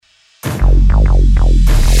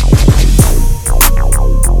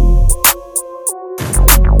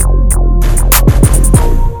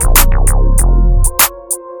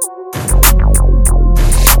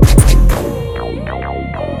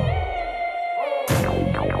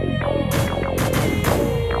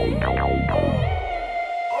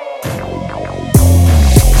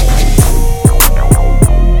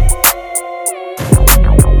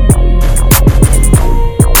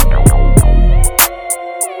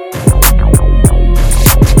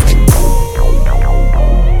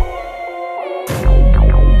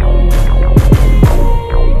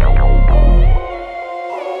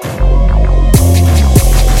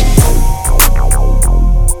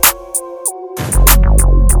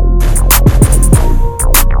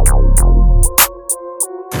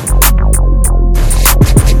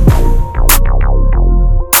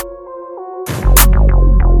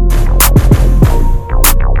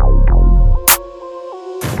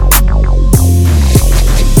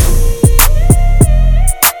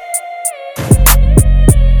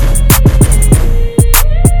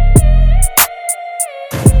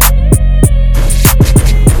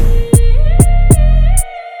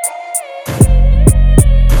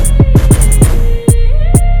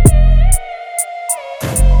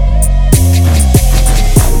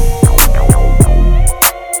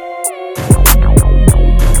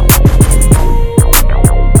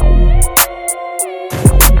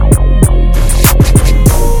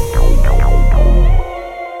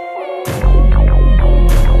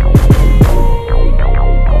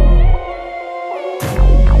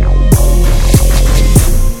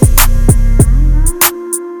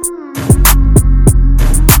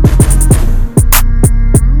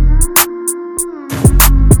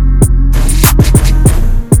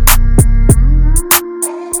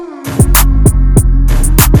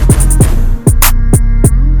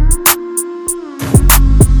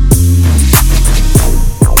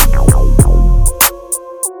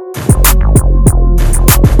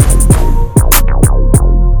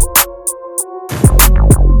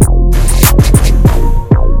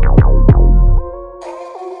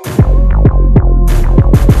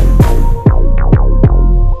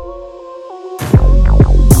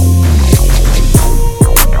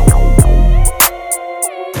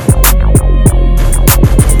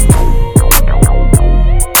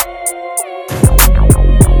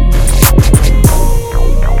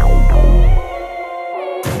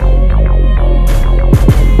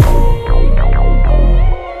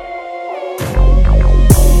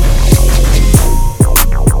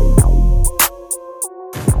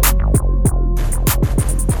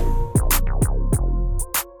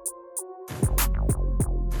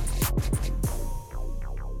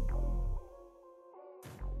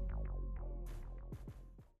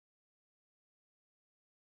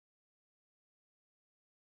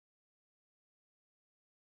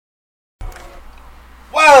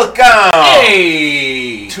Welcome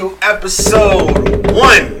Hey! to episode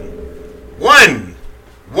one.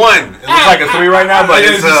 It looks like a 3 right now, but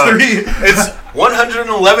it's 3. It's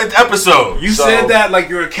 111th episode. You said that like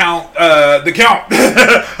you're a count, the count.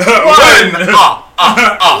 100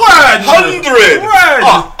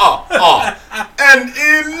 and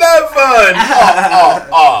 11.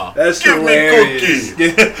 That's Give hilarious.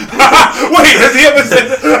 me cookie. Wait, has he ever said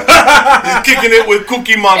that? He's kicking it with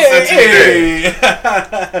Cookie Monster today.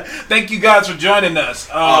 Thank you guys for joining us.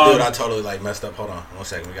 Dude, I totally messed up. Hold on, 1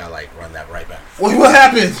 second. We gotta run that right back. What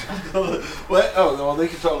happened? What? Oh, well, they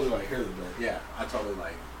can totally hear the bit. Yeah, I totally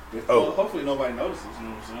Oh. hopefully nobody notices. You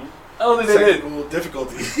know what I'm saying? Oh, they did. Technical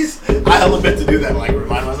difficulties. I hella meant to do that,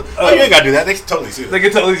 remind myself. Oh, you ain't gotta do that. They can totally see that. They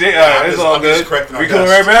can totally say, it's all I'm good. just correcting our We coming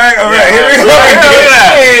dust. right back? All right, here we go.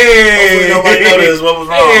 Hopefully nobody noticed what was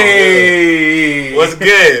wrong. Hey. What's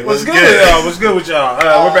good? What's good with y'all? What's good with y'all?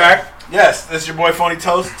 We're back. Yes, this is your boy Phony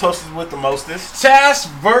Toast. Toast is with the mostest. Task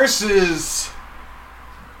versus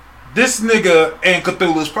this nigga and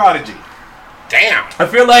Cthulhu's Prodigy. Damn. I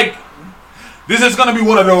feel like this is gonna be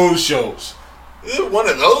one of those shows. This is one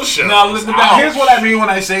of those shows. Now, listen, here's what I mean when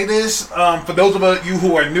I say this. For those of you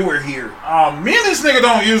who are newer here, me and this nigga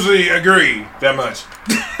don't usually agree that much.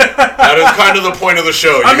 That is kind of the point of the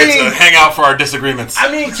show. You get to hang out for our disagreements. I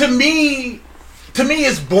mean, to me,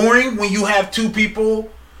 it's boring when you have two people.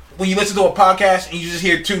 When you listen to a podcast and you just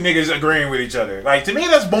hear two niggas agreeing with each other, like, to me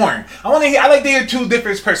that's boring. I like to hear two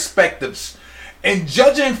different perspectives. And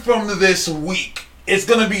judging from this week, it's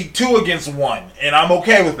gonna be 2 against 1, and I'm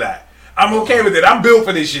okay with that. I'm okay with it. I'm built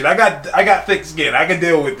for this shit. I got thick skin. I can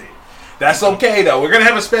deal with it. That's okay though. We're gonna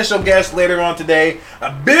have a special guest later on today.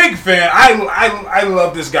 A big fan. I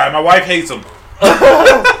love this guy. My wife hates him.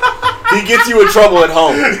 He gets you in trouble at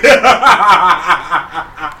home.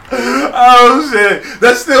 Oh shit.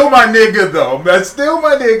 That's still my nigga though. That's still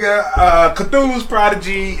my nigga. Cthulhu's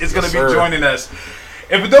Prodigy is gonna be joining us.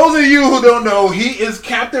 And for those of you who don't know, he is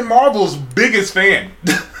Captain Marvel's biggest fan.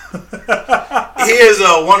 He is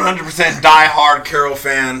a 100% die-hard Carol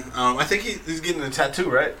fan. I think he's getting a tattoo,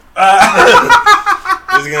 right?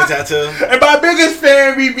 Is he getting a tattoo? And by biggest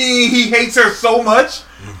fan, we mean he hates her so much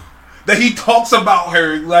that he talks about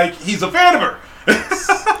her like he's a fan of her.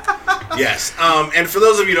 Yes. And for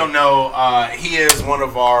those of you who don't know, he is one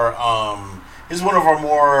of our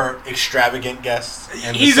more extravagant guests.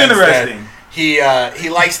 He's interesting. He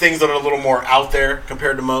likes things that are a little more out there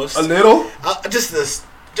compared to most. A little?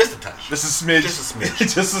 Just a touch. Just a smidge. Just a smidge.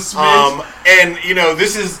 Just a smidge. And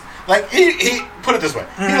this is he put it this way.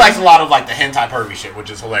 He likes a lot of the hentai pervy shit, which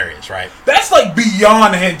is hilarious, right? That's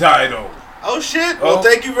beyond hentai though. Oh shit. Well,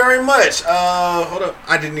 thank you very much. Hold up.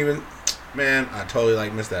 I didn't even. Man, I totally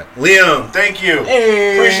missed that. Liam, thank you.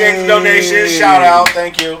 Hey. Appreciate the donation. Shout out.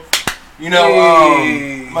 Thank you.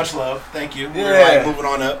 Much love. Thank you. Yeah. We're moving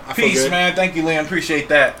on up. I Peace, feel good. man. Thank you, Liam. Appreciate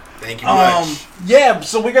that. Thank you much. Yeah,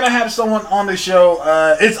 so we're gonna have someone on the show.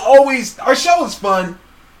 It's always our show is fun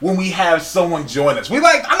when we have someone join us. I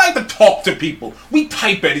like to talk to people. We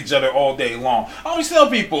type at each other all day long. I always tell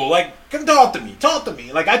people, come talk to me. Talk to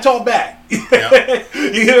me. I talk back. Yep.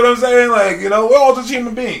 You hear what I'm saying? We're all just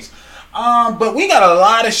human beings. But we got a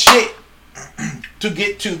lot of shit to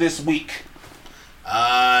get to this week.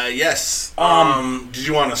 Yes. Did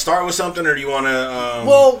you want to start with something, or do you want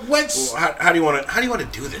to? Let's. How do you want to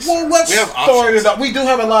do this? Well, let's we have start it up. We do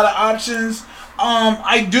have a lot of options.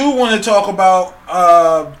 I do want to talk about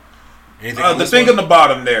the thing on the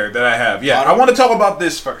bottom there that I have. Yeah, I want to talk about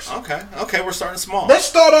this first. Okay, we're starting small. Let's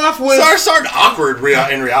start off with starting awkward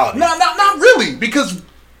in reality. No, not really, because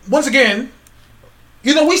once again,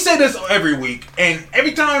 we say this every week, and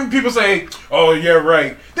every time people say, "Oh, yeah,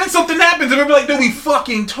 right," then something happens, and we're like, "No, we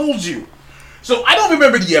fucking told you." So I don't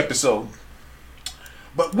remember the episode,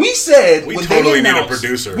 but we said we totally need a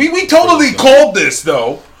producer. We totally called this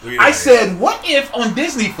though. I said, "What if on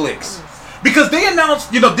Disney Flicks?" Because they announced,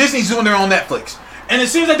 Disney's doing their own Netflix, and it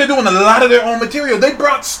seems like they're doing a lot of their own material. They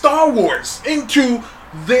brought Star Wars into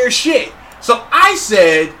their shit. So I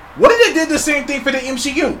said, "What if they did the same thing for the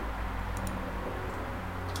MCU?"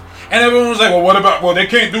 And everyone was like, "Well, what about? Well, they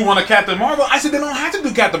can't do one of Captain Marvel." I said, "They don't have to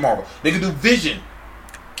do Captain Marvel. They could do Vision.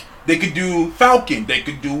 They could do Falcon. They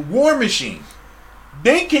could do War Machine.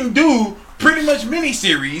 They can do pretty much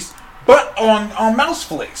miniseries, but on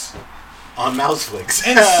Mouseflix." On Mouseflix.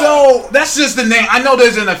 And so that's just the name. I know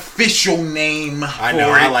there's an official name. I know.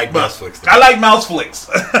 I like Mouseflix. I like Mouseflix.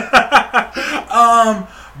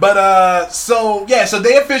 So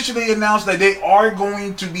they officially announced that they are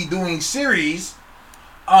going to be doing series.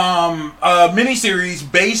 A miniseries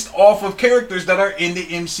based off of characters that are in the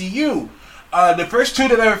MCU. The first two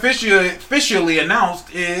that are officially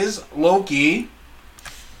announced is Loki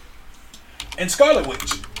and Scarlet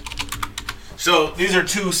Witch. So these are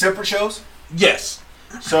two separate shows? Yes.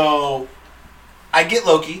 So I get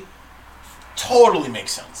Loki. Totally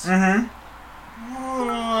makes sense. Mm-hmm.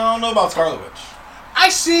 I don't know about Scarlet Witch. I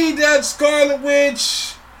see that Scarlet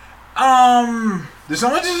Witch. Did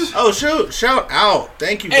someone just? Oh, shout out!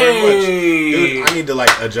 Thank you very much, dude. I need to like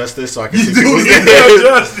adjust this so I can see Do people's need to names.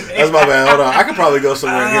 adjust it. That's my bad. Hold on, I could probably go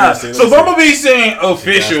somewhere here and see. So Bumblebee saying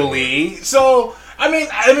officially. So I mean,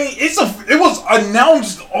 it was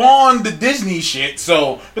announced on the Disney shit.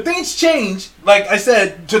 So, but things change. Like I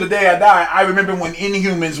said, to the day I die, I remember when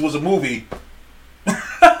Inhumans was a movie.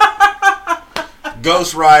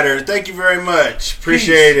 Ghost Rider, thank you very much.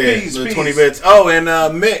 Appreciate it. Peace, The peace. 20 bits. Oh, and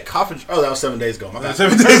Mick Coffin. Oh, that was 7 days ago. My bad.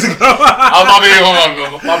 7 days ago. Oh, my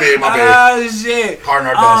bad. Ah, shit. Hard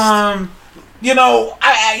and our best. You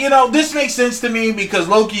know, this makes sense to me because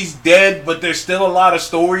Loki's dead, but there's still a lot of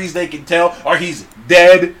stories they can tell, or he's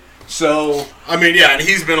dead. So I mean, yeah, and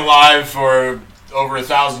he's been alive for over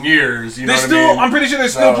 1,000 years. You know what I mean? I'm pretty sure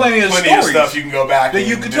there's still plenty of stories stuff you can go back that and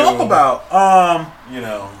you can do, talk about. You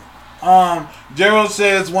know. Gerald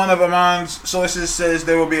says one of Amon's sources says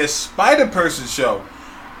there will be a Spider-Person show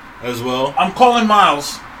As well. I'm calling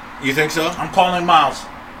Miles. You think so? I'm calling Miles.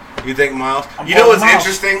 You think Miles? I'm You know what's calling Miles.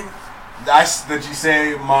 interesting? That you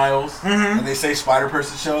say Miles Mhm. and they say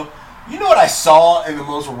Spider-Person show. You know what I saw in the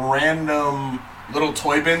most random little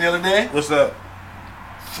toy bin the other day? What's that?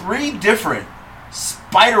 3 different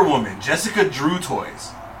Spider-Woman Jessica Drew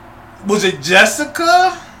toys. Was it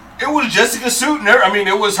Jessica? It was Jessica's suit and I mean,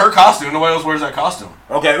 it was her costume. Nobody else wears that costume.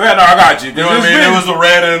 Okay, yeah, no, I got you. You know what I mean? It was the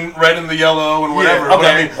red and the yellow and whatever. Yeah, But I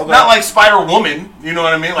okay, mean, okay. not like Spider-Woman. You know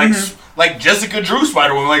what I mean? Like Mhm. like Jessica Drew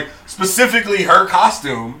Spider-Woman. Like specifically her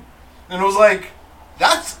costume. And it was like,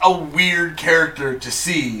 that's a weird character to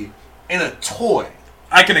see in a toy.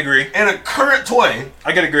 I can agree. In a current toy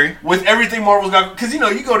I can agree. with everything Marvel's got. Because, you know,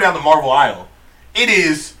 you go down the Marvel aisle.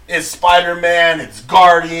 It's Spider-Man, it's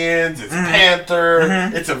Guardians, it's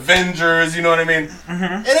Panther, it's Avengers, you know what I mean?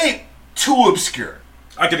 It ain't too obscure.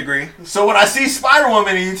 I can agree. So when I see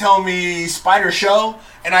Spider-Woman and you tell me Spider Show,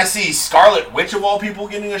 and I see Scarlet Witch of all people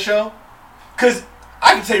getting a show, because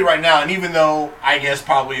I can tell you right now, and even though I guess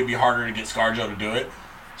probably it'd be harder to get ScarJo to do it,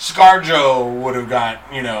 ScarJo would have got,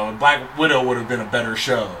 you know, Black Widow would have been a better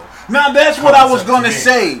show. Now that's what I was Concept going to to me.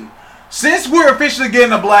 say. Since we're officially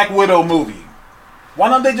getting a Black Widow movie, why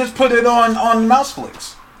don't they just put it on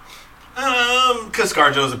Mouseflix? Because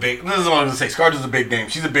ScarJo's a big, this is what I was going to say, ScarJo's a big name.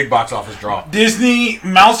 She's a big box office draw. Disney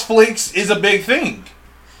Mouseflix is a big thing.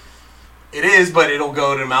 It is, but it'll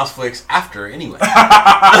go to Mouseflix after anyway. So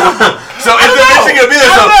it's eventually going to be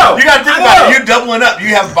there. So you got to think about it. You're doubling up. You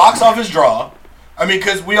have box office draw. I mean,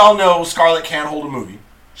 because we all know Scarlett can't hold a movie.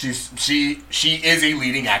 She is a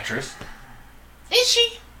leading actress. Is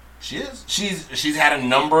she? She is. She's had a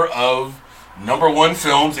number of #1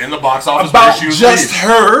 films in the box office. About where she was just lead.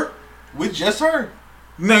 her? With just her.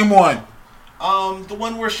 Name one. The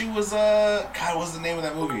one where she was God, what's the name of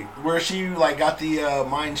that movie? Where she like got the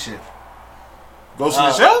mind shit. Ghost in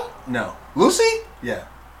the Shell? No. Lucy? Yeah.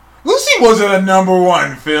 Lucy wasn't a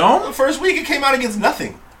 #1 film. The first week it came out against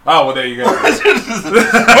nothing. Oh, well, there you go. But I'm saying,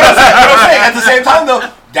 at the same time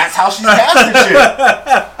though, that's how she's cast and shit.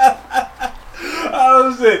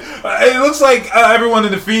 Oh, shit. It looks like everyone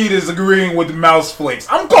in the feed is agreeing with Mouseflix.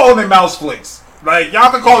 I'm calling it Mouseflix. Like,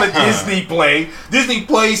 y'all can call it Disney Play. Disney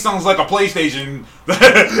Play sounds like a PlayStation.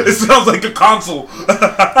 It sounds like a console.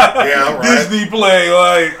 Yeah, right. Disney Play,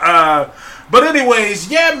 but anyways,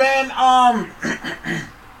 yeah, man.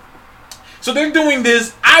 So they're doing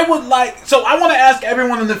this. I want to ask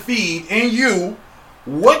everyone in the feed and you,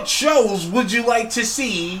 what shows would you like to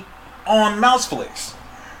see on Mouseflix?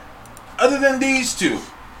 Other than these two.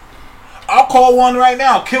 I'll call one right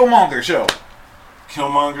now. Killmonger show.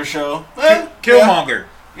 Killmonger show. Killmonger.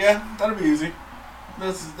 Yeah, that'll be easy.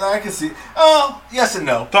 I can see. Oh, yes and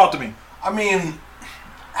no. Talk to me. I mean,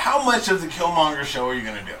 how much of the Killmonger show are you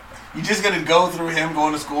gonna do? You just gonna go through him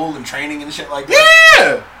going to school and training and shit like that?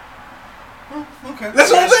 Yeah. Okay.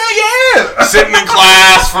 That's what I'm saying. Yeah. Sitting in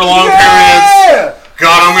class for long periods.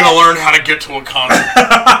 God, I'm gonna learn how to get to a concert.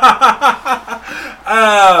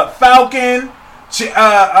 Falcon.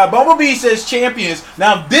 Bumblebee says Champions.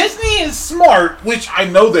 Now Disney is smart, which I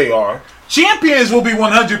know they are. Champions will be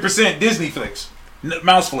 100% Disney flicks,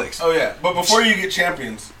 Mouseflix. Oh yeah, but before you get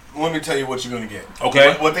Champions, let me tell you what you're gonna get.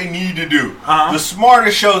 Okay. What they need to do. Uh-huh. The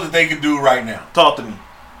smartest show that they could do right now. Talk to me.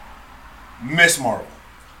 Miss Marvel.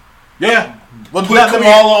 Yeah. But Put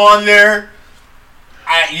Kamala on there.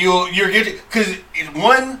 You're getting because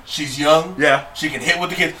one, she's young. Yeah. She can hit with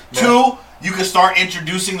the kids. Yeah. 2, you can start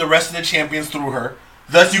introducing the rest of the champions through her.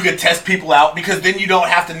 Thus, you can test people out because then you don't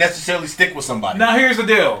have to necessarily stick with somebody. Now here's the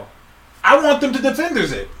deal. I want them to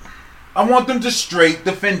defenders it. I want them to straight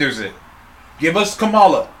defenders it. Give us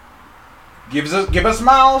Kamala. Give us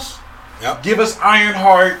Miles. Yep. Give us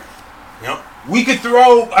Ironheart. Yep. We could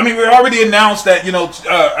throw. I mean, we already announced that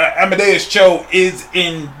Amadeus Cho is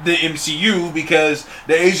in the MCU because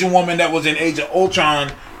the Asian woman that was in Age of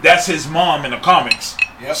Ultron, that's his mom in the comics.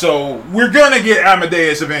 Yep. So we're gonna get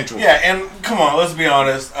Amadeus eventually. Yeah, and come on, let's be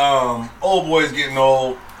honest. Old boy's getting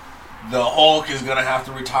old. The Hulk is gonna have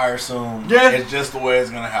to retire soon. Yeah. It's just the way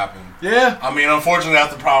it's gonna happen. Yeah. I mean, unfortunately,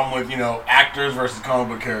 that's the problem with actors versus comic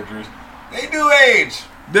book characters. They do age.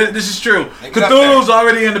 This is true. They get up Cthulhu's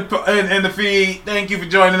already in the feed. Thank you for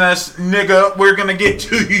joining us, nigga. We're gonna get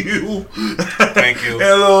to you. Thank you. In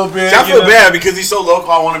a little bit. I feel bad because he's so local.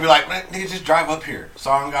 I want to be like, man, nigga, just drive up here.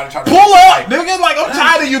 So I don't gotta try to Pull up, nigga. Like I'm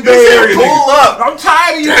tired of you, Bay Area. Pull up. I'm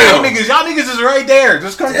tired of you, Bay niggas. Y'all niggas is right there.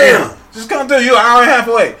 Just come through. Just come through. You an hour and a half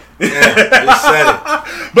away. Yeah, you said it.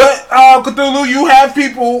 But Cthulhu, you have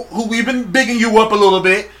people who we've been bigging you up a little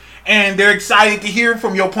bit, and they're excited to hear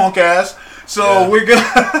from your punk ass. So we're gonna.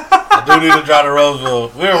 I do need to drive to Roseville.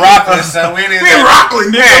 We're in Rockland, son. We're in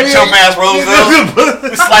Rockland. Yeah, chump ass Roseville.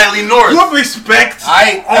 We're slightly north. You have respect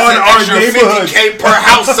on our neighborhood. $50K per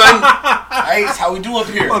house, son. That's how we do up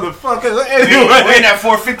here. Motherfucker. Anyway. We're in that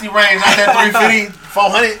 450 range, not that 350,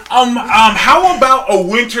 400. How about a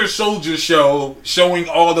Winter Soldier show showing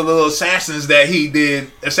all the little assassinations he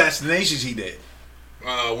did?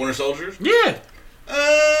 Winter Soldiers? Yeah.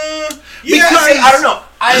 Because I don't know.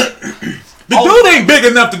 The dude ain't big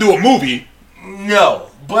enough to do a movie. No,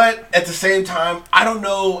 but at the same time, I don't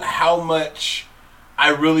know how much I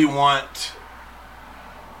really want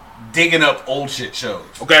digging up old shit shows.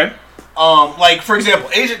 Okay. Like for example,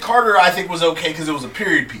 Agent Carter, I think was okay because it was a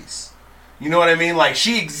period piece. You know what I mean? Like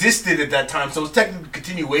she existed at that time, so it's technically a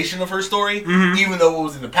continuation of her story, even though it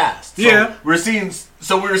was in the past. So yeah, we were seeing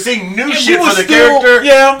new shit for the character.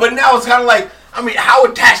 Yeah, but now it's kind of like, I mean, how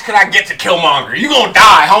attached could I get to Killmonger? You gonna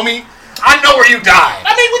die, homie. I know where you died.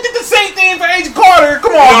 I mean, we did the same thing for Agent Carter.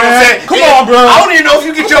 Come on, you know man. Come on, bro. I don't even know if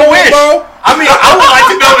you get your wish. Bro. I mean, I would like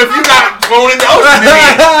to know if you got thrown in the ocean.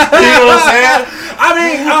 You know what I'm saying? I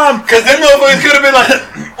mean, because then motherfuckers could have been like,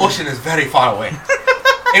 ocean is very far away.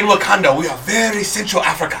 In Wakanda, we are very Central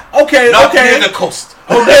Africa. Okay, not near the coast.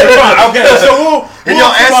 Okay, fine. Okay, so and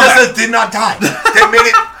your ancestors did not die. They made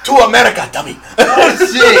it to America, dummy. Oh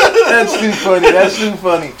shit, that's too funny. That's too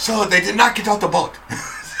funny. So they did not get off the boat.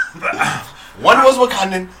 One was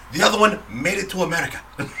Wakandan, the other one made it to America.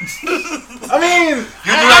 I mean,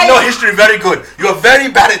 you do not know history very good. You are very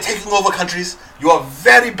bad at taking over countries. You are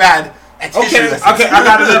very bad at history lessons. Okay, I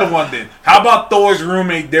got another one then. How about Thor's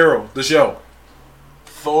roommate Daryl, the show?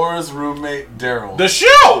 Thor's roommate Daryl. The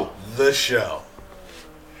show. The show.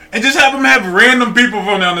 And just have him have random people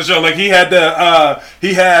from on the show. Like he had the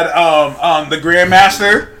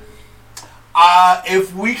Grandmaster.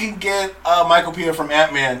 If we can get Michael Pena from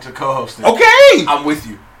Ant-Man to co-host it, okay, I'm with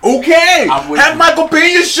you. Okay, have Michael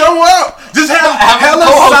Pena show up. Just have hella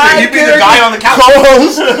side. He'd be the guy on the couch.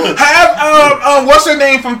 Co-host. Have what's her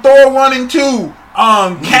name from Thor 1 and 2?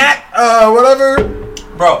 Cat, whatever.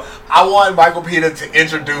 Bro, I want Michael Pena to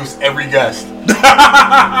introduce every guest. Let me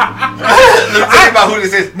tell you about who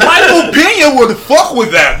this is. Michael Pena would fuck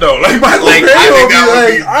with that though. Like Michael Pena would be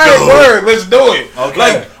like, all right, word, let's do it.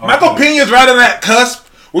 Okay. Michael Pena's right on that cusp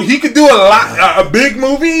where he could do a big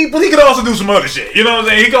movie, but he could also do some other shit. You know what I'm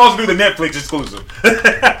saying? He could also do the Netflix exclusive.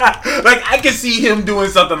 Like I can see him doing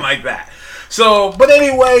something like that. So, but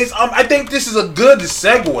anyways, I think this is a good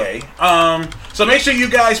segue. So make sure you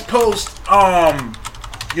guys post, on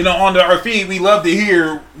our feed. We love to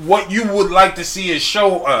hear what you would like to see a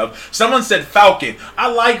show of. Someone said Falcon. I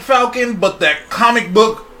like Falcon, but that comic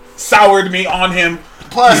book soured me on him.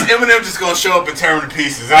 Plus, Eminem just gonna show up and tear him to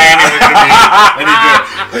pieces. It ain't even gonna be any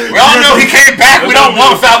good. We all know he came back. We don't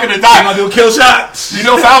want Falcon to die. I'm gonna do kill shots. You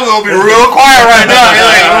know Falcon gonna be real quiet right now. He's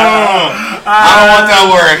like, I don't want that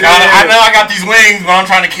work. I know I got these wings, but I'm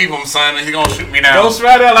trying to keep them, son. He's gonna shoot me down. Ghost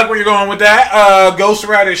Rider, I like where you're going with that. Ghost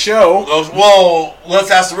Rider show. Well,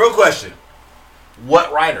 let's ask the real question.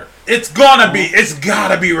 What Rider? It's gotta be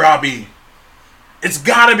Robbie. It's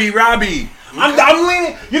gotta be Robbie. I'm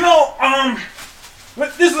leaning,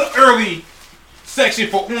 this is an early section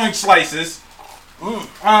for orange slices.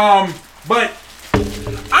 But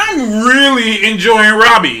I'm really enjoying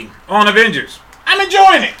Robbie on Avengers. I'm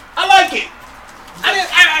enjoying it. I like it.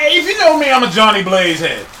 If you know me, I'm a Johnny Blaze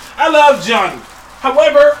head. I love Johnny.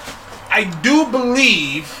 However, I do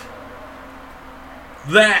believe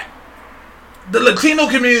that the Latino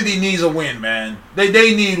community needs a win, man. They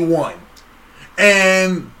need one.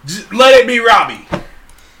 And let it be Robbie.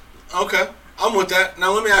 Okay, I'm with that.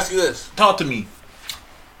 Now let me ask you this. Talk to me.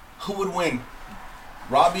 Who would win?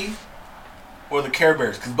 Robbie or the Care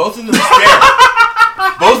Bears? Because both of them stare.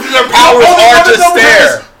 Both of their powers are to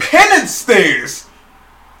stare. Penance stares.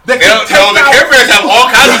 The Care Bears have all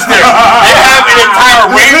kinds of stairs. They have an entire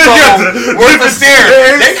rainbow worth of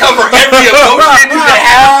stairs. They cover every emotion you can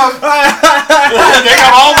have. They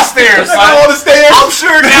got all the stairs. I'm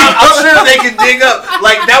sure they can dig up.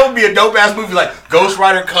 Like, that would be a dope ass movie. Like, Ghost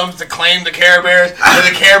Rider comes to claim the Care Bears, and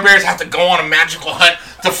the Care Bears have to go on a magical hunt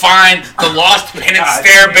to find the lost penance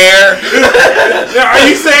stare bear. Are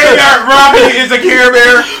you saying that Robbie is a Care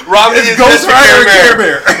Bear? Robbie is Ghost Rider Care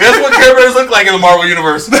Bear. That's what Care Bears look like in the Marvel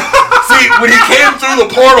Universe. See, when he came through the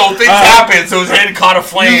portal, things happened, so his head caught a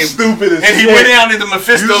flame. You stupid as and he shit. went down into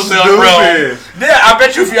Mephisto's realm. Yeah, I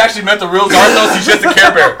bet you if you actually met the real Zarthos, he's just a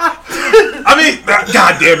Care Bear. I mean,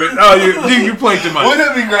 God damn it. Oh, you played too much. Wouldn't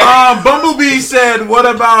that be great? Bumblebee said, what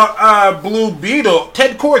about Blue Beetle?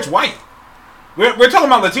 Ted Kord's white. We're talking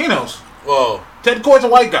about Latinos. Whoa. Ted Kord's a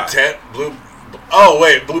white guy. Blue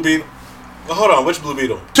Beetle. Hold on, which Blue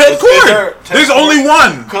Beetle? Ted Kord. There's only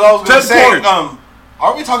one. Because I was going to say,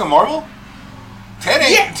 are we talking Marvel? Ted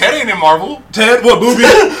ain't in Marvel. Ted, what, Blue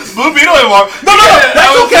Beetle? Blue Beetle in Marvel. No,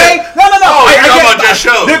 that's okay. No. Oh, you're talking about just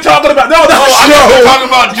shows. They're talking about, I'm talking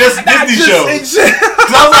about just Disney shows.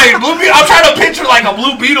 Because I was like, Blue Beetle, I'm trying to picture like a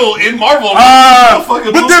Blue Beetle in Marvel.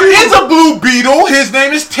 But there is a Blue Beetle. His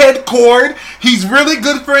name is Ted Kord. He's really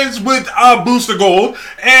good friends with Booster Gold.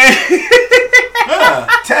 And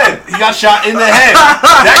Ted, he got shot in the head.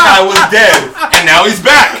 That guy was dead. And now he's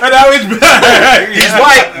back. He's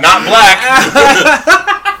white, not black.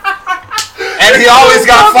 And he always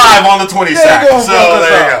got 5 on the 20 sack. So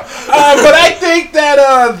there you go. But I think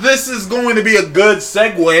that this is going to be a good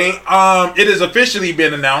segue. It has officially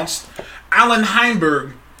been announced. Alan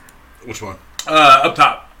Heinberg. Which one? Up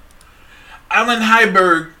top. Alan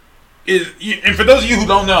Heinberg is, and for those of you who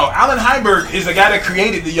don't know, Alan Heinberg is the guy that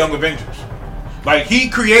created the Young Avengers. Like, he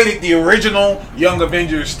created the original Young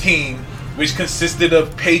Avengers team, which consisted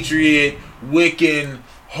of Patriot, Wiccan,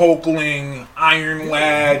 Hulkling, Iron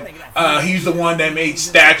Lad. He's the one that made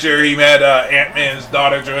Stature. He had Ant-Man's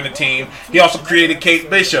daughter join the team. He also created Kate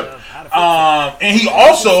Bishop. And he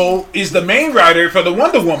also is the main writer for the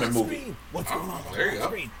Wonder Woman movie. There you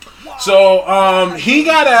go. So he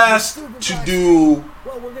got asked to do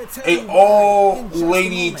an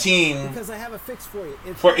all-lady team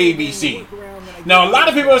for ABC. Now, a lot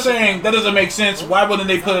of people are saying that doesn't make sense. Why wouldn't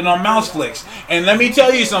they put it on Mouseflix? And let me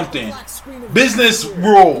tell you something. Business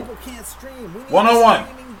rule 101.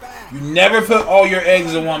 You never put all your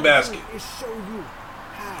eggs in one basket.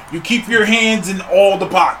 You keep your hands in all the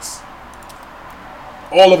pots.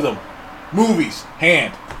 All of them. Movies,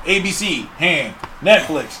 hand. ABC, hand.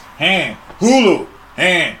 Netflix, hand. Hulu,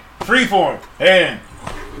 hand. Freeform, hand.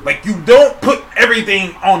 Like, you don't put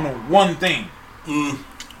everything on one thing. You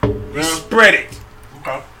spread it.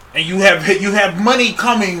 Okay. And you have money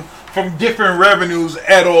coming from different revenues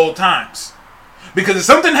at all times. Because if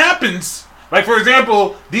something happens, like, for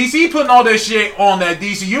example, DC putting all their shit on that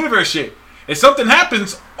DC Universe shit. If something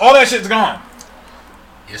happens, all that shit's gone.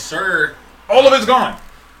 Yes, sir. All of it's gone.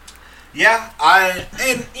 Yeah,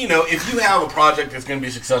 and you know, if you have a project that's going to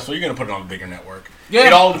be successful, you're going to put it on a bigger network. Yeah.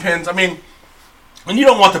 It all depends. I mean, and you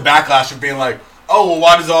don't want the backlash of being like, oh, well,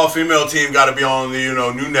 why does the all-female team got to be on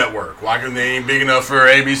the, new network? Why can they ain't big enough for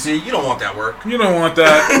ABC? You don't want that work. You don't want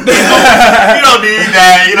that. You don't need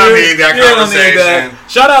that. You don't need that conversation. Don't need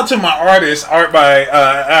that. Shout out to my artist, Art by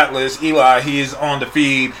Atlas, Eli. He is on the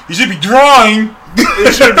feed. You should be drawing.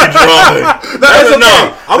 It should be drawing. That's okay.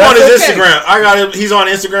 No, I'm on his Instagram. I got him. He's on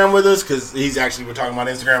Instagram with us because we're talking about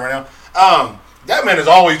Instagram right now. That man is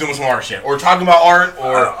always doing some art shit, or talking about art,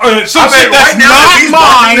 or some shit that's not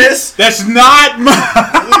mine. That's not mine.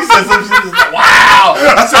 He said some shit. Wow.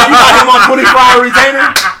 I said you got him on 25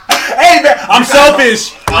 retainer. Hey man, I'm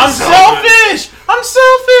selfish. I'm selfish.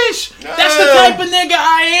 That's the type of nigga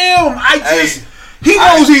I am. He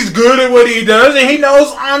knows he's good at what he does, and he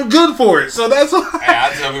knows I'm good for it. So that's why. Hey,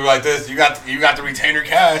 I tell people like this: you got the retainer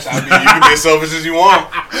cash. I mean, you can be as selfish as you want.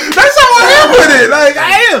 That's how I am with it. Like,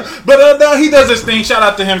 I am. But no, he does his thing. Shout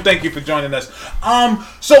out to him. Thank you for joining us.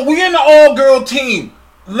 So we're in the all-girl team.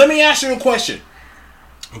 Let me ask you a question.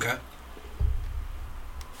 Okay.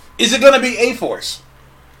 Is it gonna be A-Force?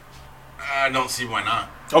 I don't see why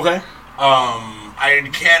not. Okay. I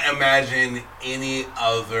can't imagine any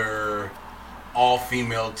other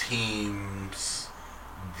all-female teams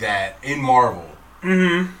that in Marvel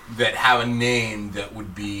that have a name that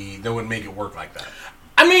would make it work like that.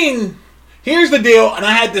 I mean, here's the deal, and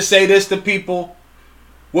I had to say this to people.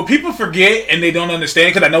 What people forget and they don't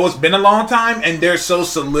understand, because I know it's been a long time and they're so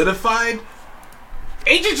solidified.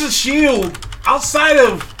 Agents of S.H.I.E.L.D., outside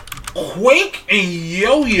of Quake and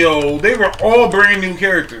Yo-Yo, they were all brand new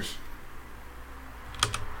characters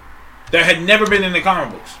that had never been in the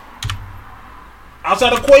comic books.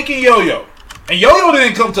 Outside of Quake and Yo-Yo. And Yo-Yo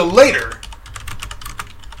didn't come till later.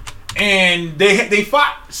 And they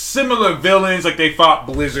fought similar villains, like they fought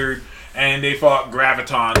Blizzard and they fought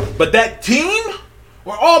Graviton. But that team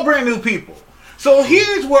were all brand new people. So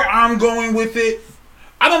here's where I'm going with it.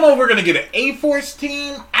 I don't know if we're going to get an A-Force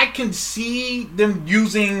team. I can see them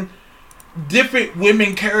using different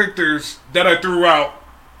women characters that are throughout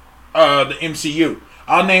the MCU.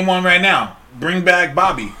 I'll name one right now. Bring back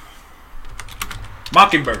Bobby.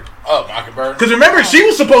 Mockingbird. Oh, Mockingbird. Because remember, she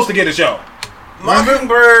was supposed to get a show.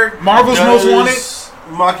 Mockingbird. Marvel's Most Wanted.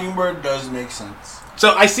 Mockingbird does make sense.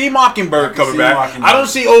 So I see Mockingbird coming back. I don't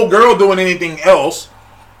see old girl doing anything else.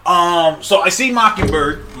 So I see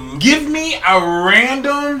Mockingbird. Give me a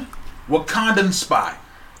random Wakandan spy.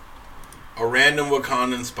 A random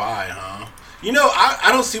Wakandan spy, huh? You know,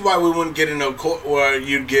 I don't see why we wouldn't get an Okoye, or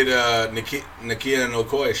you'd get a Nakia and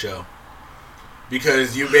Okoye show.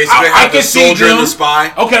 Because you basically have the soldier and the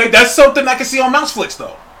spy. Okay, that's something I can see on Mouseflix,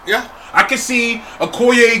 though. Yeah. I can see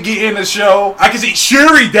Okoye getting a show. I can see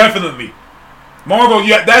Shuri, definitely. Marvel,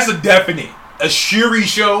 yeah, that's a definite. A Shuri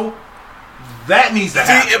show, that needs to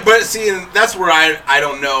happen. But and that's where I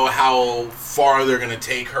don't know how far they're going to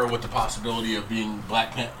take her with the possibility of being in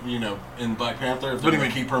Black Panther. If they're going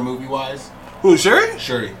to keep her movie-wise. Who, Shuri?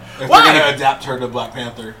 Shuri. If Why? they're going to adapt her to Black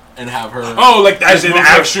Panther and have her... Oh, like as an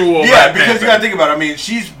actual Yeah, because you got to think about it. I mean,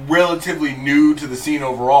 she's relatively new to the scene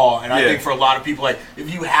overall. And I think for a lot of people, like,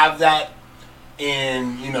 if you have that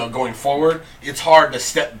in, going forward, it's hard to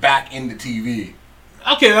step back into TV.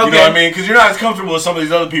 Okay. You know what I mean? Because you're not as comfortable with some of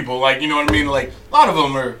these other people. Like, you know what I mean? Like, a lot of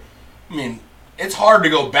them are... I mean, it's hard to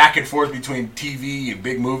go back and forth between TV and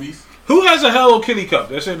big movies. Who has a Hello Kitty cup?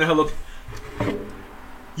 They're saying the Hello...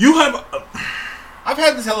 You have... I've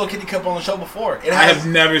had this Hello Kitty cup on the show before. I have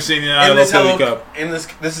never seen a Hello Kitty cup.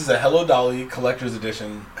 This is a Hello Dolly collector's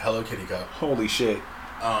edition Hello Kitty cup. Holy shit.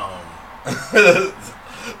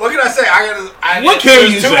 What can I say? What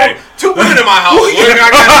can you say? Two women in my house. You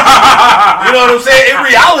know what I'm saying? In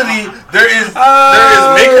reality, there is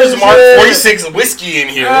Maker's Mark 46 whiskey in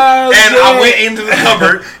here, and I went into the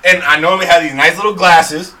cupboard, and I normally have these nice little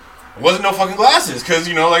glasses. It wasn't no fucking glasses, because,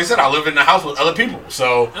 like I said, I live in the house with other people.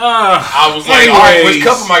 So, I was like, all right, which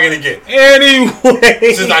cup am I going to get?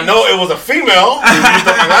 Anyway. Since I know it was a female who used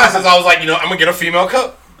up my glasses, I was like, I'm going to get a female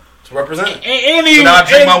cup to represent it. So now I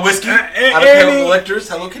drink my whiskey out of a collector's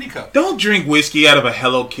Hello Kitty cup. Don't drink whiskey out of a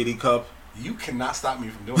Hello Kitty cup. You cannot stop me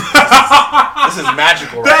from doing this. This is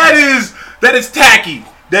magical, right? That is tacky.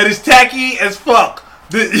 That is tacky as fuck.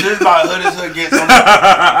 This is my hood as hood gets. You know what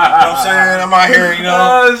I'm saying? I'm out here,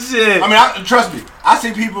 Oh, shit. I mean, trust me. I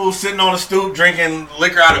see people sitting on a stoop drinking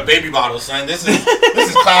liquor out of baby bottles, son. This is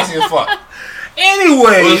classy as fuck.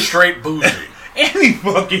 Anyway. We're straight bougie. Any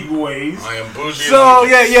fucking ways. I am bougie. So,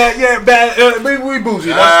 yeah. Bad. We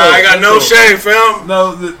bougie. I got no shame, fam.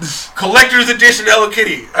 No. Collector's edition Hello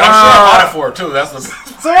Kitty. I'm sure I bought it for her, too. That's the...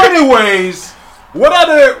 So, anyways... What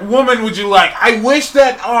other woman would you like? I wish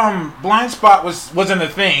that Blind Spot wasn't a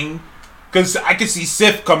thing, because I could see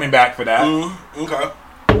Sif coming back for that. Okay.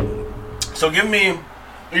 So give me...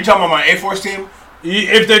 Are you talking about my A-Force team?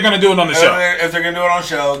 If they're going to do it on the show. If they're going to do it on the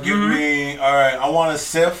show, give me... Alright, I want a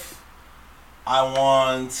Sif. I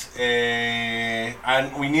want a...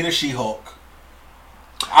 we need a She-Hulk.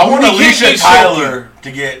 I want Alicia Tyler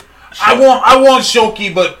to get... I want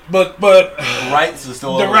Shoki, but the rights is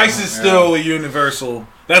still still universal.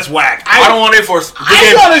 That's whack. I don't want it for. That's it.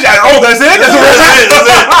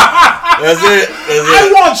 That's it. I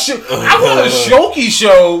want a Shoki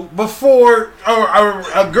show before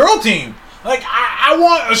a girl team. Like I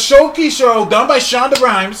want a Shoki show done by Shonda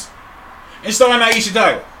Rhimes and starring Aisha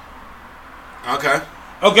Tyler. Okay.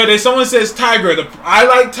 Then someone says Tigra. I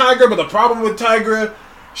like Tigra, but the problem with Tigra,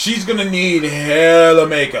 she's gonna need hella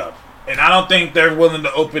makeup. And I don't think they're willing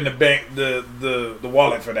to open the bank, the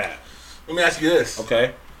wallet for that. Let me ask you this.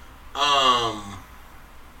 Okay.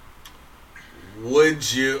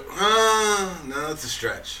 Would you? No, that's a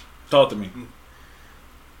stretch. Talk to me.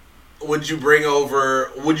 Would you bring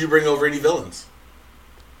over any villains?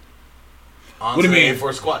 What do you mean?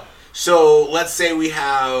 For squad. So let's say we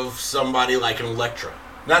have somebody like an Elektra.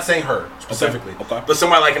 Not saying her specifically, okay. But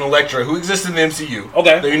somebody like an Elektra who exists in the MCU.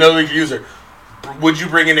 Okay. That we can use her. would you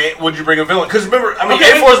bring a villain? Because remember, I mean,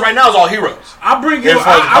 Okay. A-Force right now is all heroes. I'll bring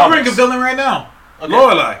a villain right now. Okay.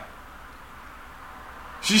 Lorelai.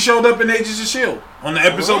 She showed up in Agents of S.H.I.E.L.D. on the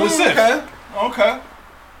episode with Sif. Okay.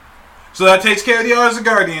 So that takes care of the Oz the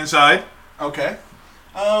Guardian side. Okay.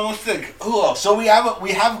 Let's think. Who else? So we have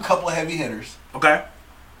a couple of heavy hitters. Okay.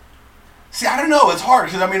 See, I don't know. It's hard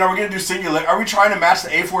because I mean, are we gonna do singular? Are we trying to match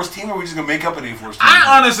the A-Force team, or are we just gonna make up an A-Force team?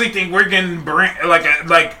 I honestly think we're getting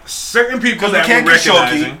like certain people that can't we're get Shoki.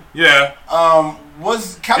 recognizing. Yeah.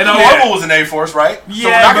 Was Captain And, Marvel was an A-Force, right? Yeah, so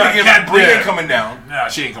we're not but gonna get Brie ain't coming down. No,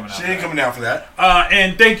 she ain't coming down. She ain't coming down for that.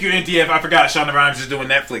 And thank you, NTF. I forgot Shonda Rhimes is doing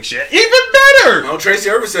Netflix shit. Even better. No, Tracy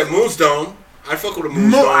Irvin said Moonstone. I fuck with a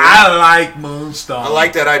Moonstone. I like Moonstone. I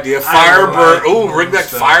like that idea. I Firebird. like Ooh, bring back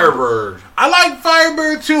Moonstone. Firebird. I like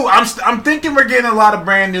Firebird too. I'm thinking we're getting a lot of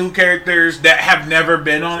brand new characters that have never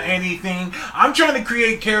been on anything. I'm trying to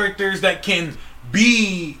create characters that can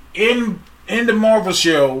be in the Marvel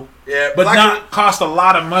show, but not cost a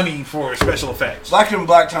lot of money for special effects. Black and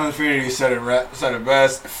Black Times Infinity said it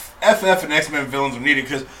best. FF and X-Men villains are needed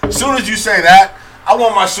because as soon as you say that, I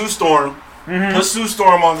want my Sue Storm. Put Sue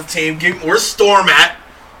Storm on the team. Where's Storm at?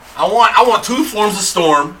 I want two forms of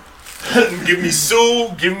Storm. Give me Sue.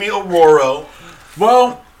 Give me Aurora.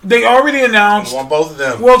 Well, they already announced. I want both of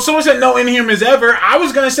them. Well, someone said no Inhumans ever. I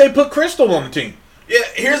was gonna say put Crystal on the team. Yeah,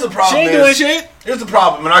 here's the problem. She ain't doing shit. Here's the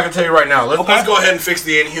problem, and I can tell you right now. Let's go ahead and fix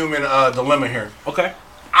the Inhuman dilemma here. Okay.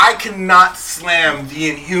 I cannot slam the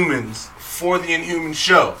Inhumans for the Inhuman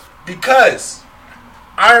show because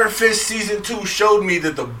Iron Fist Season 2 showed me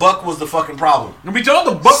that the Buck was the fucking problem. We told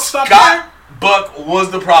the Buck stop Scott Buck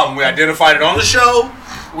was the problem. We identified it on the show.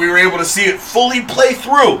 We were able to see it fully play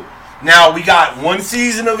through. Now, we got one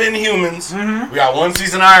season of Inhumans. We got one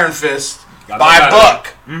season of Iron Fist by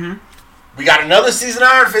Buck. We got another season of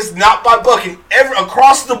Iron Fist not by Buck. And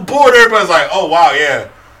across the board, everybody's like, oh, wow, yeah.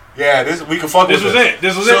 Yeah, we can fuck with this.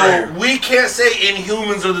 This was it. So we can't say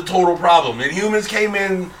Inhumans are the total problem. Inhumans came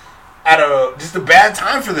in at just a bad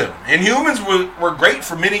time for them. Inhumans were great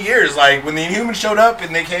for many years. Like when the Inhumans showed up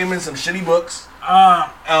and they came in some shitty books,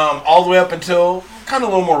 all the way up until kind of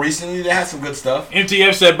a little more recently, they had some good stuff.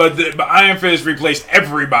 MTF said, but Iron Fist replaced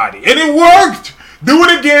everybody, and it worked. Do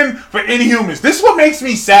it again for Inhumans. This is what makes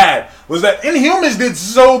me sad was that Inhumans did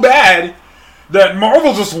so bad that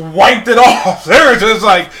Marvel just wiped it off. They were just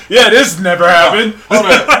like, yeah, this never happened. Hold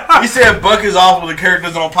on. He said Buck is awful, the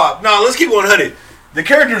characters don't pop. No, let's keep 100. The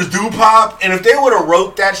characters do pop, and if they would have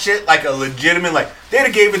wrote that shit like a legitimate, like, they'd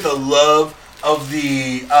have gave it the love of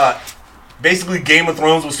the, basically Game of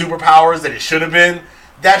Thrones with superpowers that it should have been,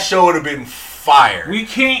 that show would have been fire. We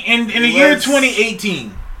can't, in the year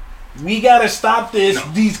 2018, we gotta stop this,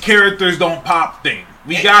 these characters don't pop thing.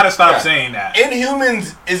 We gotta stop saying that.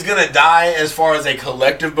 Inhumans is gonna die as far as a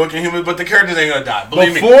collective book Inhumans, but the characters ain't gonna die.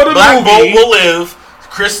 Believe me, Before the Black movie, Bolt will live.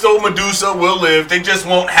 Crystal Medusa will live. They just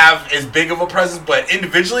won't have as big of a presence, but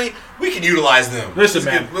individually, we can utilize them. Listen,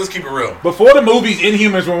 let's keep it real. Before the movies,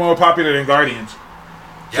 Inhumans were more popular than Guardians.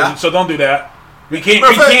 Yeah. So don't do that. We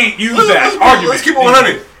can't use that argument. Let's keep it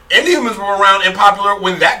 100. Inhumans were around and popular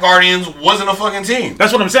when that Guardians wasn't a fucking team.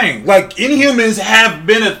 That's what I'm saying. Like, Inhumans have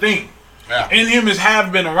been a thing. Yeah. Inhumans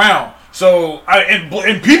have been around. So,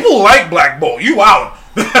 and people like Black Bolt. You out.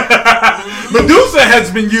 Medusa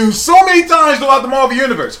has been used so many times throughout the Marvel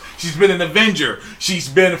Universe. She's been an Avenger. She's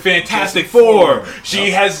been a Fantastic Four.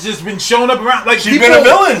 She has just been showing up around. Like she's been a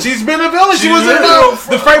villain. She's been a villain. She was in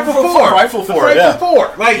the Frightful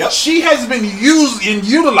Four. Like, she has been used and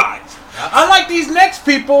utilized. Unlike these next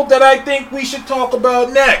people that I think we should talk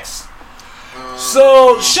about next.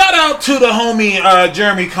 So, shout out to the homie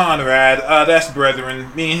Jeremy Conrad. That's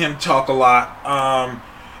brethren. Me and him talk a lot.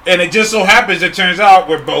 And it just so happens, it turns out,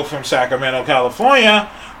 we're both from Sacramento, California.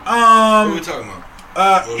 What are we talking about?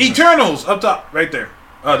 Eternals, up top, right there.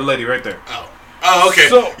 The lady right there. Oh, okay.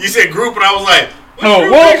 So, you said group, and I was like, oh,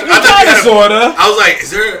 well, sorta. I was like, is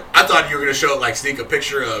there? I thought you were gonna show like sneak a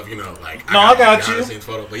picture of, you know, like. No, I got you.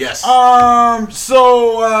 Photo, but yes. So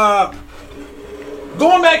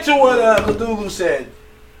going back to what Cthulhu said,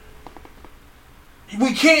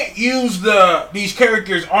 we can't use these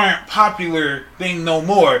characters aren't popular thing no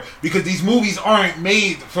more because these movies aren't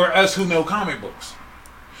made for us who know comic books.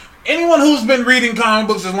 Anyone who's been reading comic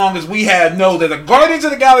books as long as we have know that the Guardians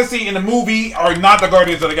of the Galaxy in the movie are not the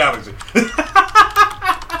Guardians of the Galaxy.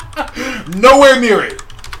 Nowhere near it.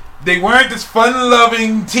 They weren't this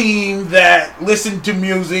fun-loving team that listened to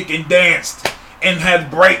music and danced and had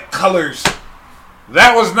bright colors.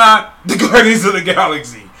 That was not the Guardians of the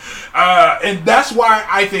Galaxy. And that's why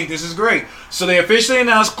I think this is great. So they officially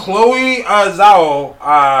announced Chloe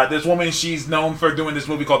Zhao, this woman, she's known for doing this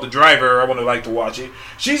movie called The Driver. I would like to watch it.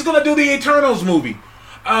 She's going to do the Eternals movie.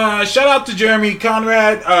 Shout out to Jeremy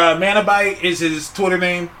Conrad. Manabite is his Twitter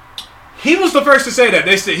name. He was the first to say that.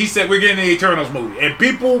 He said, we're getting the Eternals movie. And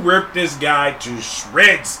people ripped this guy to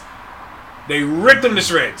shreds. They ripped him to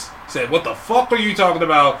shreds. Said, what the fuck are you talking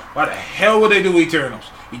about? Why the hell would they do Eternals?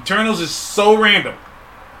 Eternals is so random.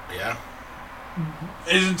 Yeah.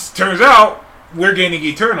 It turns out we're getting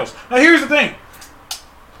Eternals. Now here's the thing.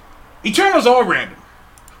 Eternals are random.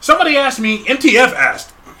 Somebody asked me, MTF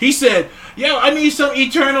asked. He said, yo, I need some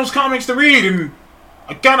Eternals comics to read, and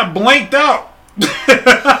I kind of blanked out. You're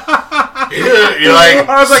like,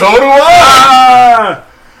 I was like, so do I.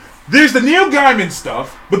 There's the Neil Gaiman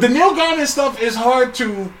stuff, but the Neil Gaiman stuff is hard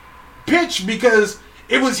to pitch because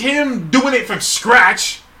it was him doing it from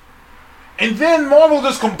scratch. And then Marvel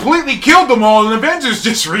just completely killed them all in Avengers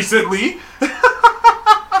just recently.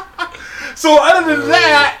 So other than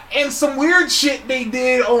that, and some weird shit they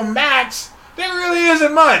did on Max, there really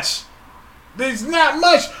isn't much. There's not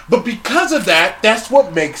much. But because of that, that's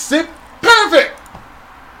what makes it perfect.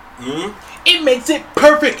 Mm-hmm. It makes it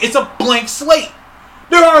perfect. It's a blank slate.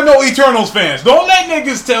 There are no Eternals fans. Don't let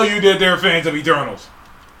niggas tell you that they're fans of Eternals.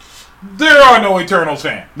 There are no Eternals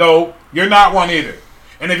fans. No, you're not one either.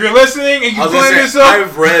 And if you're listening and you playing this up,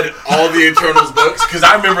 I've read all the Eternals books because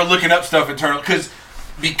I remember looking up stuff Eternal because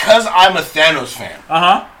I'm a Thanos fan.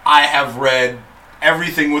 I have read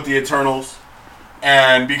everything with the Eternals,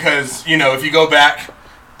 and because if you go back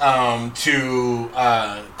to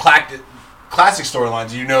classic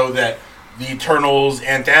storylines, you know that the Eternals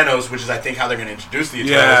and Thanos, which is I think how they're going to introduce the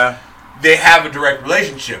Eternals, they have a direct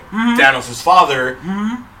relationship. Thanos' father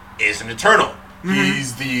is an Eternal.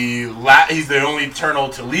 He's the only Eternal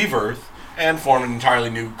to leave Earth and form an entirely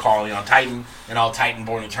new colony on Titan, and all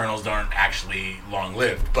Titan-born Eternals aren't actually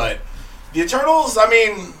long-lived. But the Eternals, I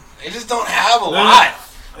mean, they just don't have a lot.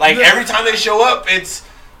 Like every time they show up,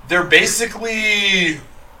 they're basically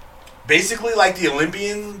like the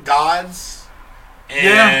Olympian gods,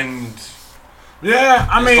 and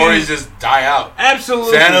I mean, stories just die out.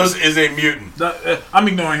 Absolutely, Thanos is a mutant. I'm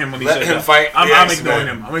ignoring him when he said that. Let him fight. I'm ignoring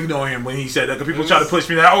him. I'm ignoring him when he said that because people try to push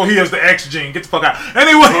me that. Oh, he has the X gene. Get the fuck out.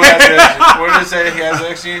 Anyway, what did it say? He has the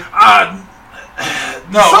X gene.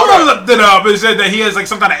 No, someone looked it up and said that he has like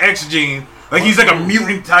some kind of X gene. Like he's like a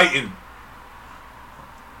mutant Titan.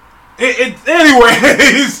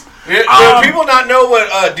 Anyways. Do people not know what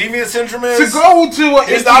deviant syndrome is? To go to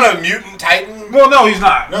he's not a mutant Titan. Well, no, he's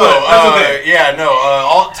not. No,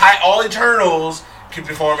 that's okay. All Eternals can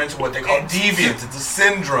perform into what they call deviance. It's a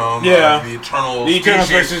syndrome of the Eternal Eternals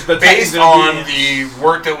versus the based on the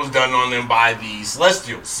work that was done on them by the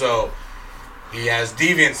Celestials. So he has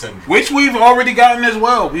deviant syndrome, which we've already gotten as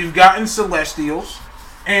well. We've gotten Celestials,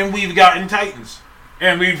 and we've gotten Titans.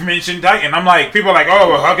 And we've mentioned Titan. I'm like, people are like, oh,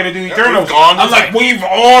 well, how can it do Eternals? I'm like, we've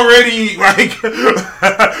already,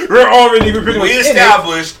 we're already pretty much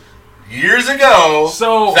established years ago,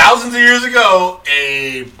 thousands of years ago,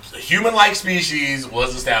 a human-like species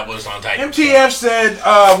was established on Titan. MTF said,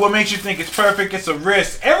 what makes you think it's perfect? It's a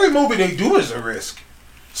risk. Every movie they do is a risk.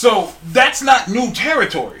 So that's not new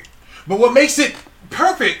territory. But what makes it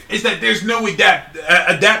perfect is that there's no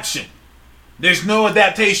adaptation. There's no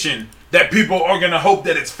adaptation that people are going to hope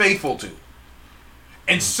that it's faithful to.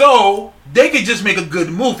 And so, they could just make a good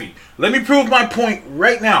movie. Let me prove my point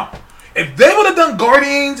right now. If they would have done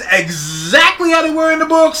Guardians exactly how they were in the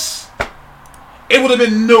books, it would have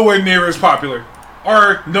been nowhere near as popular.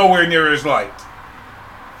 Or nowhere near as liked.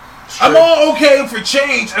 Sure. I'm all okay for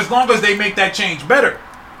change as long as they make that change better.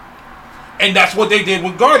 And that's what they did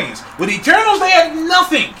with Guardians. With Eternals, they have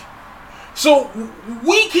nothing. So,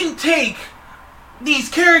 we can take these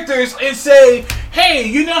characters and say, hey,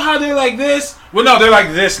 you know how they're like this? Well, no, they're like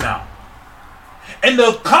this now. And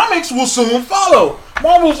the comics will soon follow.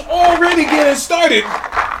 Marvel's already getting started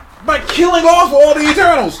by killing off all the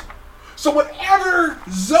Eternals. So whatever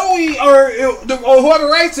Zoe or whoever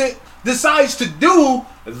writes it decides to do,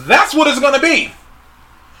 that's what it's going to be.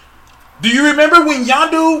 Do you remember when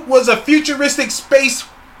Yondu was a futuristic space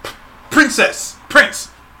prince?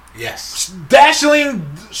 Yes. Dashing,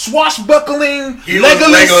 swashbuckling,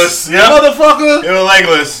 Legolas motherfucker. He was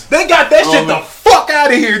Legolas. They got that shit the fuck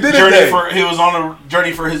out of here, didn't they? He was on a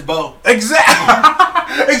journey for his bow.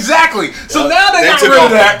 Exactly. So now they got rid of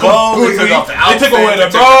that completely. They took away the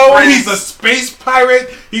bow. He's a space pirate.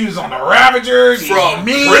 He was on the Ravagers. From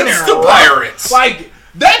Prince to Pirates. Like,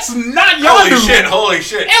 that's not Yondu. Holy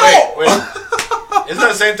shit. Wait. Isn't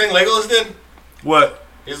that the same thing Legolas did? What?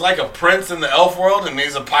 He's like a prince in the elf world, and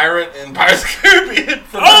he's a pirate in Pirates of the Caribbean.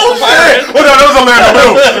 Oh, shit! Well, no, that was Orlando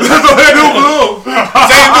Bloom. That's Orlando Bloom.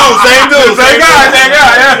 Same dude. Same guy.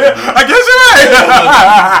 Yeah. I guess you're right.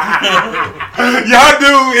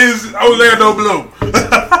 Yondu is Orlando Bloom.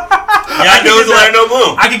 Yondu is Orlando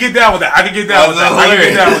Bloom. I can get down with that.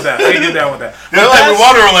 They're like, we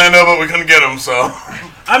wanted Orlando, but we couldn't get him, so.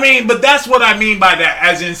 I mean, but that's what I mean by that,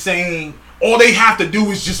 as in saying all they have to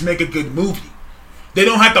do is just make a good movie. They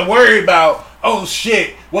don't have to worry about, oh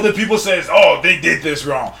shit, what if people says, oh, they did this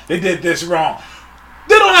wrong. They did this wrong.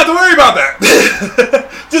 They don't have to worry about that.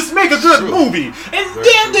 Just make a good movie. And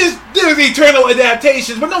then there's eternal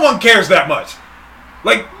adaptations, but no one cares that much.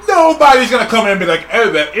 Like, nobody's going to come in and be like, oh,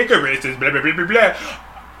 that Icarus is blah, blah, blah, blah, blah.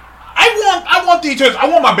 I want the eternal, I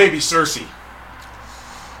want my baby Cersei.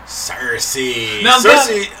 Cersei. Now,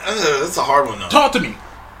 Cersei, that's a hard one, though. Talk to me.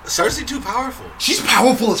 Cersei too powerful. She's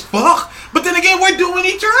powerful as fuck. But then again, we're doing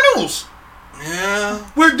Eternals. Yeah.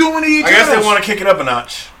 We're doing the Eternals. I guess they want to kick it up a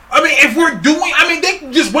notch. I mean, if we're doing... I mean, they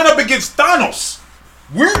just went up against Thanos.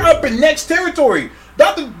 We're up in next territory.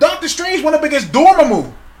 Doctor Strange went up against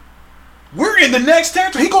Dormammu. We're in the next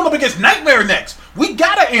territory. He going up against Nightmare next. We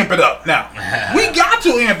gotta amp it up now. We got to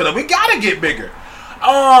amp it up. We gotta get bigger.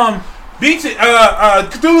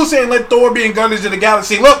 Cthulhu saying let Thor be in Guardians of the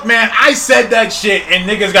Galaxy. Look, man, I said that shit and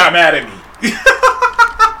niggas got mad at me.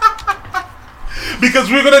 Because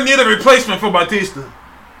we're gonna need a replacement for Bautista.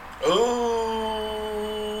 Ooh.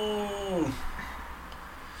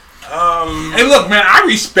 Hey, look, man, I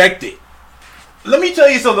respect it. Let me tell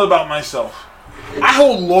you something about myself. I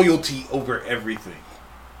hold loyalty over everything.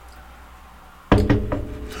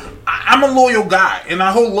 I'm a loyal guy, and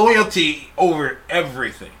I hold loyalty over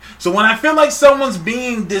everything. So when I feel like someone's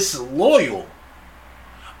being disloyal,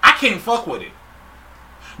 I can't fuck with it.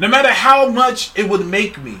 No matter how much it would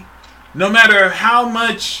make me, no matter how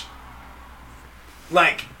much,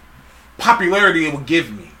 like, popularity it would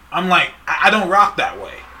give me, I'm like, I don't rock that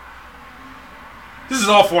way. This is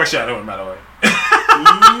all foreshadowing, by the way.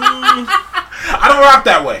 I don't rock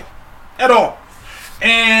that way at all.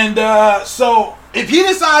 And so if he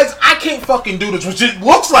decides I can't fucking do this, which it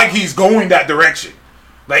looks like he's going that direction,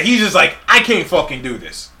 like he's just like, I can't fucking do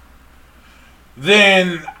this,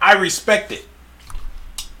 then I respect it.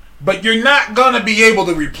 But you're not gonna be able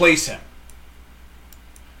to replace him,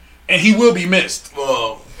 and he will be missed.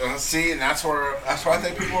 Well, see, and that's where I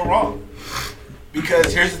think people are wrong.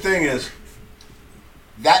 Because here's the thing: is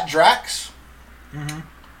that Drax?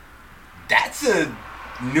 That's a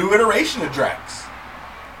new iteration of Drax.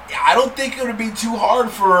 I don't think it would be too hard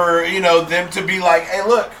for them to be like, hey,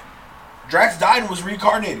 look, Drax died and was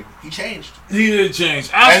reincarnated. He changed. He did change.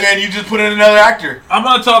 And then you just put in another actor. I'm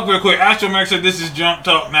going to talk real quick. Astro Max said, this is jump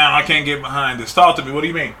talk now. I can't get behind this. Talk to me. What do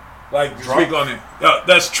you mean? Like, Trump? speak on it.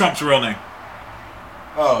 That's Trump's real name.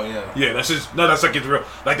 Oh, yeah. Yeah, that's his. No, that's like his real.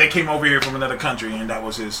 Like, they came over here from another country, and that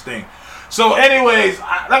was his thing. So, anyways,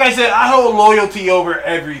 like I said, I hold loyalty over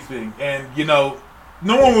everything. And,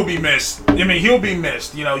 no one will be missed. I mean, he'll be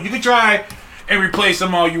missed. You can try and replace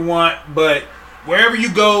him all you want, but wherever you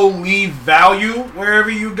go, leave value wherever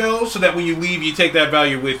you go, so that when you leave, you take that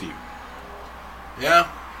value with you. Yeah.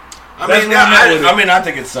 I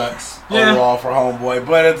think it sucks overall for Homeboy,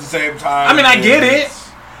 but at the same time, I get it.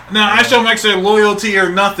 Now, I show Max said loyalty or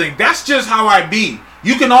nothing. That's just how I be.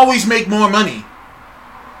 You can always make more money.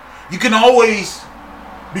 You can always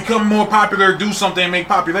become more popular, do something, and make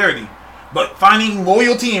popularity. But finding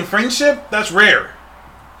loyalty and friendship, that's rare.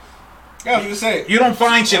 Yeah, I was gonna say, you don't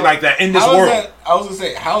find shit like that in this world. I was gonna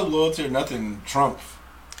say, how loyalty or nothing Trump?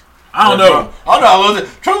 I don't know.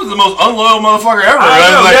 Trump is the most unloyal motherfucker ever.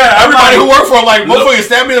 Everybody who worked for him, motherfucker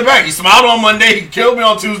stabbed me in the back. He smiled on Monday. He killed me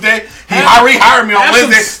on Tuesday. He rehired me on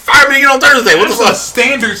Wednesday. Fired me again on Thursday. What the fuck?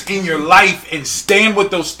 Standards in your life and stand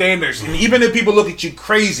with those standards. And even if people look at you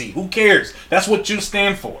crazy, who cares? That's what you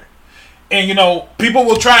stand for. And people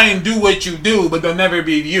will try and do what you do, but they'll never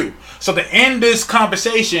be you. So to end this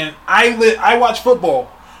conversation, I watch football,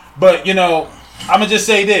 but I'm gonna just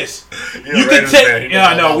say this. You could take. Yeah,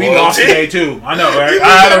 I know we lost today too. I know, right?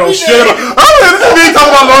 I don't know shit about. This is me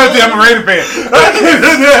talking about loyalty. I'm a Raider fan.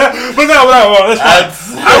 But no, that's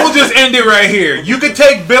fine. I will just end it right here. You could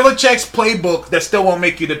take Belichick's playbook that still won't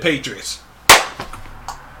make you the Patriots.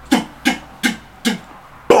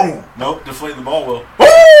 Boom. Nope, deflate the ball will.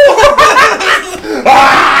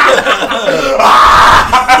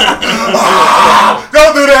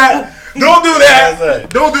 Don't do that. Don't do that.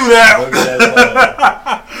 Don't do that.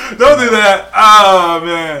 Don't do that. Oh,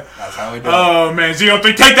 man. That's how we do it. Oh, man. 0-3.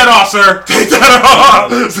 Take that off, sir. Take that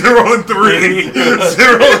off. 0-3.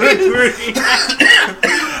 0-3.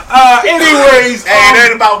 Anyways, hey, it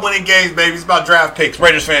ain't about winning games, baby. It's about draft picks.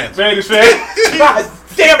 Raiders fans. God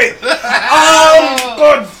damn it.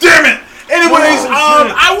 God damn it. Anyways,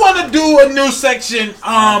 I want to do a new section.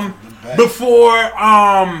 Before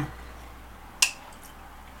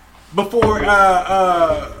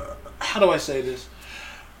how do I say this?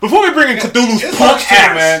 Before we bring in Cthulhu's punk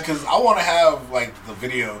ass, man, because I want to have like the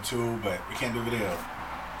video too, but we can't do video.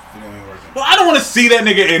 Video ain't working. Well, I don't want to see that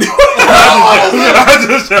nigga anyway.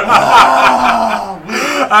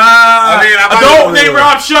 Don't name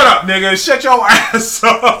Rob. Shut up, nigga. Shut your ass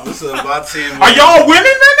up. Listen, about seeing Are y'all winning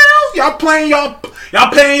right now? Y'all playing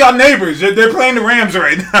y'all neighbors. They're playing the Rams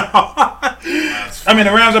right now. I mean,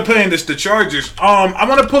 the Rams are playing the Chargers. I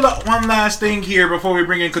want to pull up one last thing here before we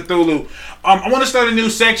bring in Cthulhu. I want to start a new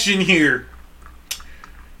section here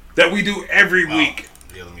that we do every week.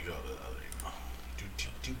 Yeah, let me go to the other.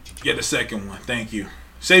 Yeah, the second one. Thank you.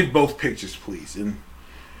 Save both pictures, please. And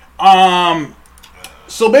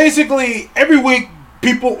so basically, every week,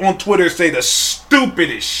 people on Twitter say the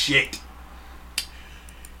stupidest shit.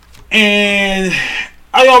 And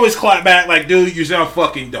I always clap back like, dude, you sound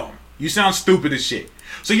fucking dumb. You sound stupid as shit.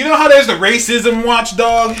 So you know how there's the racism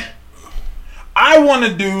watchdog? I want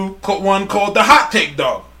to do one called the hot take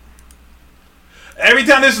dog. Every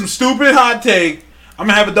time there's some stupid hot take, I'm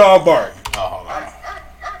going to have a dog bark. Oh, hold on.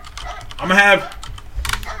 I'm going to have...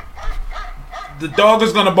 The dog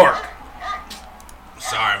is going to bark.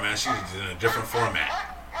 Sorry, man. She's in a different format.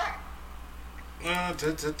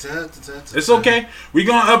 It's okay. We're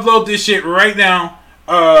going to upload this shit right now.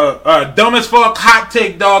 Dumb as fuck hot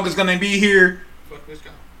take dog is going to be here. Fuck this guy.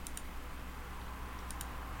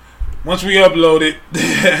 Once we upload it.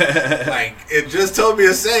 Like, it just told me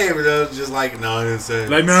to save it. I was just like, no, I didn't save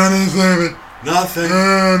it. Like, no, I didn't save it. Nothing. No,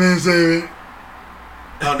 I didn't save it.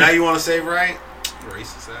 Oh, now you want to save right?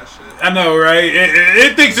 Racist ass shit. I know, right?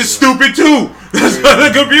 It thinks it's stupid too. That's for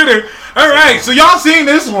the computer. All right, so y'all seen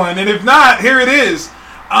this one, and if not, here it is.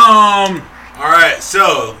 All right,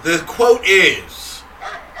 so the quote is: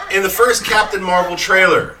 in the first Captain Marvel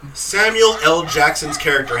trailer, Samuel L. Jackson's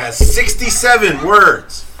character has 67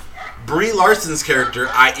 words. Brie Larson's character,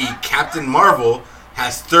 i.e. Captain Marvel,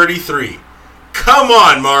 has 33. Come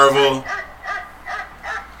on, Marvel.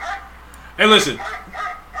 Hey, listen.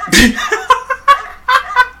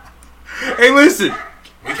 Hey, listen.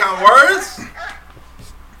 We count words?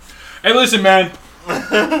 Hey, listen, man.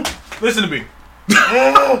 Listen to me.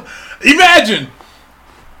 Imagine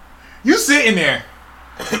you sitting there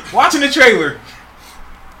watching the trailer.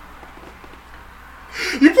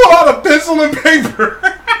 You pull out a pencil and paper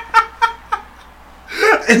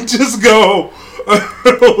and just go 1,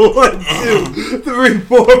 2, 3,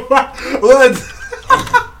 4, 5.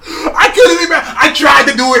 I couldn't even. I tried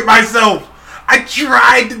to do it myself.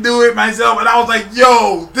 And I was like,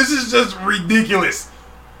 yo, this is just ridiculous.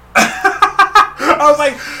 I was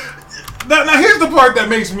like, now here's the part that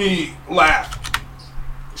makes me laugh.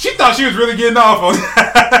 She thought she was really getting off on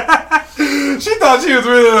that. She thought she was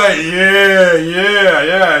really like,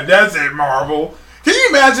 yeah, that's it, Marvel. Can you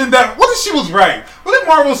imagine that? What if she was right? What if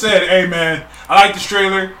Marvel said, hey, man, I like this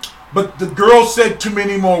trailer, but the girl said too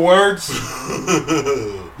many more words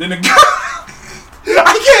than the girl.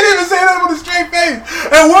 I can't even say that with a straight face.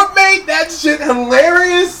 And what made that shit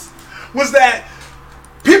hilarious was that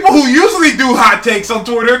people who usually do hot takes on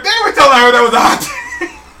Twitter, they were telling her that was a hot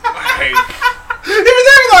take. Even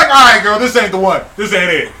they were like, all right, girl, this ain't the one. This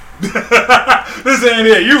ain't it. This ain't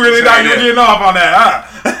it. You really thought you were getting off on that, huh?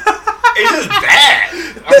 It's just bad.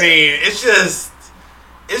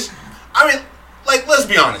 I mean, like, let's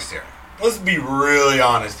be honest here. Let's be really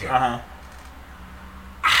honest here.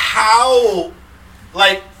 How,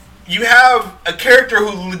 like, you have a character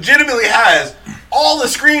who legitimately has all the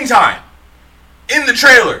screen time in the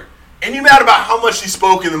trailer, and you mad about how much she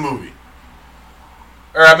spoke in the movie.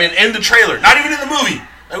 Or, I mean, in the trailer. Not even in the movie.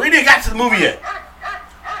 Like, we didn't get to the movie yet.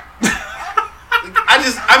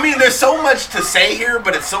 I mean, there's so much to say here,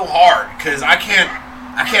 but it's so hard, because I can't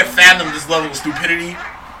fathom this level of stupidity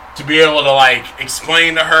to be able to, like,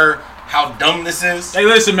 explain to her how dumb this is. Hey,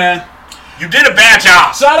 listen, man. You did a bad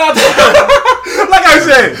job. Shout out to like I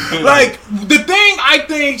said, like, the thing I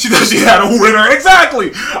think she had a winner. Exactly.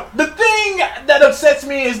 The thing that upsets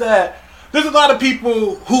me is that there's a lot of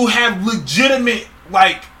people who have legitimate,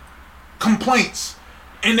 like, complaints,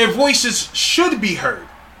 and their voices should be heard.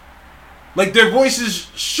 Like, their voices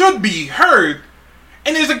should be heard,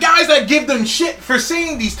 and there's the guys that give them shit for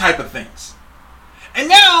saying these type of things. And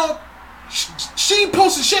now she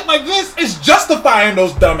posted shit like this is justifying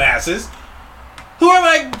those dumbasses who are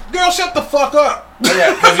like, girl, shut the fuck up.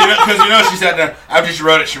 Yeah, because you know she said that after she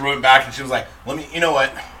wrote it, she wrote it back and she was like, you know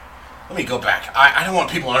what? let me go back. I don't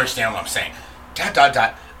want people to understand what I'm saying. ...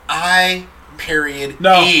 I period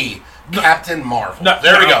No. E. Captain Marvel. No,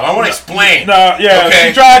 there we no, go. I want to explain. No, yeah, okay.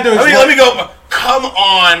 she tried to. Let me go. Come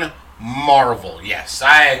on, Marvel. Yes,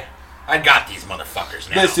 I got these motherfuckers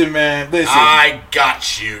now. Listen, man. Listen. I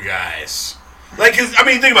got you guys. Like, 'cause, I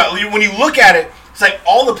mean, think about it. When you look at it, it's like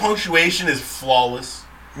all the punctuation is flawless.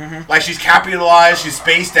 Mm-hmm. Like, she's capitalized, she's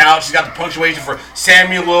spaced out, she's got the punctuation for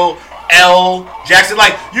Samuel L. Jackson.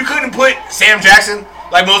 Like, you couldn't put Sam Jackson.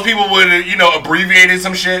 Like, most people would have, abbreviated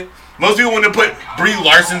some shit. Most people wouldn't have put Brie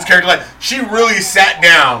Larson's character. Like, she really sat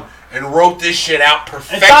down and wrote this shit out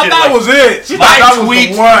perfectly. I thought that was it. She thought that was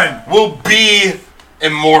the one. Will be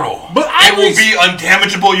immortal. But it will be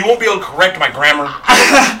undamageable. You won't be able to correct my grammar.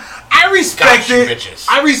 I respect it. Bitches.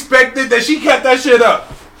 I respect it that she kept that shit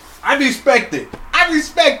up. I respect it.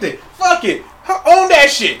 Fuck it. Own that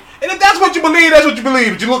shit. And if that's what you believe, that's what you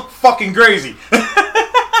believe. But you look fucking crazy.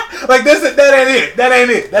 Like that ain't it. That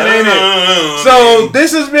ain't it. So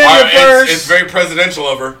this has been your first. It's very presidential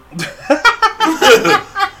of her.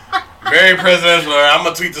 Very presidential of her. I'm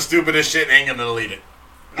gonna tweet the stupidest shit and ain't gonna delete it.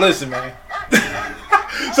 Listen, man.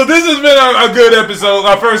 So this has been a good episode.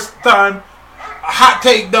 Our first time. Hot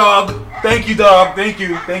take, dog. Thank you, dog. Thank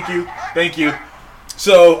you.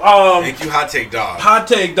 So, thank you, Hot Take Dog. Hot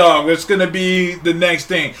Take Dog. That's gonna be the next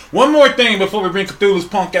thing. One more thing before we bring Cthulhu's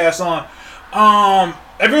punk ass on.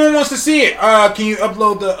 Everyone wants to see it. Can you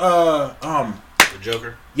upload the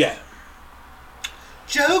Joker? Yeah.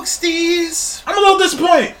 Jokesties. I'm a little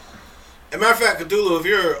disappointed. As a matter of fact, Cthulhu, if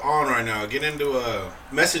you're on right now, get into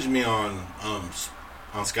message me on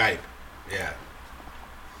Skype. Yeah.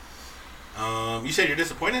 You said you're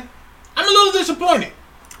disappointed? I'm a little disappointed.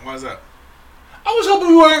 Why is that? I was hoping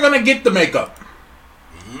we weren't gonna get the makeup.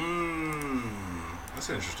 That's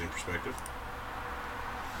an interesting perspective.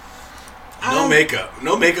 No makeup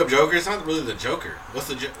Joker. It's not really the Joker. What's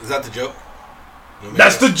the is that the joke? No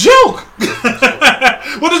that's the joke.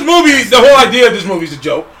 Well, this movie, the whole idea of this movie is a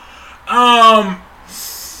joke.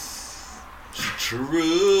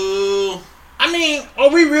 True. I mean, are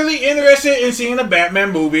we really interested in seeing a Joker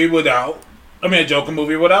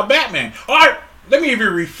movie without Batman? Or, let me even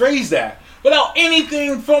rephrase that. Without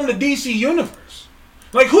anything from the DC universe.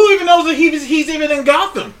 Like, who even knows that he's even in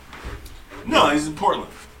Gotham? No, he's in Portland.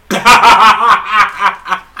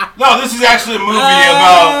 No, this is actually a movie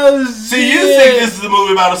about... See, you think this is a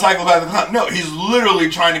movie about a psychopathic clown. No, he's literally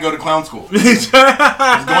trying to go to clown school. He's going to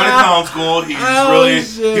clown school. He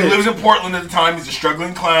lives in Portland at the time. He's a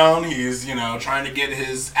struggling clown. He's, trying to get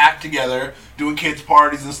his act together, doing kids'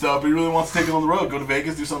 parties and stuff. But he really wants to take it on the road, go to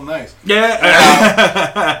Vegas, do something nice.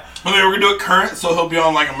 Yeah. We're going to do it current, so he'll be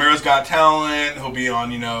on, like, America's Got Talent. He'll be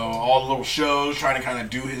on, all the little shows, trying to kind of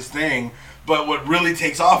do his thing. But what really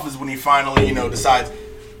takes off is when he finally, decides...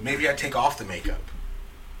 Maybe I take off the makeup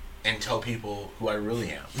and tell people who I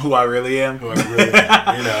really am. It's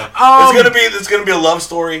gonna be a love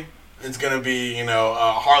story. It's gonna be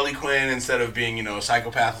Harley Quinn instead of being a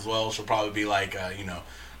psychopath as well. She'll probably be like a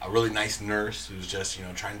really nice nurse who's just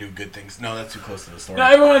trying to do good things. No, that's too close to the story.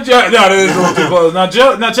 No, that is a little too close. Now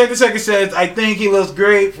check the second says I think he looks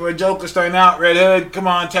great for a Joker starting out. Red Hood, come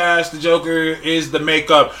on, Tash. The Joker is the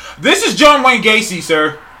makeup. This is John Wayne Gacy,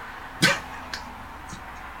 sir.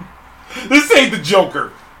 This ain't the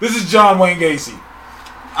Joker. This is John Wayne Gacy.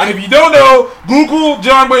 And if you don't know, Google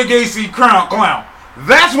John Wayne Gacy clown.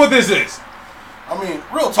 That's what this is. I mean,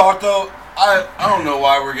 real talk though, I don't know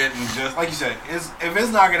why we're getting just like you said. If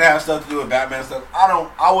it's not gonna have stuff to do with Batman stuff,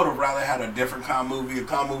 I would have rather had a different clown movie. A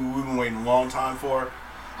clown movie we've been waiting a long time for.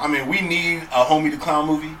 I mean, we need a Homie the Clown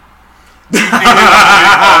movie.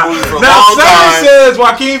 Now, Sonny says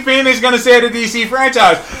Joaquin Phoenix is going to say the DC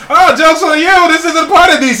franchise. Oh, joke's on you. This isn't part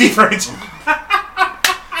of DC franchise.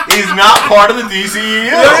 He's not part of the DCU.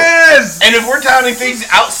 Yes. And if we're counting things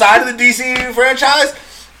outside of the DCU franchise,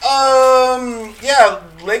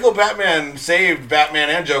 Lego Batman saved Batman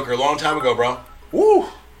and Joker a long time ago, bro. Woo.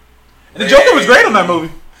 And the Joker was great on that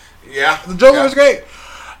movie. Yeah. The Joker was great.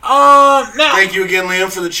 Now, thank you again,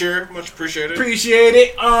 Liam, for the cheer. Much appreciated. Appreciate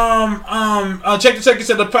it. Check the Second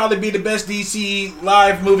said it'll probably be the best DC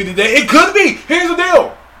live movie today. It could be. Here's the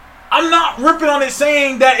deal. I'm not ripping on it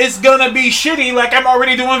saying that it's gonna be shitty like I'm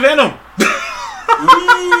already doing Venom.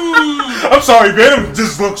 I'm sorry, Venom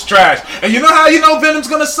just looks trash. And you know how you know Venom's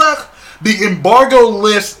gonna suck? The embargo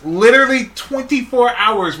lifts literally 24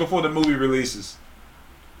 hours before the movie releases.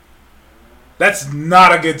 That's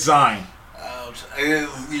not a good sign. You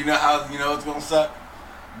know how you know it's gonna suck?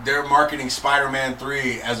 they're marketing Spider-Man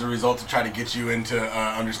 3 as a result to try to get you into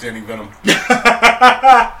understanding Venom.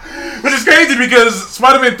 Which is crazy because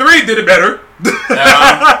Spider-Man 3 did it better.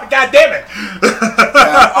 God damn it.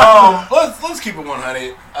 Let's keep it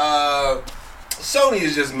 100. Sony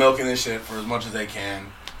is just milking this shit for as much as they can.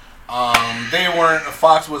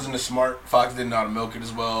 Fox wasn't as smart. Fox didn't know how to milk it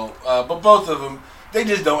as well. But both of them, they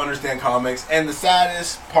just don't understand comics. And the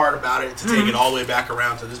saddest part about it, to take it all the way back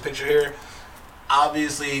around to this picture here,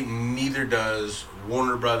 obviously neither does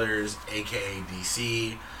Warner Brothers, aka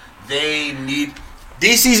DC.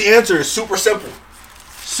 DC's answer is super simple.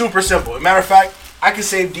 Super simple. As a matter of fact, I can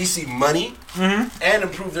save DC money and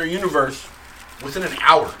improve their universe within an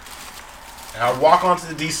hour. And I'll walk onto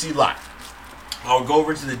the DC lot. I'll go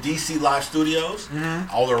over to the DC Live Studios,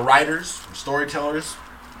 all their writers, storytellers,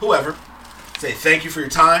 whoever, say thank you for your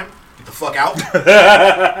time, get the fuck out.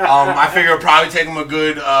 I figure it'll probably take them a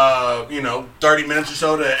good, 30 minutes or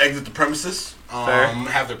so to exit the premises,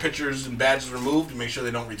 have their pictures and badges removed to make sure they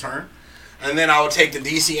don't return. And then I would take the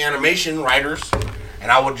DC animation writers,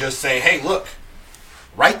 and I would just say, hey, look,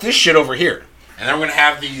 write this shit over here. And then we're going to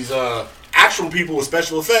have these actual people with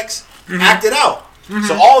special effects act it out.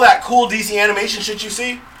 So all that cool DC animation shit you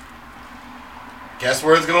see, guess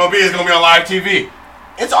where it's going to be? It's going to be on live TV.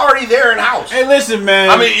 It's already there in-house. Hey, listen, man.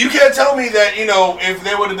 I mean, you can't tell me that, if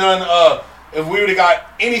they would have done, if we would have got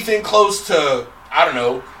anything close to, I don't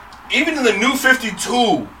know, even in the New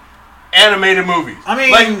 52 animated movies. I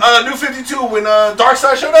mean, like New 52 when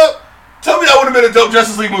Darkseid showed up. Tell me that would have been a dope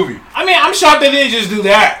Justice League movie. I mean, I'm shocked they didn't just do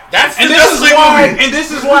that. That's the Justice League movie. And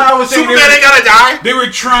this is why I was saying Superman ain't gotta die. They were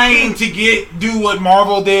trying to do what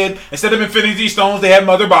Marvel did. Instead of Infinity Stones, they had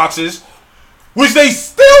Mother Boxes, which they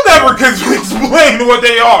still never can explain what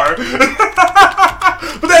they are.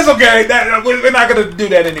 But that's okay. We're not gonna do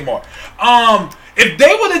that anymore. If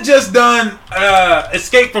they would have just done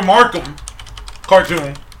Escape from Arkham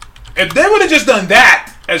cartoon, if they would have just done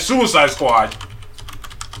that as Suicide Squad,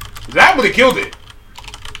 that would have killed it.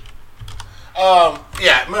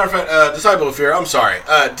 Matter of fact, Disciple of Fear, I'm sorry.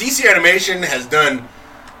 DC Animation has done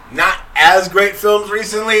not as great films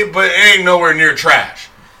recently, but it ain't nowhere near trash.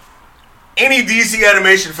 Any DC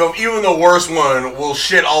animation film, even the worst one, will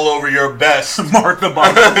shit all over your best Mark the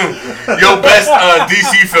Box. Your best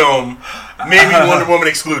DC film, maybe Wonder Woman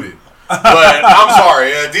excluded. But I'm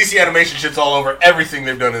sorry, DC Animation shits all over everything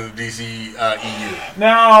they've done in the DC EU.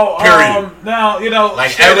 Now, period.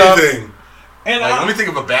 Like everything. And let me think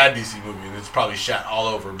of a bad DC movie that's probably shot all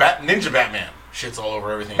over. Ninja Batman shits all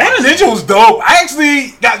over everything. Batman Ninja was dope. I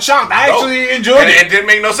actually got shocked. I actually enjoyed it. It didn't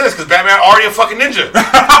make no sense because Batman already a fucking ninja. What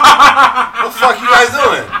the fuck you guys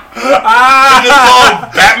doing? It's just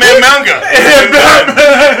called Batman manga.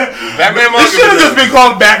 Batman manga. This should have just been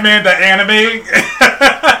called Batman the Anime.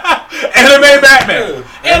 Anime Batman.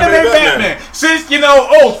 Anime Batman. Since, speaking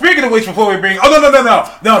of which, before we bring...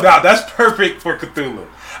 No, that's perfect for Cthulhu.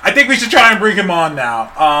 I think we should try and bring him on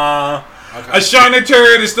now. Okay. A shiny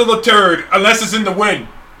turd is still a turd, unless it's in the wind.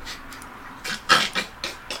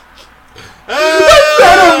 That's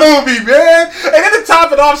not a movie, man. And then to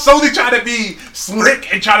top it off, Sony tried to be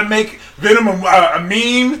slick and try to make Venom a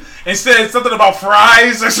meme and said something about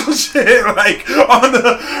fries or some shit. Like on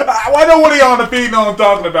the, I know what on the feed know what I'm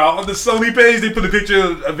talking about. On the Sony page, they put a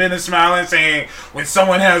picture of Venom smiling, saying when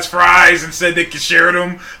someone has fries and said they can share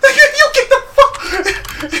them. Like, if you get the fuck,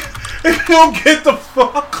 if you don't get the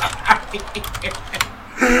fuck.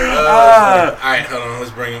 Alright, hold on.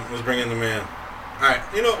 Let's bring in the man. Alright,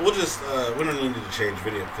 we'll just, we don't need to change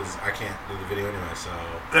video because I can't do the video anyway, so.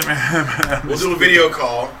 We'll do a video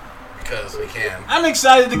call because we can. I'm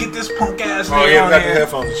excited to get this punk ass nigga on here. Oh, yeah, we got the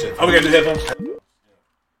headphones and shit. Oh, we got the headphones?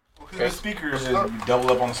 Okay. The speakers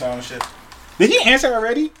double up on the sound and shit. Did he answer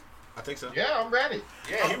already? I think so. Yeah, I'm ready.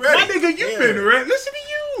 Yeah, he ready. My nigga, you been ready. Listen to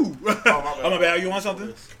you. Oh, my bad. You want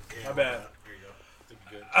something? Yeah, my bad. Here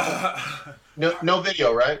you go. No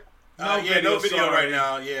video, right? No video right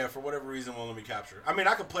now. Yeah, for whatever reason won't let me capture. I mean,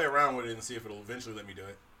 I could play around with it and see if it'll eventually let me do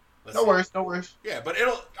it. No worries. Yeah, but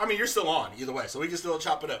you're still on either way, so we can still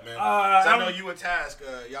chop it up, man. I know you and Task,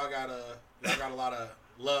 y'all got a lot of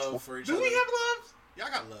love for each other. Do we have love? Y'all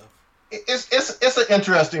got love. It's an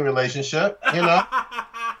interesting relationship, It's a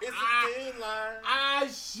thin line.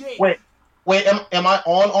 Shit. Wait, am I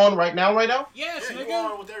on right now? Yes, yeah, nigga. you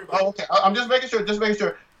on with everybody. Oh, okay. I'm just making sure.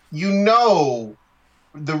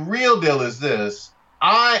 The real deal is this.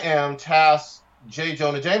 I am Task J.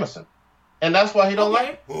 Jonah Jameson. And that's why he don't like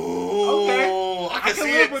it. Ooh, okay. I can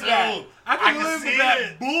live with that. I can live with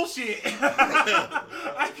that bullshit.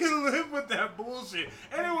 I can live with that bullshit.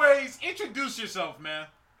 Anyways, introduce yourself, man.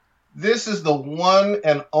 This is the one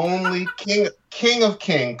and only King of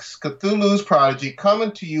Kinks, Cthulhu's Prodigy,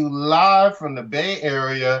 coming to you live from the Bay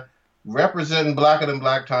Area, representing Blacker Than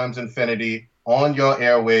Black times Infinity on your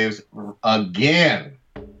airwaves again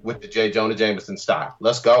with the J. Jonah Jameson style.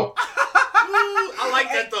 Let's go. I like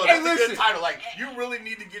that though. Hey, That's a good title. Like, you really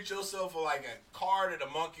need to get yourself a card and a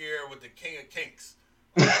monkey ear with the King of Kinks.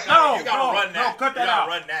 No, you gotta run that. No, cut that out.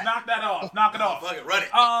 Run that. Knock that off. Knock it off. Fuck it, run it.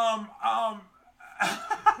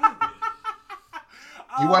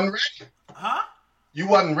 You wasn't ready. Huh? You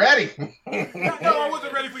wasn't ready. No, I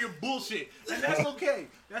wasn't ready for your bullshit. And that's okay.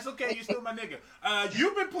 That's okay. You're still my nigga.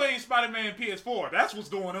 You've been playing Spider-Man PS4. That's what's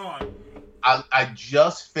going on. I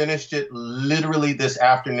just finished it literally this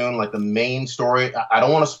afternoon, like the main story. I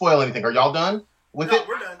don't want to spoil anything. Are y'all done with it?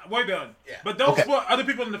 We're done. We're done. Yeah. But don't spoil. Other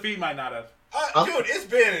people in the feed might not have. Dude, it's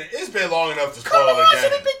been long enough to Come spoil on,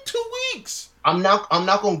 again. it's been 2 weeks. I'm not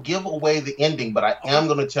gonna give away the ending, but I am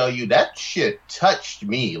gonna tell you that shit touched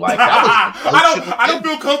me. Like that was I don't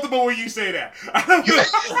feel comfortable when you say that. I don't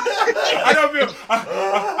feel.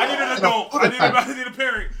 I need an adult. I need a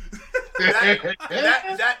parent.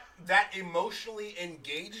 That emotionally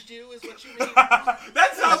engaged you is what you mean?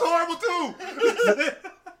 That sounds horrible too.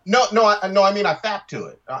 No, I mean I fapped to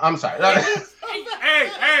it. I'm sorry.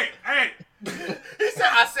 Hey. He said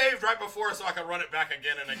I saved right before so I could run it back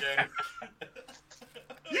again and again.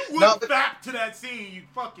 You wouldn't fap to that scene, you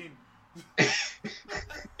fucking.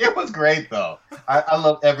 It was great though. I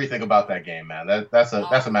love everything about that game, man. That's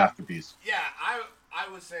a masterpiece. Yeah, I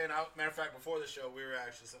was saying, matter of fact, before the show, we were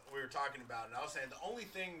talking about it, and I was saying the only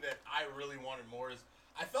thing that I really wanted more is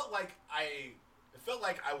I felt like I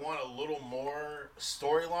want a little more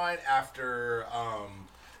storyline after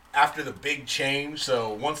the big change.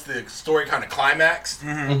 So once the story kind of climaxed,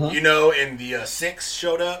 you know, and the Six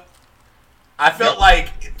showed up, I felt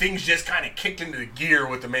like things just kind of kicked into the gear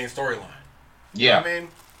with the main storyline. Yeah, you know what I mean,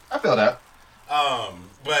 I feel that.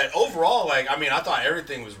 But overall, like, I mean, I thought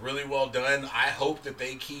everything was really well done. I hope that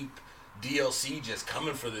they keep DLC just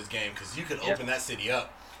coming for this game because you could open that city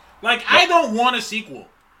up. Like, I don't want a sequel.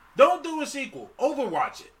 Don't do a sequel.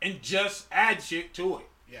 Overwatch it and just add shit to it.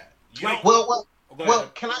 Yeah. Well.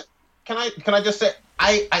 Can I just say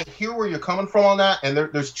I hear where you're coming from on that, and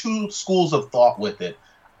there's two schools of thought with it.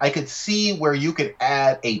 I could see where you could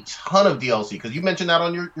add a ton of DLC because you mentioned that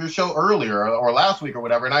on your show earlier or last week or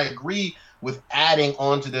whatever, and I agree with adding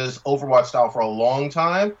onto this Overwatch style for a long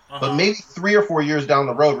time, but maybe 3 or 4 years down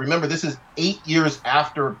the road. Remember, this is 8 years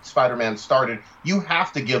after Spider-Man started. You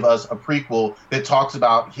have to give us a prequel that talks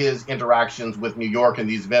about his interactions with New York and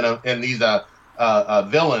these villains.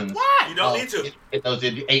 What? You don't need to. In those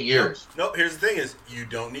 8 years. Nope. Here's the thing: is you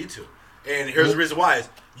don't need to, and here's the reason why: is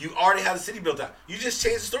you already have the city built out. You just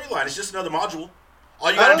change the storyline. It's just another module. All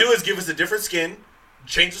you gotta do is give us a different skin,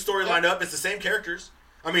 change the storyline up. It's the same characters.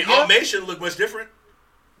 I mean, Aunt shouldn't look much different.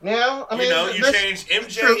 Yeah, I mean, you change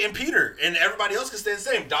MJ and Peter, and everybody else can stay the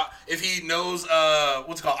same. If he knows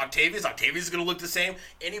what's it called, Octavius is gonna look the same.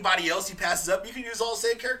 Anybody else he passes up, you can use all the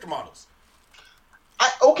same character models.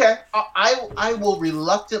 I will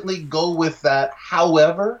reluctantly go with that.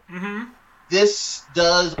 However, this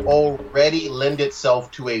does already lend itself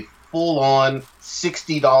to a full-on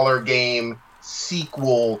 $60 game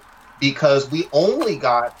sequel because we only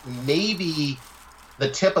got maybe the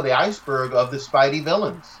tip of the iceberg of the Spidey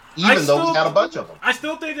villains, even though we had a bunch of them. I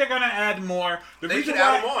still think they're going to add more. They can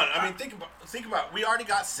add them on. I mean, think about. We already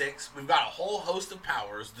got 6. We've got a whole host of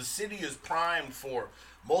powers. The city is primed for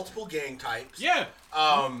multiple gang types. Yeah.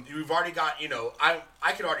 We've already got. You know, I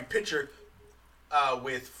could already picture.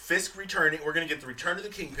 With Fisk returning, we're gonna get the return of the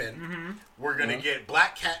Kingpin. We're gonna get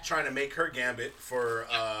Black Cat trying to make her gambit for,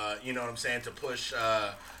 you know what I'm saying, to push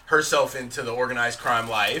herself into the organized crime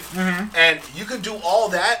life. And you could do all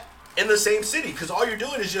that in the same city because all you're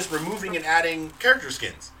doing is just removing and adding character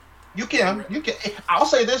skins. You can. I'll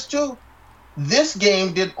say this too. This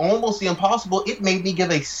game did almost the impossible. It made me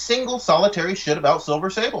give a single solitary shit about Silver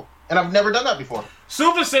Sable, and I've never done that before.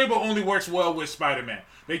 Silver Sable only works well with Spider-Man.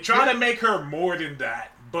 They try to make her more than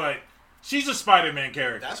that, but she's a Spider-Man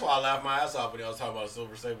character. That's why I laughed my ass off when I was talking about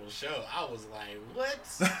Silver Sable's show. I was like, what?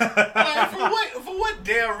 Like, for what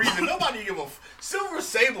damn reason? Nobody give a... Silver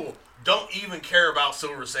Sable don't even care about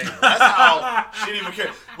Silver Sable. That's how she didn't even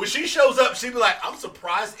care. When she shows up, she'd be like, I'm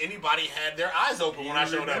surprised anybody had their eyes open when I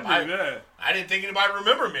showed up. I didn't think anybody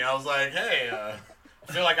remembered me. I was like, hey, I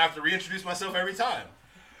feel like I have to reintroduce myself every time.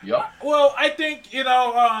 Yep. Well, I think, you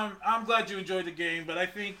know, I'm glad you enjoyed the game, but I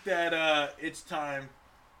think that it's time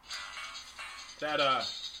that...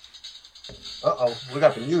 Uh-oh, we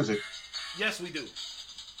got the music. Yes, we do.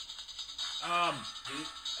 Uh-oh.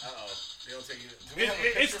 They don't take you. Do we have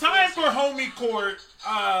a It's picture time for for Homie Court.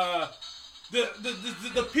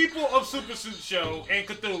 The people of Super Suit Show and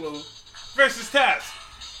Cthulhu versus Taz.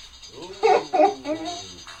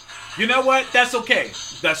 You know what? That's okay.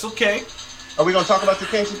 That's okay. Are we gonna talk about your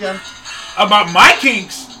kinks again? About my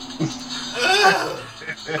kinks?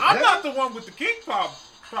 I'm not the one with the kink problem.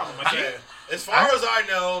 Okay. As far as I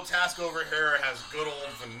know, Task over here has good old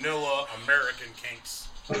vanilla American kinks.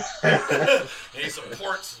 He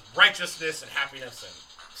supports righteousness and happiness and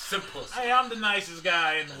simplicity. Hey, I'm the nicest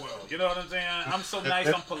guy in the world. You know what I'm saying? I'm so nice,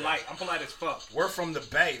 I'm polite. I'm polite as fuck. We're from the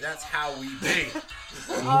Bay. That's how we be.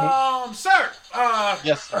 Sir.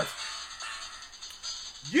 Yes, sir.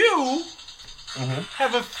 You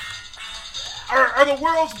have are the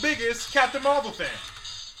world's biggest Captain Marvel fan.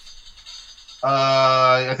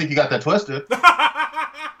 I think you got that twisted. Do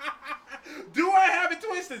I have it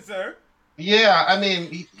twisted, sir? Yeah, I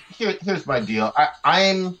mean, here's my deal.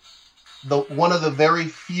 I'm one of the very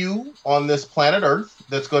few on this planet Earth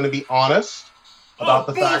that's going to be honest about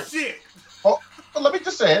the bullshit. fact. Oh, well, let me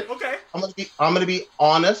just say it. Okay. I'm going to be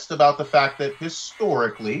honest about the fact that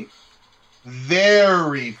historically,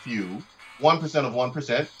 very few, 1% of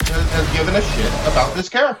 1%, has given a shit about this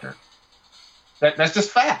character. That's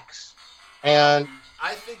just facts. And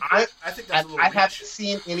I think that's a little I haven't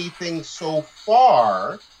seen anything so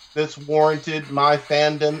far that's warranted my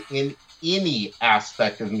fandom in any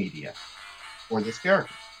aspect of media for this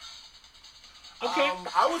character. Okay.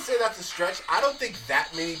 I would say that's a stretch. I don't think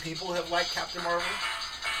that many people have liked Captain Marvel.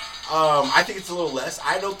 I think it's a little less.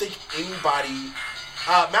 I don't think anybody...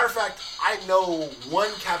 matter of fact, I know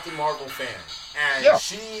one Captain Marvel fan, and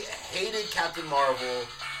she hated Captain Marvel,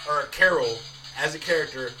 or Carol, as a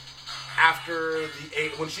character after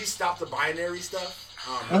when she stopped the binary stuff.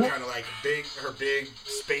 Her kind of like her big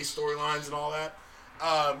space storylines and all that.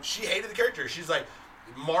 She hated the character. She's like,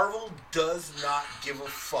 Marvel does not give a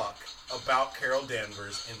fuck about Carol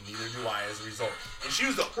Danvers, and neither do I as a result. And she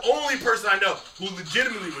was the only person I know who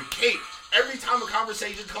legitimately would Kate every time a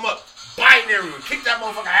conversation come up. Binary would kick that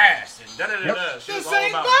motherfucker ass and da-da-da-da. She was this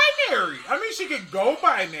ain't binary. I mean, she could go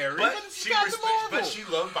binary, but she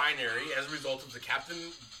loved binary as a result of the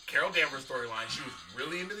Captain Carol Danvers storyline. She was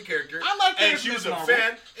really into the character. I like that. And she was a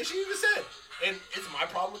fan, and she even said, and it's my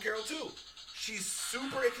problem with Carol too. She's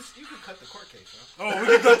super. You can cut the court case, huh? Oh, we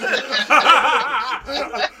can cut the.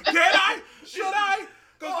 Can I? Should I?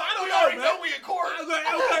 Because I don't know we in court. Okay, all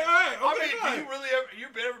right. I mean, do you really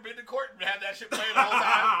ever been to court and had that shit playing the whole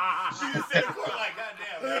time? She just sit in court like,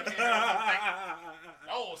 goddamn, man, I can't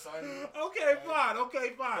oh, son. Okay, fine.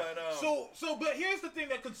 But, but here's the thing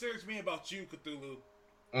that concerns me about you, Cthulhu.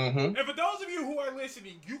 And for those of you who are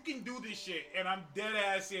listening, you can do this shit, and I'm dead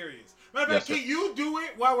ass serious. Matter of fact, can you do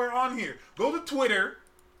it while we're on here? Go to Twitter,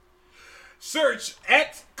 search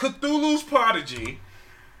at Cthulhu's Prodigy,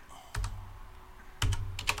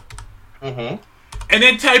 and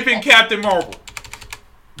then type in Captain Marvel.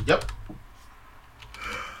 Yep.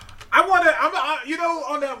 I'm on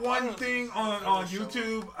that one thing on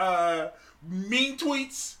YouTube, mean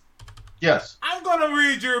tweets. Yes. I'm gonna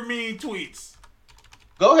read your mean tweets.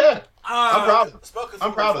 Go ahead. I'm proud of them.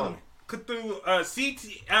 I'm proud of them. Cthulhu,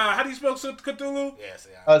 how do you spell Cthulhu? Yes,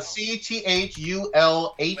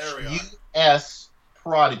 Cthulhus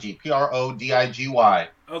Prodigy. Prodigy.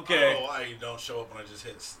 Okay. Oh, why you don't show up when I just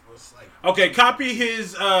hit? Okay, copy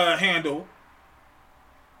his handle.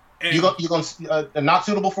 And you gonna not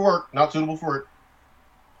suitable for work. Not suitable for work.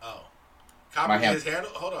 Oh, copy his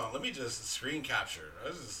handle. Hold on, let me just screen capture. I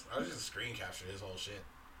was just screen capture his whole shit.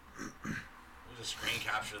 Just screen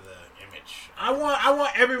capture the image. I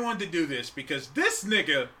want everyone to do this because this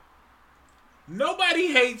nigga,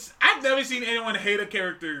 nobody hates. I've never seen anyone hate a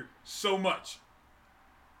character so much.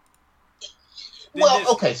 Well,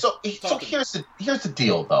 okay, so here's the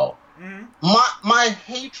deal though. My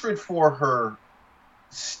hatred for her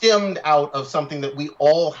stemmed out of something that we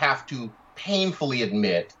all have to painfully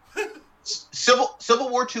admit. Civil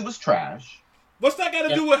War II was trash. What's that got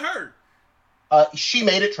to do with her? She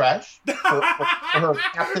made it trash. For her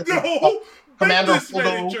captain, Commander Bendis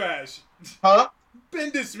made it trash. Huh?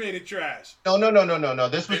 Bendis made it trash. No.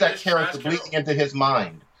 This was that character bleeding into his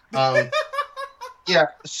mind. Yeah,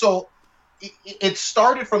 so it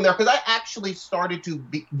started from there because I actually started to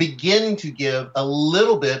begin to give a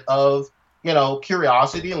little bit of,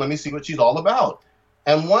 curiosity and let me see what she's all about.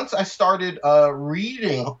 And once I started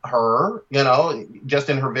reading her, just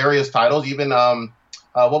in her various titles, even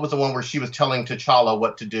what was the one where she was telling T'Challa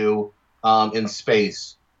what to do in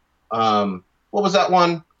space? What was that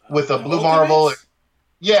one with the Blue Marvel?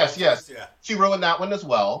 Yes. Yeah. She ruined that one as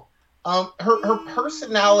well. Her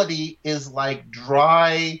personality is like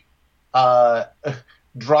dry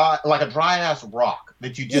dry, like a dry ass rock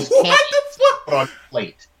that you just What can't the fuck? put on your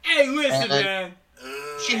plate. Hey, listen, And man.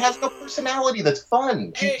 she has no personality that's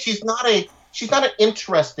fun. Hey. She's not an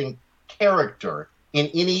interesting character in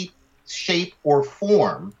any shape or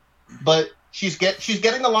form, but she's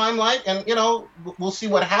getting the limelight, and we'll see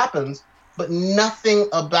what happens. But nothing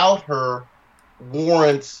about her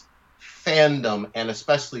warrants fandom and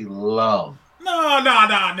especially love. No,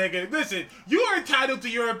 nigga. Listen, you are entitled to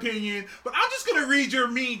your opinion, but I'm just gonna read your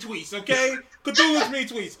mean tweets, okay? Cthulhu's mean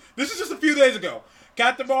tweets. This is just a few days ago.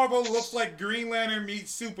 Captain Marvel looks like Green Lantern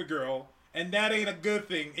meets Supergirl, and that ain't a good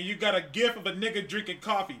thing. And you got a gif of a nigga drinking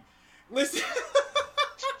coffee. Listen.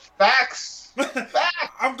 Facts.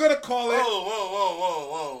 I'm gonna call it.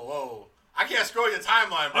 Whoa. I can't scroll your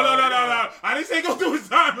timeline, bro. Oh, no. I didn't say go through his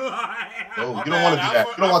timeline. No, you don't want to do that.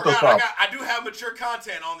 You don't want those problems. I do have mature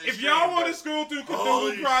content on this. If y'all want to scroll through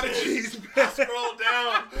Cthulhu Prodigies, I scrolled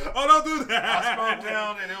down. Oh, don't do that. I scrolled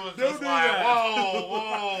down and it was Don't just do like, that.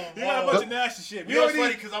 whoa. You got a bunch of nasty shit. You know what's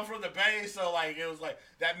funny? Because I'm from the Bay, so like it was like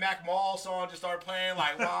that Mac Mall song just started playing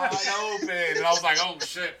like wide open, and I was like, oh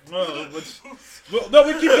shit. No,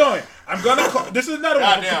 we keep going. I'm gonna call. This is another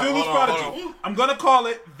one. Cthulhu's Prodigy. I'm gonna call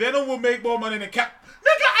it. Venom will make more money than Cap.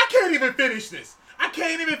 Nigga, I can't even finish this.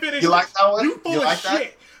 You like that one? You full You of like shit.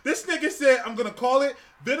 that? This nigga said, I'm gonna call it.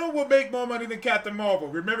 Venom will make more money than Captain Marvel.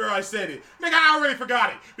 Remember I said it. Nigga, I already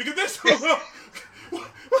forgot it. Because this what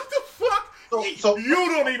the fuck? So you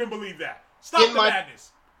don't even believe that. Stop the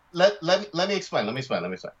madness. Let me explain.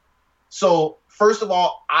 So first of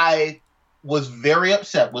all, I was very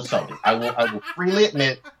upset with Sony. I will freely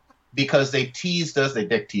admit, because they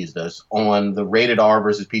dick teased us on the rated R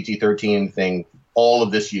versus PG-13 thing all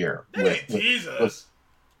of this year. They didn't tease us.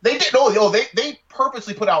 They did. No, they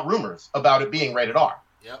purposely put out rumors about it being rated R.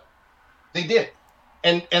 Yep. They did.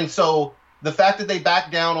 And so the fact that they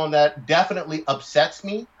backed down on that definitely upsets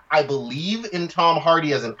me. I believe in Tom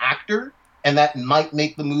Hardy as an actor, and that might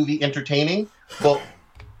make the movie entertaining.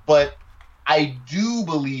 But I do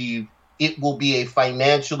believe it will be a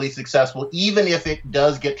financially successful, even if it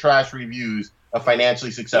does get trash reviews, a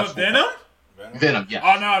financially successful. Venom? Venom, yeah.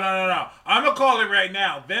 Oh, no. I'm going to call it right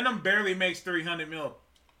now. Venom barely makes $300 million.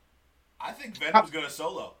 I think Venom's going to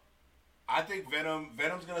solo. I think Venom's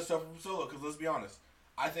going to suffer from solo, because let's be honest.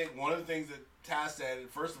 I think one of the things that Taz said,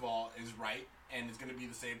 first of all, is right, and it's going to be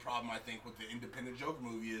the same problem, I think, with the independent Joker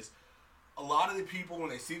movie is a lot of the people, when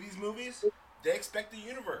they see these movies, they expect the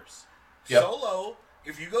universe. Yep. Solo,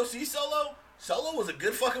 if you go see Solo was a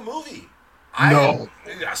good fucking movie.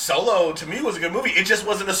 Solo, to me, was a good movie. It just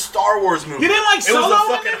wasn't a Star Wars movie. You didn't like Solo? It was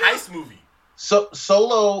a fucking heist movie. So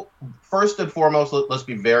Solo, first and foremost, let's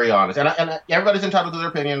be very honest, and everybody's entitled to their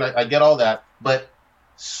opinion. I get all that, but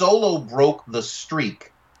Solo broke the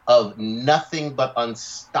streak of nothing but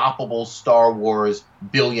unstoppable Star Wars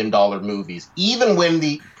billion-dollar movies. Even when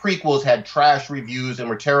the prequels had trash reviews and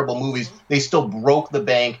were terrible movies, they still broke the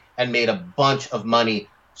bank and made a bunch of money.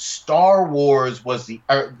 Solo was the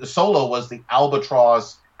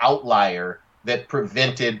albatross outlier that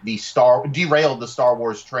derailed the Star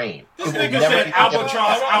Wars train. This nigga said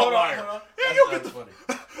albatross outlier. Yeah, you get the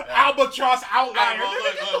albatross outlier.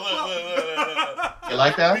 Look. You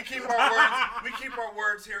like that? We keep our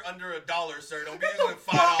words here under $1, sir. Don't be using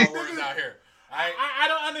 $5 words out here. I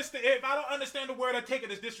don't understand. If I don't understand the word, I take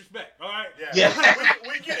it as disrespect. All right. Yeah.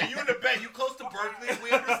 We get it. You in the Bay. You close to Berkeley.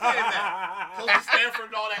 We understand that. Close to Stanford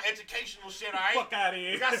and all that educational shit. All right. Fuck out of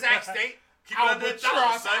here. You got Sac State. Keep it under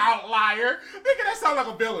Albatross $1, outlier. Nigga, that sound like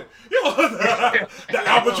a villain. The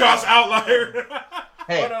albatross outlier.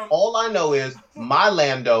 Hey, all I know is my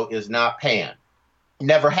Lando is not Pan.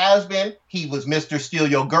 Never has been. He was Mr. Steal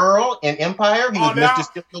Your Girl in Empire. He was Mr.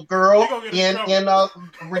 Steal Your Girl in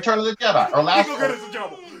Return of the Jedi. Or last. He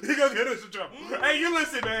gonna get us in trouble. Hey, you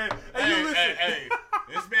listen, man. Hey.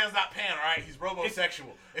 This man's not Pan, all right? He's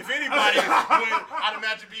robosexual. If anybody would, I'd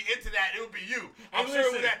imagine, be into that, it would be you. I'm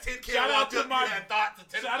sure with that 10K walked up, you had thoughts of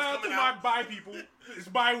 10 shout out to my bi people. It's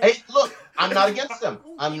bi. Hey, look, I'm not against them.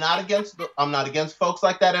 I'm not against folks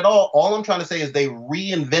like that at all. All I'm trying to say is they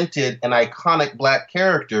reinvented an iconic black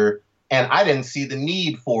character, and I didn't see the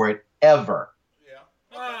need for it ever. Yeah.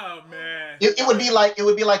 Oh man. It would be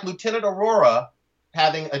like Lieutenant Aurora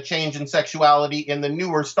having a change in sexuality in the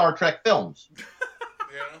newer Star Trek films.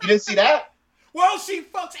 Yeah. You didn't see that? Well, she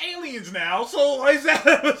fucks aliens now, so is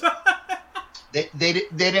that? They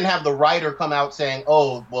didn't have the writer come out saying,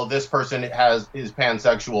 "Oh, well, this person is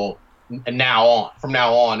pansexual from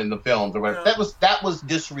now on in the films," or whatever. Yeah. That was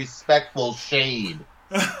disrespectful shade.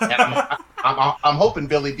 And I'm hoping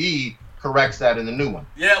Billy D corrects that in the new one.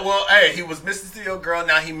 Yeah, well, hey, he was Mr. Steal Girl,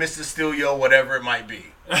 now he Mr. Steal Yo, whatever it might be.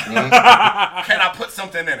 Can I put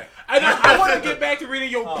something in it? I want to get back to reading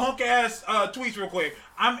your punk ass tweets real quick.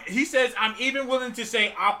 He says, I'm even willing to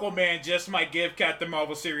say Aquaman just might give Captain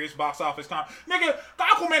Marvel serious box office time. Nigga,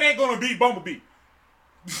 Aquaman ain't gonna beat Bumblebee.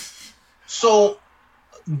 So,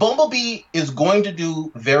 Bumblebee is going to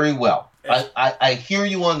do very well. I hear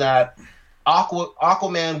you on that.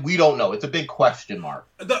 Aquaman, we don't know. It's a big question mark.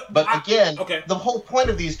 The whole point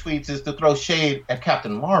of these tweets is to throw shade at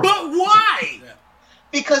Captain Marvel. But why?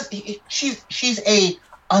 Because she's a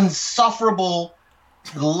unsufferable,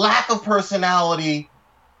 lack of personality,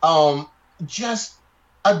 just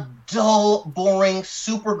a dull, boring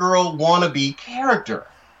Supergirl wannabe character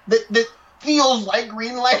that feels like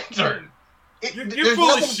Green Lantern. You're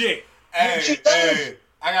full of shit. Hey,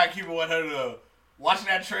 I gotta keep it 100 though. Watching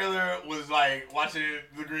that trailer was like watching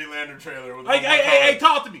the Green Lantern trailer. Hey,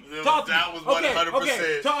 talk to me. That was 100%.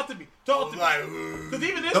 Okay, talk to me. Because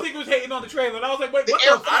even this nigga was hating on the trailer, and I was like, wait, what the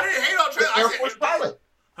fuck? I didn't hate on the trailer. Air Force pilot.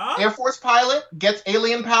 Huh? Air Force pilot gets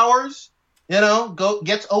alien powers.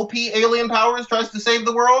 Gets OP alien powers. Tries to save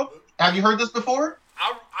the world. Have you heard this before?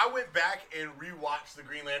 I went back and rewatched the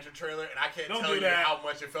Green Lantern trailer, and I can't tell you how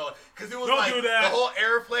much it felt like. Because it was the whole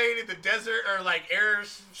airplane in the desert, or like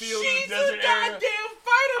airfield in the desert area. She's a goddamn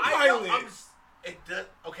fighter pilot.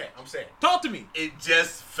 I'm saying. Talk to me. It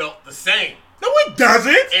just felt the same. No, it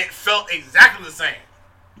doesn't. It felt exactly the same.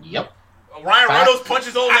 Yep. Ryan Reynolds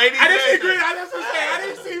punches old ladies. I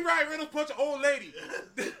didn't see Ryan Reynolds punch an old lady.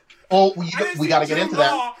 Oh, we got to get into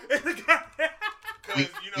that. Because,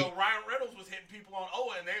 Ryan Reynolds was hitting people on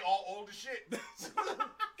Owen, and they all old as shit.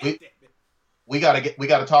 we got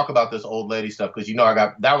to talk about this old lady stuff, because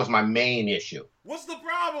that was my main issue. What's the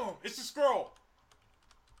problem? It's the scroll.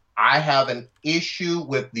 I have an issue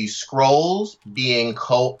with the Skrulls being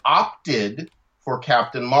co-opted for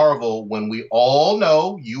Captain Marvel, when we all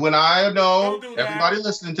know, you and I know, everybody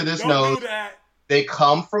listening to this knows, they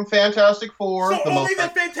come from Fantastic Four. So only the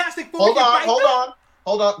Fantastic Four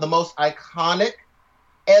Hold on. The most iconic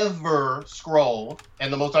ever Skrull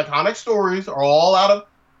and the most iconic stories are all out of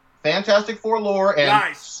Fantastic Four lore,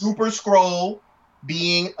 and Super Skrull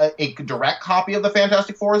being a direct copy of the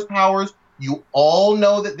Fantastic Four's powers. You all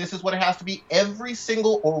know that this is what it has to be. Every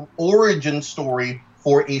single origin story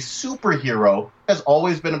for a superhero has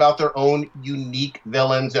always been about their own unique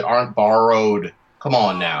villains that aren't borrowed. Come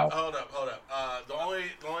on now. Hold up. The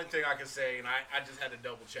only thing I can say, and I just had to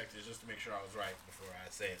double check this just to make sure I was right before I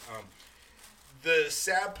say it. The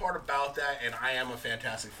sad part about that, and I am a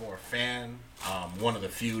Fantastic Four fan, one of the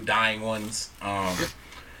few dying ones.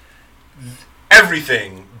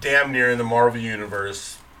 Everything damn near in the Marvel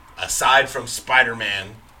Universe, aside from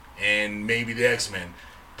Spider-Man and maybe the X-Men,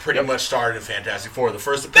 pretty much started in Fantastic Four. The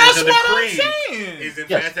first appearance of the Kree is in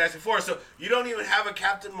Fantastic Four. So you don't even have a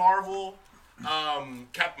Captain Marvel,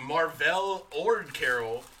 Captain Marvel, or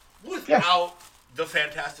Carol without the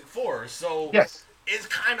Fantastic Four. So it's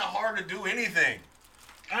kind of hard to do anything.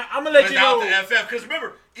 I'm gonna let you know without the FF. Because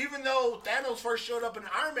remember, even though Thanos first showed up in the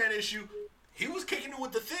Iron Man issue, he was kicking it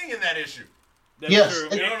with the Thing in that issue. That's true.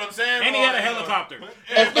 You know what I'm saying? And he had a helicopter.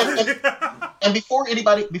 And before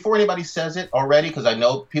anybody says it already, because I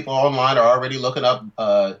know people online are already looking up,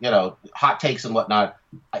 hot takes and whatnot.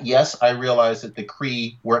 Yes, I realize that the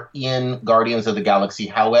Kree were in Guardians of the Galaxy.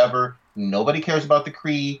 However, nobody cares about the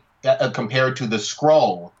Kree compared to the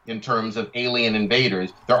Skrull in terms of alien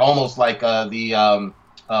invaders. They're almost like the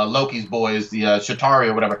Loki's boys, the Chitauri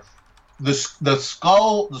or whatever. The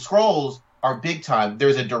Skrulls are big time.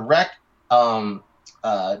 There's a direct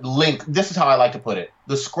link. This is how I like to put it.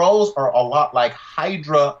 The Skrulls are a lot like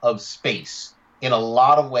Hydra of space in a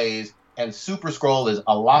lot of ways, and Super Skrull is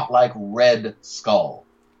a lot like Red Skull.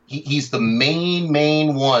 He's the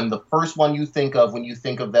main one, the first one you think of when you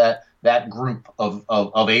think of that group of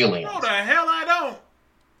aliens. No, the hell I don't.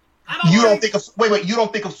 You don't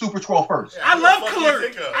think of Super Skrull first. Yeah, I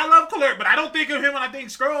love Clerk, but I don't think of him when I think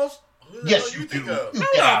Skrulls. Yes, you do.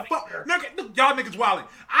 Y'all niggas wildin'.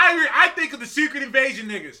 I think of the Secret Invasion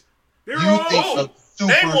niggas. They're all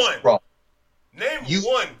Name one. Name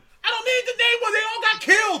one. I don't need to name one. They all got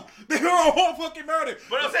killed. They were all fucking murdered.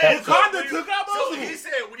 But I'm saying, Wakanda took out most of them. He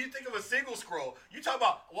said, when you think of a single Skrull, you talk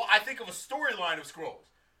about, I think of a storyline of Skrulls.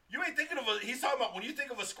 You ain't thinking of he's talking about when you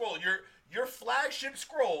think of a Skrull, your flagship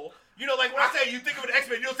Skrull, like when I say you think of an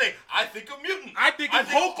X-Men, you'll say, I think of Mutant. I think of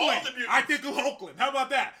Hulkling. I think of Hulkling. How about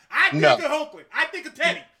that? I think of Hulkling. I think of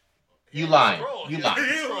Teddy. You lying. He's a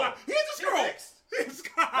Skrull. That's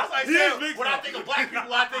like I said, when I think of black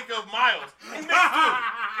people, I think of Miles. He's mixed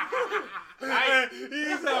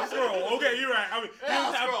He is half Skrull. Okay, you're right. I mean, he's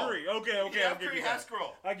half Kree. Okay. I'll give you that.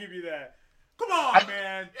 I'll give you that. Come on,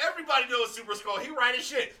 man. Everybody knows Super Skrull. He right as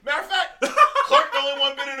shit. Matter of fact, Clark the only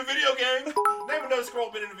one been in a video game. Name another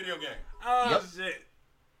Skrull been in a video game. Oh, shit.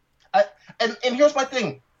 And here's my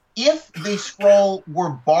thing. If the Skrull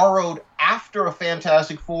were borrowed after a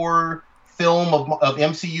Fantastic Four film of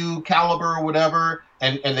MCU caliber or whatever,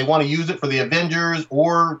 and they want to use it for the Avengers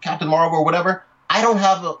or Captain Marvel or whatever, I don't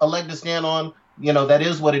have a leg to stand on. You know, that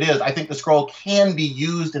is what it is. I think the Skrull can be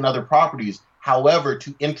used in other properties. However,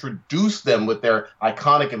 to introduce them with their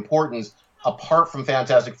iconic importance apart from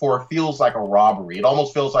Fantastic Four feels like a robbery. It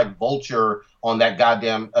almost feels like Vulture on that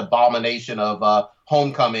goddamn abomination of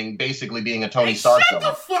Homecoming basically being a Tony Stark film.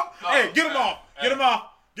 Shut the fuck! Hey, get him off! Get him off!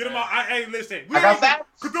 Get him off! Hey, listen. I got that.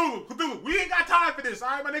 Cthulhu. We ain't got time for this, all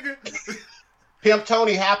right, my nigga? Pimp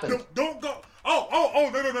Tony happened. Don't go. Oh,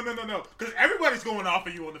 no. Because everybody's going off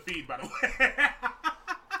of you on the feed, by the way.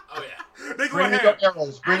 Oh, yeah. They go Bring ahead. Me your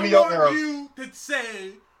arrows. Bring me your arrows. I want you to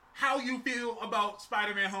say how you feel about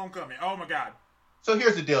Spider-Man Homecoming. Oh, my God. So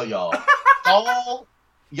here's the deal, y'all.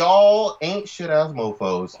 Y'all ain't shit-ass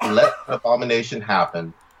mofos. Let the abomination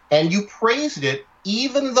happen. And you praised it,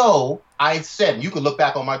 even though I said, you can look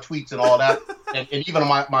back on my tweets and all that, and even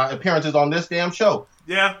on my appearances on this damn show.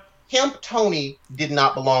 Yeah. Pimp Tony did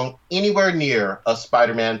not belong anywhere near a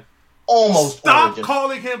Spider-Man almost Stop origin.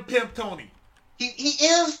 Calling him Pimp Tony. He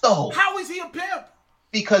is, though. How is he a pimp?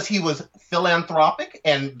 Because he was philanthropic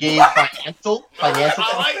and gave financial bro, I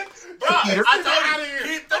told you,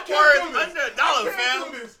 keep the words under a dollar, fam.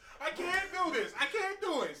 I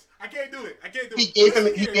can't do this. He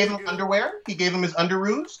gave him underwear. He gave him his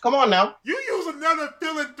underoos. Come on now. You use another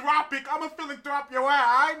philanthropic. I'm a philanthropic your ass,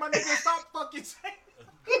 all right, my nigga? Stop fucking saying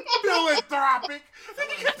philanthropic.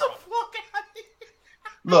 Nigga, get the fuck out of here.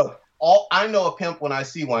 Look, I know a pimp when I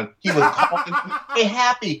see one. He was calling, hey,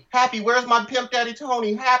 Happy, where's my pimp daddy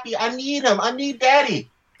Tony? Happy, I need him. I need daddy.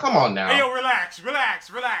 Come on now. Hey, yo, relax. All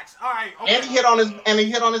right. Okay. And he hit on his aunt. And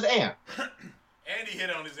he hit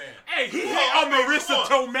on his aunt. Hey, he hit on Marissa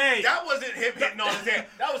Tomei. That wasn't him hitting on his aunt.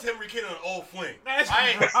 That was him rekindling an old fling.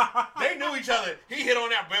 They knew each other. He hit on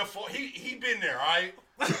that before. He been there, all right?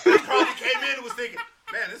 He probably came in and was thinking,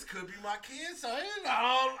 man, this could be my kid, so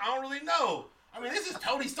I don't really know. I mean, this is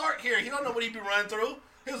Tony Stark here. He don't know what he be running through.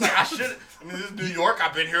 He was like, this is New York.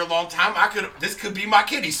 I've been here a long time. This could be my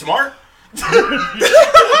kid. He's smart.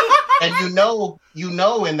 And you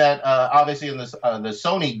know, in that obviously in the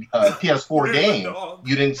Sony PS4 game,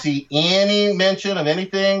 you didn't see any mention of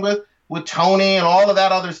anything with Tony and all of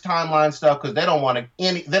that other timeline stuff because they don't want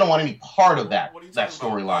any part of that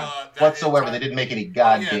storyline whatsoever. They didn't make any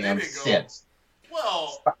goddamn sense.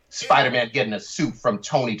 Well, Spider-Man getting a suit from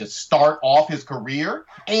Tony to start off his career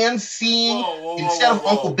and seeing instead of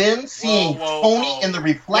Uncle Ben, seeing Tony in the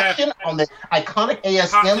reflection on the iconic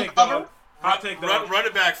ASM cover. Run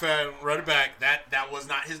it back, fam. Run it back. That was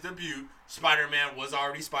not his debut. Spider-Man was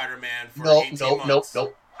already Spider-Man for 18 months.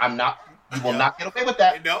 Nope. I'm not. You will not get away with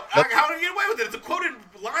that. No. How did you get away with it? It's a quoted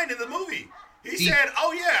line in the movie. He said,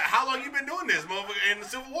 "Oh yeah, how long you been doing this, motherfucker?" In the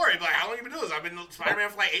Civil War, he's like, "How long you been doing this? I've been Spider-Man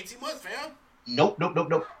for like 18 months, fam." Nope.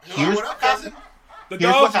 Here's what happened. The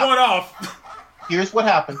dogs went off. Here's what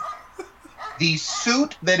happened. The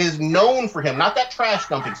suit that is known for him, not that trash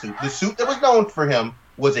dumping suit, the suit that was known for him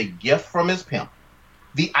was a gift from his pimp.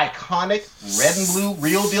 The iconic red and blue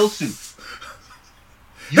real deal suit.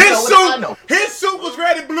 His suit was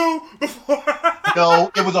red and blue before.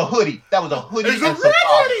 No, it was a hoodie. That was a hoodie. It's a red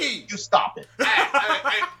hoodie. You stop it.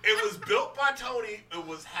 It was built by Tony. It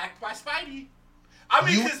was hacked by Spidey. I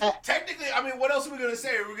mean, because technically, what else are we going to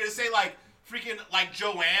say? Are we going to say, like, freaking, like,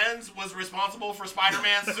 Joanne's was responsible for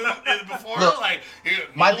Spider-Man's suit before? Look, like,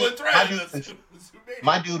 my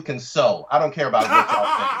dude can sew. I don't care about what y'all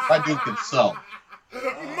think. My dude can sew.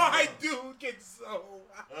 My dude can sew.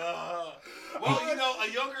 Well, a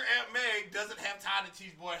younger Aunt May doesn't have time to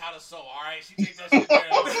teach boy how to sew, all right? She takes that shit down.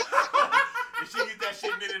 And she gets that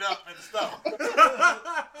shit knitted up and stuff.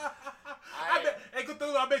 Hey,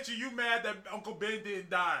 Cthulhu, I bet you mad that Uncle Ben didn't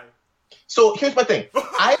die. So here's my thing.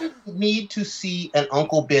 I didn't need to see an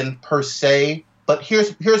Uncle Ben per se, but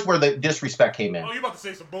here's where the disrespect came in. Oh, you about to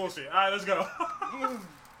say some bullshit. All right, let's go.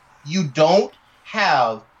 You don't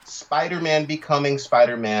have Spider-Man becoming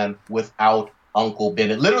Spider-Man without Uncle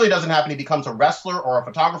Ben. It literally doesn't happen. He becomes a wrestler or a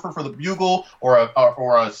photographer for the Bugle or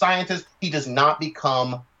a scientist. He does not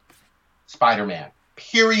become Spider-Man.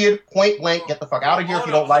 Period. Point blank. Get the fuck out of here if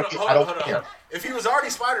you don't like it. I don't care. If he was already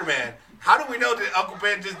Spider-Man, how do we know that Uncle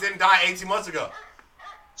Ben just didn't die 18 months ago?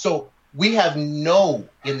 So we have in the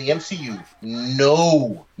MCU,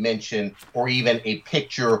 no mention or even a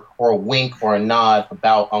picture or a wink or a nod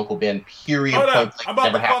about Uncle Ben. Period. Hold up. I'm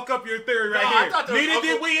about to fuck up your theory right here. Neither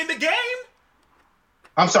did we in the game.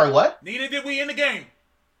 I'm sorry, what? Neither did we in the game.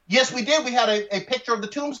 Yes, we did. We had a picture of the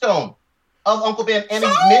tombstone of Uncle Ben, and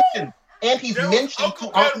he's mentioned Uncle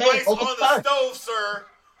to Ben Aunt May Rice multiple on the times. stove, sir.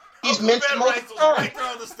 He's Uncle mentioned Ben multiple Rice was times. right there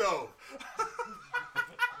on the stove.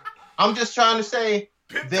 I'm just trying to say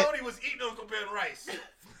Pimp that. Tony was eating Uncle Ben Rice.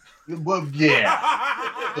 Well,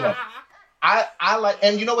 yeah. I like,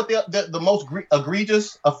 and you know what the most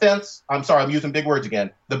egregious offense? I'm sorry, I'm using big words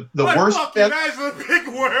again. The worst offense. That's a big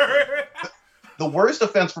word. The worst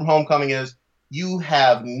offense from Homecoming is you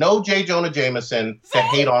have no J. Jonah Jameson to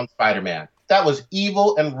hate on Spider-Man. That was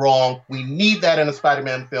evil and wrong. We need that in a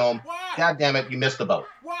Spider-Man film. Why? God damn it, you missed the boat.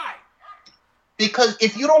 Why? Because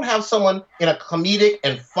if you don't have someone in a comedic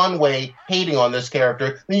and fun way hating on this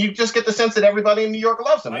character, then you just get the sense that everybody in New York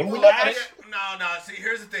loves him. Like When we Flash? look at it, No. See,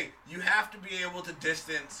 here's the thing. You have to be able to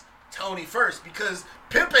distance Tony first because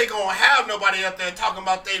Pimp ain't gonna have nobody up there talking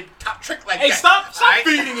about their top trick like Hey, that. stop Alright?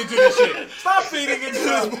 feeding into this shit. Stop feeding into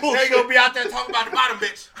this They bullshit. ain't gonna be out there talking about the bottom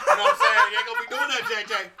bitch. You know what I'm saying? They ain't gonna be doing that,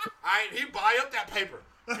 JJ. Alright, he buy up that paper.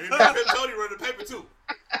 He Pimp Tony run the paper too.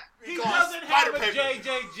 He call it doesn't have spider a paper.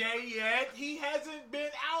 JJJ yet. He hasn't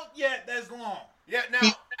been out yet that's long. Yeah, now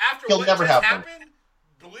after he'll what never just have one. happened,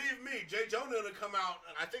 believe me, Jay Jonah gonna come out,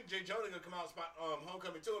 and I think Jay Jonah gonna come out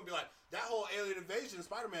Homecoming too and be like, that whole alien invasion is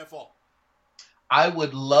Spider-Man fault. I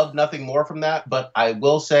would love nothing more from that, but I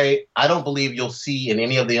will say I don't believe you'll see in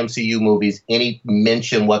any of the MCU movies any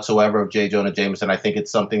mention whatsoever of J. Jonah Jameson. I think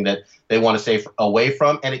it's something that they want to stay away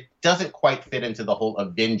from, and it doesn't quite fit into the whole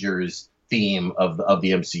Avengers theme of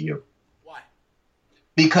the MCU. Why?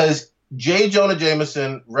 Because J. Jonah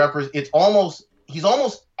Jameson he's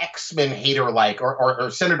almost X-Men hater like or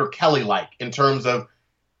Senator Kelly like in terms of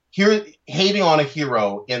hating on a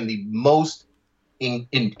hero in the most in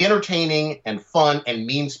entertaining and fun and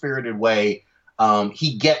mean-spirited way.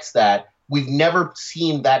 He gets that. We've never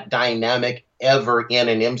seen that dynamic ever in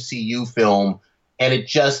an MCU film, and it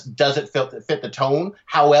just doesn't fit the tone.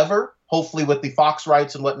 However, hopefully with the Fox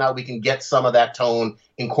rights and whatnot, we can get some of that tone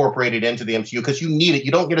incorporated into the MCU because you need it.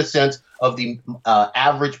 You don't get a sense of the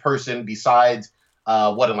average person besides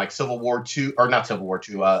in like Civil War II, or not Civil War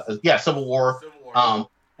II, Civil War.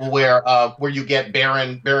 Where you get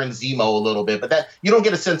Baron Zemo a little bit, but that you don't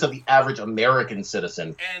get a sense of the average American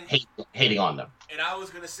citizen hating on them. And I was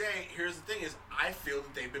gonna say, here's the thing: is I feel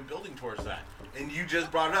that they've been building towards that, and you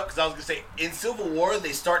just brought it up because I was gonna say in Civil War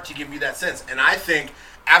they start to give you that sense, and I think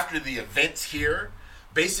after the events here,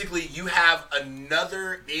 basically you have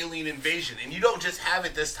another alien invasion, and you don't just have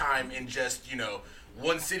it this time in just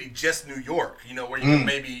one city, just New York, where you can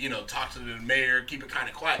maybe talk to the mayor, keep it kind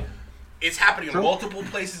of quiet. It's happening in multiple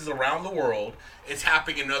places around the world. It's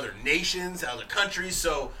happening in other nations, other countries.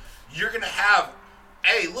 So you're going to have,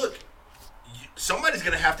 hey, look, somebody's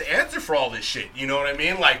going to have to answer for all this shit. You know what I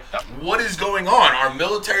mean? Like, what is going on? Our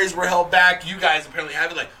militaries were held back. You guys apparently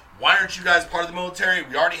have it. Like, why aren't you guys part of the military?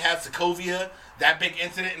 We already had Sokovia, that big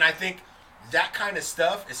incident. And I think that kind of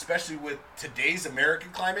stuff, especially with today's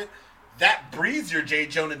American climate, that breeds your J.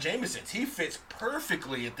 Jonah Jamesons. He fits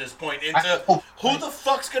perfectly at this point into who the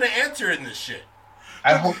fuck's gonna answer in this shit.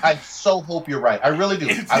 I so hope you're right. I really do.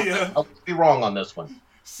 I'll be wrong on this one.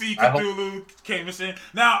 See Cthulhu came in.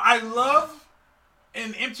 Now I love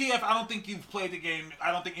in MTF. I don't think you've played the game.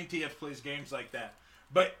 I don't think MTF plays games like that.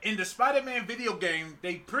 But in the Spider-Man video game,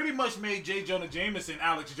 they pretty much made J. Jonah Jameson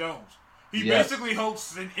Alex Jones. He basically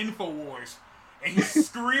hosts an InfoWars. And he's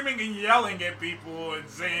screaming and yelling at people and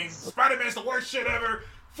saying, Spider-Man's the worst shit ever.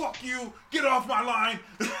 Fuck you. Get off my line.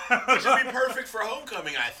 Which would be perfect for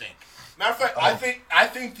Homecoming, I think. Matter of fact, I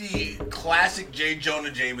think the classic J. Jonah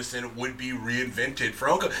Jameson would be reinvented for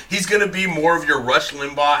Homecoming. He's going to be more of your Rush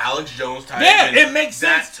Limbaugh, Alex Jones type. Yeah, it makes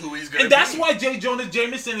sense. That's who he's going to And be. that's why J. Jonah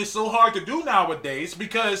Jameson is so hard to do nowadays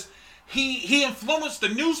because he influenced the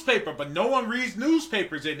newspaper, but no one reads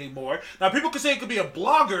newspapers anymore. Now, people could say it could be a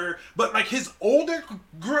blogger, but like his older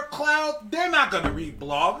crowd, they're not going to read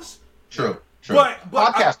blogs. True. But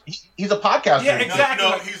podcast. He's a podcaster. Yeah, exactly.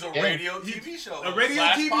 No, he's a radio TV show host. A radio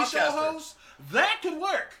TV show host? That could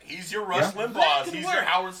work. He's your Rush Limbaugh. He's your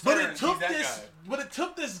Howard Stern. But it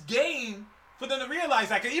took this game for them to realize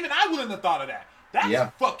that. Cause even I wouldn't have thought of that.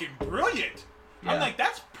 That's fucking brilliant. Yeah. I'm like,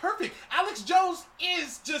 that's perfect. Alex Jones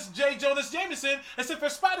is just J. Jonah Jameson, except for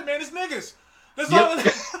Spider-Man is niggas. That's all it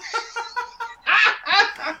is.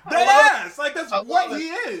 That's what he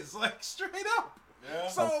is. Like, straight up. Yeah.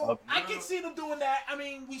 So, I can see them doing that. I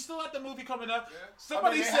mean, we still have the movie coming up. Yeah.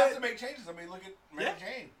 Somebody said... They have to make changes. I mean, look at Mary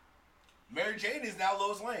Jane. Mary Jane is now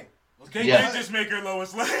Lois Lane. They did just make her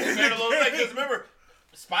Lois Lane. They made her Lois Lane. Because remember,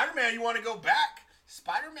 Spider-Man, you want to go back,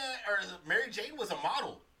 Spider-Man, or Mary Jane was a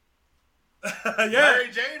model. Mary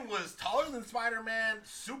Jane was taller than Spider-Man,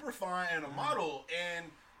 super fine, and a model, and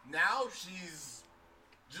now she's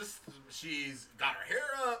got her hair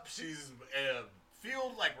up. She's a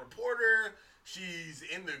field reporter. She's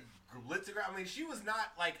in the glitzer. I mean, she was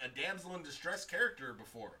not like a damsel in distress character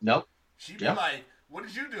before. Nope. She'd be like, "What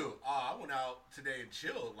did you do?" "Oh, I went out today and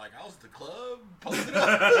chilled. Like, I was at the club, posted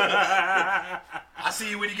up." "I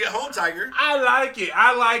see you when you get home, Tiger." I like it.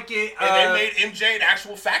 And they made MJ an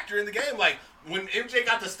actual factor in the game. Like, when MJ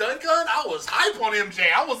got the stun gun, I was hype on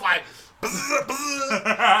MJ. I was like,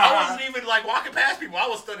 I wasn't even walking past people. I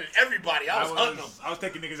was stunning everybody. I was hunting them. I was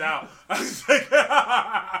taking niggas out.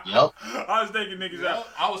 Yep. I was taking niggas out.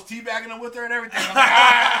 I was teabagging them with her and everything. I'm like,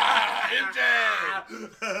 MJ.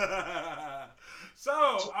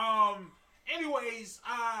 So, anyways,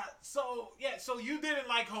 so you didn't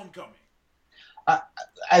like Homecoming.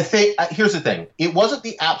 I think here's the thing. It wasn't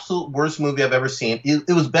the absolute worst movie I've ever seen.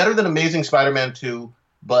 It was better than Amazing Spider-Man 2,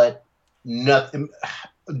 but nothing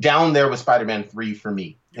down there with Spider-Man 3 for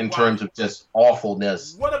me in terms of just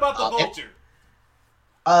awfulness. What about the Vulture?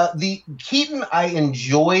 The Keaton I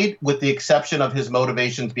enjoyed, with the exception of his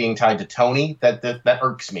motivations being tied to Tony. That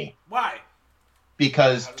irks me. Why?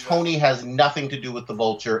 Because Tony has nothing to do with the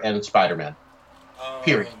Vulture and Spider-Man.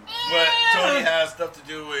 Period. But Tony has stuff to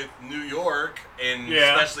do with New York, and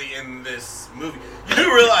especially in this movie. You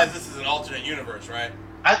do realize this is an alternate universe, right?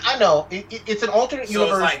 I know. It's an alternate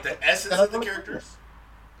universe. So it's like the essence of the characters?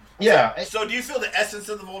 Yeah. So do you feel the essence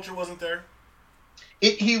of the Vulture wasn't there?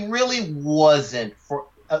 He really wasn't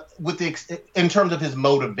in terms of his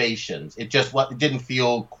motivations. It didn't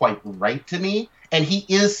feel quite right to me. And he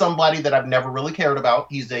is somebody that I've never really cared about.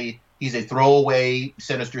 He's a throwaway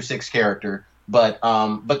Sinister Six character. But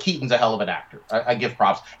Keaton's a hell of an actor. I give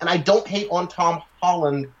props. And I don't hate on Tom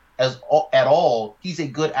Holland at all. He's a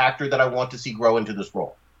good actor that I want to see grow into this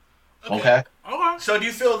role. Okay? So do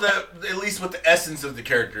you feel that, at least with the essence of the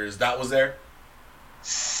characters, that was there?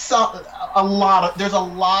 There's a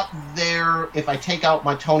lot there. If I take out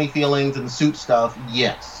my Tony feelings and the suit stuff,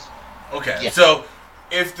 yes. Okay. Yes. So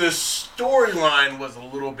if the storyline was a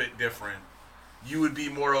little bit different, you would be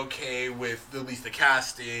more okay with at least the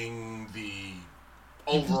casting, the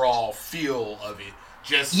overall feel of it.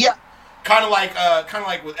 Just kind of like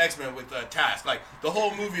with X-Men with Task. Like, the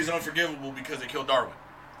whole movie is unforgivable because they killed Darwin.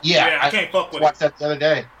 Yeah, I can't fuck with it. Watched that the other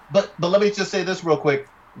day. But let me just say this real quick.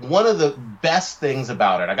 One of the best things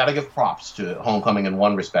about it, I got to give props to Homecoming in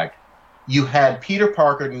one respect. You had Peter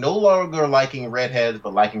Parker no longer liking redheads,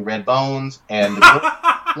 but liking red bones, and the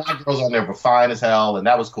black girls on there were fine as hell, and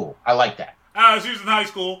that was cool. I like that. She was in high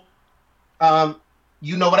school.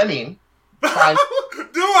 You know what I mean. Do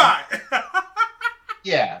I?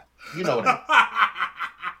 Yeah, you know what I mean.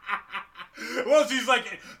 Well, she's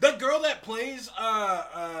like, that girl that plays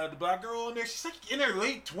the black girl in there, she's like in her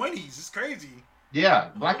late 20s. It's crazy. Yeah,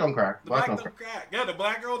 black don't crack. Black don't crack. Yeah, the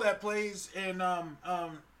black girl that plays in the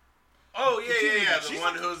one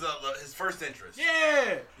who's his first interest.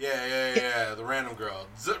 Yeah. The random girl,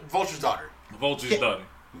 Vulture's daughter. Vulture's daughter.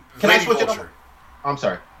 Can I switch it up? I'm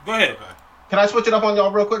sorry. Go ahead. Okay. Can I switch it up on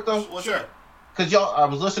y'all real quick though? Well, sure. Because I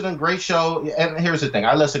was listening, great show, and here's the thing: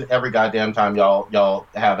 I listen every goddamn time y'all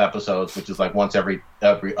have episodes, which is like once every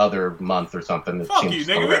other month or something. Fuck you,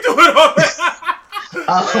 nigga. We doing all that.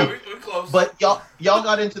 We're close. But y'all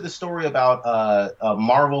got into the story about a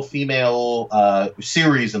Marvel female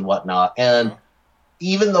series and whatnot, and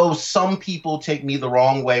even though some people take me the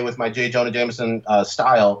wrong way with my J. Jonah Jameson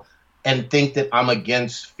style and think that I'm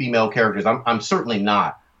against female characters, I'm certainly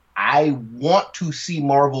not. I want to see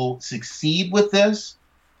Marvel succeed with this,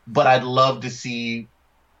 but I'd love to see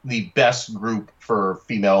the best group for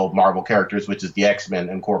female Marvel characters, which is the X-Men,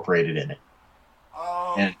 incorporated in it.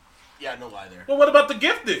 Yeah, no lie there. Well, what about the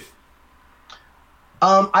Gifted?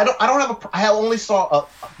 I only saw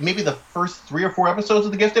maybe the first 3 or 4 episodes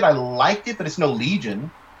of The Gifted. I liked it, but it's no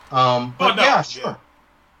Legion. Yeah, sure.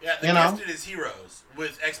 Yeah, The Gifted is heroes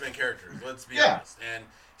with X-Men characters. Let's be honest. And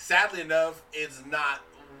sadly enough,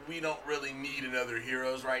 we don't really need another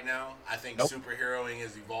heroes right now. I think superheroing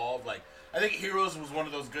has evolved. Like, I think Heroes was one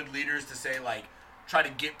of those good leaders to say, like, try to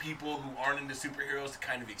get people who aren't into superheroes to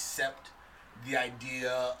kind of accept the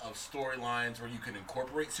idea of storylines where you can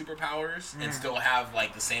incorporate superpowers and still have,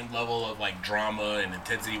 like, the same level of, like, drama and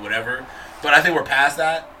intensity, whatever. But I think we're past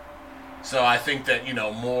that. So I think that,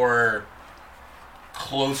 more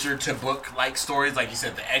closer to book-like stories, like you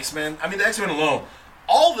said, the X-Men. I mean, the X-Men alone,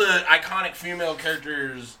 all the iconic female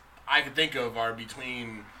characters I could think of are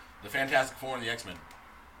between the Fantastic Four and the X-Men.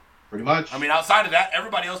 Pretty much. I mean, outside of that,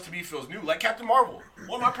 everybody else to me feels new. Like Captain Marvel.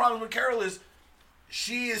 One of my problems with Carol is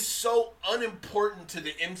she is so unimportant to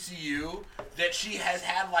the MCU that she has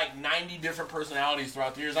had like 90 different personalities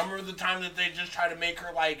throughout the years. I remember the time that they just tried to make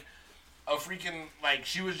her like a freaking, like,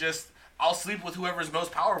 she was just, I'll sleep with whoever's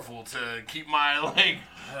most powerful to keep my, like,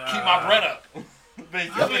 keep my bread up.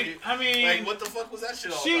 Basically. I mean, like, what the fuck was that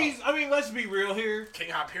shit all about? I mean, let's be real here.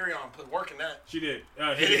 King Hyperion put work in that. She did. He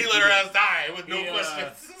let her ass die with no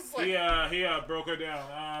questions. Like, he broke her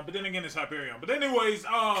down. But then again, it's Hyperion. But anyways,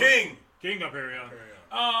 King Hyperion.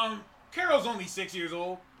 Carol's only 6 years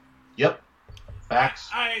old. Yep. Facts.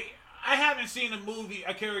 I haven't seen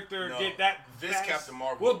a character get that. This fast. Captain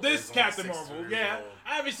Marvel. Well, this Captain Marvel, yeah.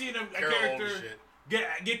 I haven't seen a character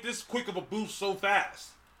get this quick of a boost so fast.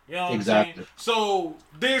 You know what I'm saying? So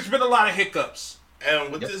there's been a lot of hiccups.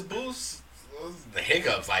 And with this boost, the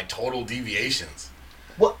hiccups, like total deviations.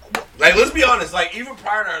 What? Like, let's be honest. Like, even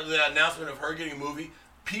prior to the announcement of her getting a movie,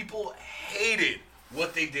 people hated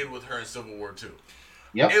what they did with her in Civil War 2.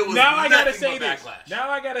 Yep. It was now I gotta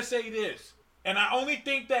say this. And I only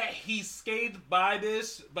think that he scathed by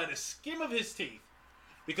this by the skim of his teeth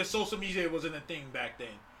because social media wasn't a thing back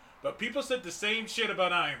then. But people said the same shit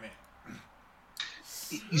about Iron Man.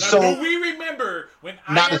 So, do we remember when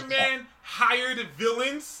Iron Man hired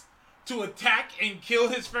villains to attack and kill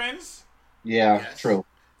his friends? Yeah, yes. True.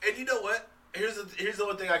 And you know what? Here's the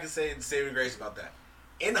one thing I can say in saving grace about that.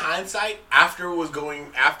 In hindsight, after it was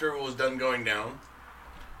done going down,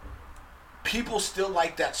 people still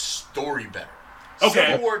like that story better. Okay.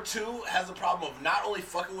 Civil War 2 has a problem of not only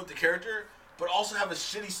fucking with the character, but also have a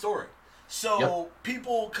shitty story. So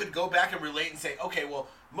people could go back and relate and say, okay, well,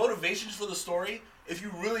 motivations for the story, if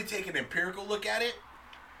you really take an empirical look at it,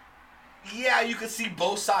 yeah, you could see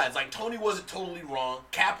both sides. Like, Tony wasn't totally wrong.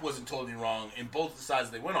 Cap wasn't totally wrong in both the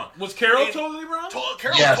sides they went on. Was Carol totally wrong?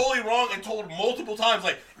 Carol was totally wrong and told multiple times,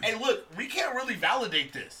 like, hey, look, we can't really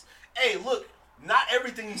validate this. Hey, look, not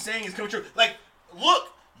everything he's saying is coming true. Like,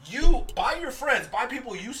 look, you, by your friends, by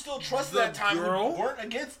people you still trust that time who weren't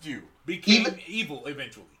against you. Became evil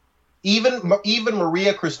eventually. Even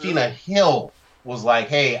Maria Christina Hill was like,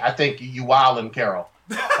 hey, I think you wildin', Carol.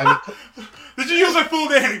 I mean, did you use her full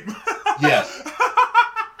name? Yes.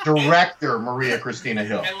 Director Maria Christina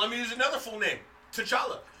Hill. And let me use another full name.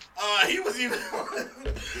 T'Challa. He was even...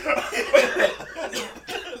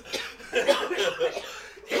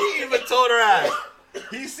 he even told her ass.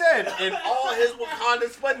 He said, in all his Wakanda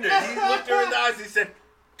splendor, he looked her in the eyes and he said,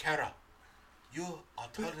 Carol, you are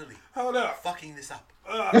totally fucking this up.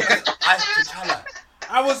 T'Challa.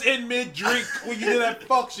 I was in mid-drink when you did that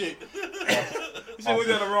fuck shit. You said we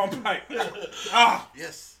got the wrong pipe.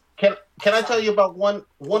 Yes. Can I tell you about one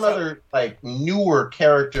other like newer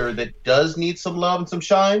character that does need some love and some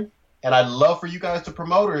shine? And I'd love for you guys to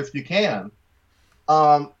promote her if you can.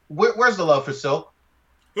 Where's the love for Silk?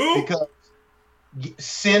 Who? Because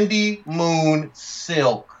Cindy Moon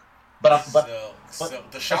Silk. But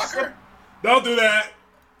the Shocker? Don't do that.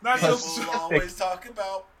 Not People always talk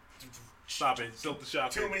about. Stop it. Silk the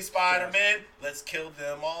Shocker. Too many Spider-Man. Let's kill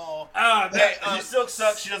them all. Hey, Silk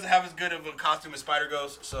sucks. She doesn't have as good of a costume as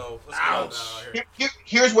Spider-Ghost. So let's go.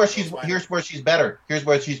 Here's where she's better. Here's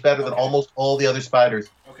where she's better than almost all the other spiders.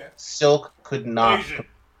 Okay. Silk could not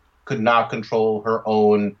control her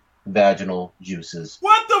own vaginal juices.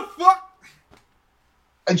 What the fuck?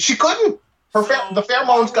 And she couldn't. The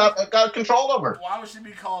pheromones got control over her. Why would she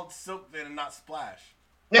be called Silk then and not Splash?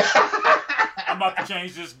 I'm about to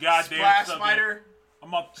change this goddamn Splash subject. Spider. I'm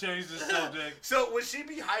about to change this subject. So would she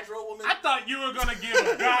be Hydro Woman? I thought you were gonna give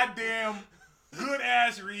a goddamn good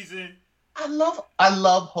ass reason. I love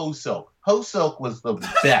Ho Silk. Ho Silk was the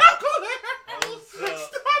best. Stop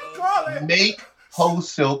calling. Make Ho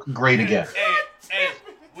Silk great again. Hey,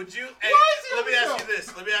 would you? Hey, let me ask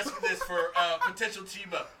you this for potential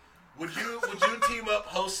team up. Would you team up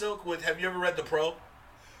Ho Silk with? Have you ever read The Pro?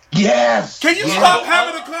 Yes. Can you stop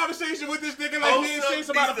having a conversation with this nigga like he ain't saying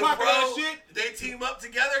some out of pocket ass shit? They team up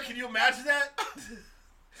together. Can you imagine that?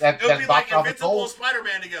 It would be like Invincible and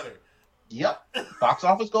Spider-Man together. Yep. Box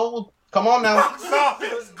office gold. Come on now. Box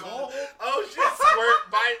office gold. Oh shit!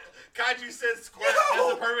 Squirt. Bite. Kaiju said squirt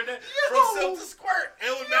as a permanent from Silk to Squirt.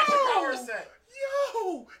 It would match your power set.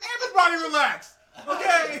 Yo, everybody relax.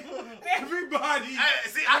 Okay, everybody.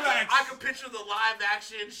 I can picture the live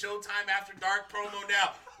action Showtime After Dark promo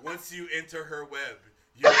now. Once you enter her web,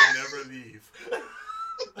 you will never leave.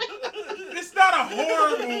 It's not a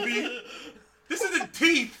horror movie. This is the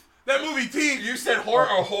Teeth. That movie Teeth. You said horror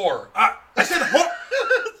or whore? I said horror.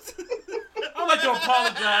 I'd like to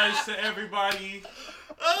apologize to everybody.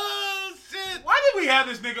 Oh shit! Why did we have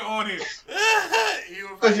this nigga on here?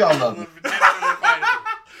 Because y'all love him.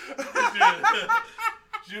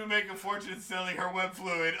 She would make a fortune selling her web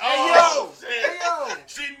fluid. Hey, Oh, yo! shit. Hey, yo!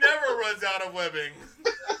 She never runs out of webbing.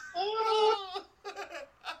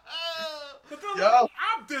 Cthulhu, Yo.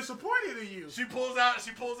 I'm disappointed in you. She pulls out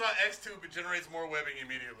X tube and generates more webbing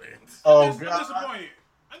immediately. Oh I'm god, disappointed.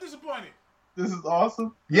 I'm disappointed. this is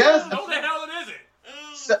awesome. Yes, No, the hell it isn't.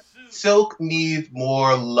 Oh, Si- shit. Silk needs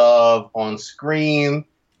more love on screen.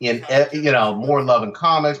 More love in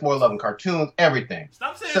comics, more love in cartoons, everything.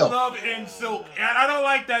 Stop saying Silk. love and Silk. And I don't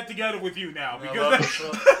like that together with you now I because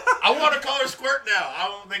love I want to call her Squirt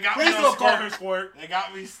now. They got please me on don't call Squirt. her Squirt. They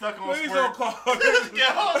got me stuck on Please Squirt. don't call her.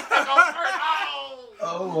 Yeah, I'm stuck on Squirt. Oh,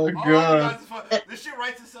 Oh my you god. guys are fun. This shit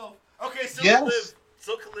writes itself. Okay, Silk Yes. can live.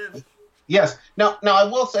 Silk can live. Yes. Now I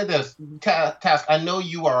will say this, Task. I know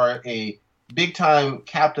you are a big time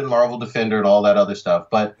Captain Marvel defender and all that other stuff,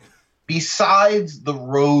 but besides the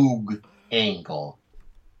rogue angle,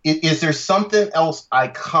 is there something else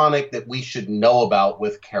iconic that we should know about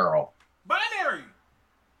with Carol? Binary.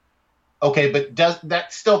 Okay, but does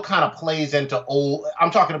that still kind of plays into old?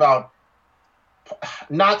 I'm talking about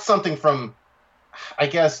not something from, I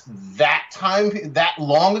guess, that time, that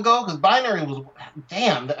long ago, because Binary was,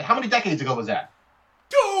 damn, how many decades ago was that?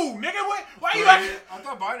 Dude, nigga, why you I like?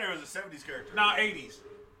 thought Binary was a 70s character. Nah, 80s.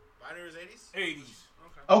 Binary was 80s? 80s.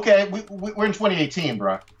 Okay, we're in 2018,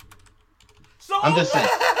 bro. So I'm just saying.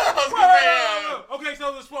 Okay,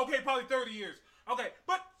 so this probably 30 years. Okay,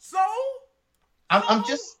 but so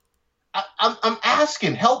I'm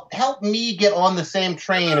asking. Help me get on the same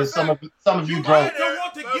train as some of you you drunk. don't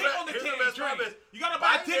want to get on the Here's the train. best part of it. You gotta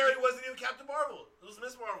buy a Binary ticket. wasn't even Captain Marvel. It was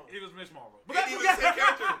Miss Marvel. It was Miss Marvel. But he was the same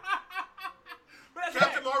character. But that's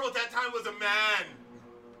Captain that. Marvel at that time was a man.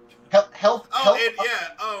 Help. Oh, and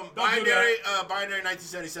Don't do Binary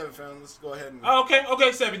 1977, fam. Let's go ahead and... Okay,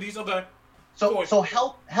 70s, okay. So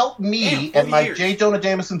help me Damn, and 40 my years. J. Jonah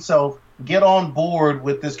Jameson self get on board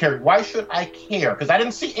with this character. Why should I care? Because I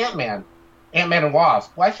didn't see Ant-Man and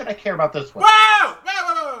Wasp. Why should I care about this one?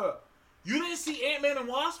 Wow! You didn't see Ant-Man and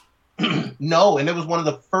Wasp? No, and it was one of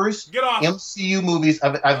the first Get off. MCU movies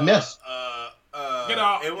I've missed. Get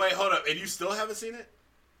off. And wait, hold up. And you still haven't seen it?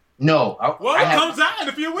 No. Well, I it have- comes out in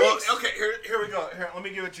a few Well, weeks. okay, here we go. Here, let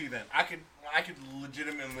me give it to you then. I could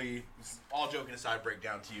legitimately, all joking aside, break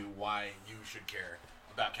down to you why you should care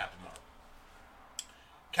about Captain Marvel.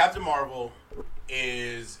 Captain Marvel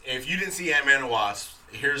is, if you didn't see Ant-Man and Wasp,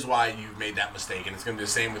 here's why you've made that mistake, and it's going to be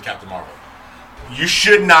the same with Captain Marvel. You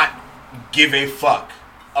should not give a fuck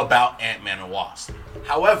about Ant-Man and Wasp.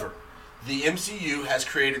 However, the MCU has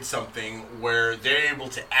created something where they're able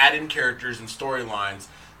to add in characters and storylines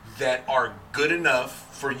that are good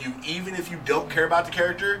enough for you, even if you don't care about the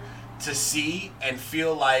character, to see and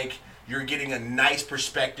feel like you're getting a nice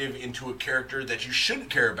perspective into a character that you shouldn't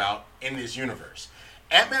care about in this universe.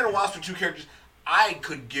 Ant-Man and Wasp are two characters I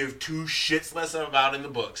could give two shits less about in the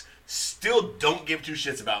books. Still don't give two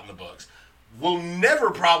shits about in the books. Will never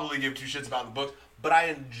probably give two shits about in the books, but I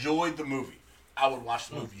enjoyed the movie. I would watch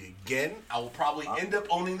the movie again. I will probably end up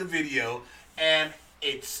owning the video, and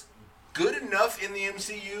it's good enough in the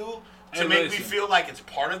MCU to make me feel like it's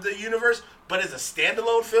part of the universe, but as a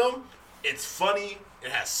standalone film, it's funny,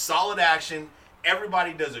 it has solid action,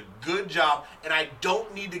 everybody does a good job, and I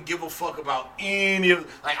don't need to give a fuck about any of,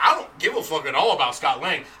 like, I don't give a fuck at all about Scott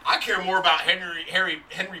Lang. I care more about Henry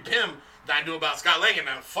Pym than I do about Scott Lang, and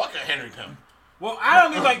fuck a Henry Pym. Well, I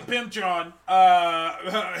only like Pym, John.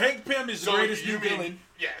 Hank Pym is the greatest new villain.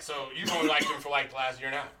 Yeah, so you've only liked him for like the last year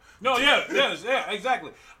and a half. No, yeah,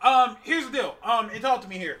 exactly. Here's the deal. And talk to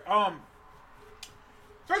me here.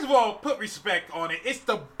 First of all, put respect on it. It's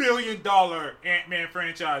the $1 billion Ant-Man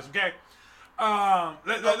franchise, okay?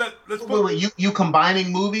 Let's put. Wait, you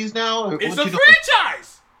combining movies now? Or It's what a you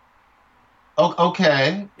franchise.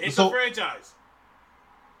 Okay. It's so a franchise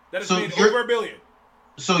that has so made you're- over $1 billion.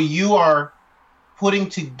 so you are putting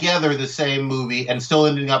together the same movie and still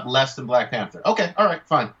ending up less than Black Panther. Okay, all right,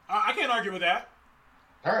 fine. I can't argue with that.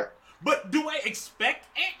 All right. But do I expect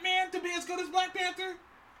Ant-Man to be as good as Black Panther?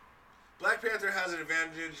 Black Panther has an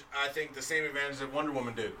advantage, I think the same advantage that Wonder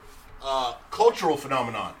Woman did. Cultural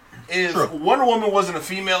phenomenon. If True. Wonder Woman wasn't a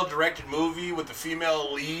female-directed movie with a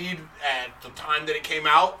female lead at the time that it came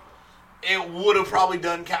out, it would have probably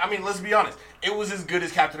done... I mean, let's be honest. It was as good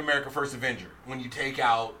as Captain America First Avenger when you take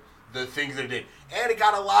out the things that it did. And it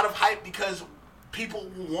got a lot of hype because people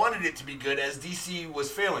wanted it to be good as DC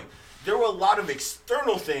was failing. There were a lot of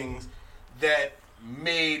external things that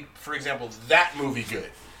made, for example, that movie good.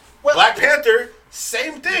 Well- Black Panther,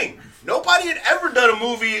 same thing. Nobody had ever done a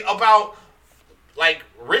movie about, like,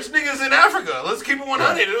 rich niggas in Africa. Let's keep it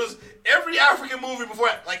 100. It was every African movie before.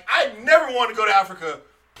 Like, I never wanted to go to Africa,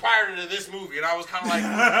 prior to this movie, and I was kind of like,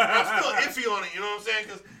 I'm still iffy on it. You know what I'm saying?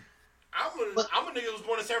 Because I'm a nigga that was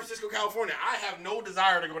born in San Francisco, California. I have no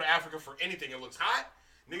desire to go to Africa for anything. It looks hot.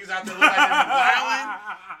 Niggas out there look like they're wilding.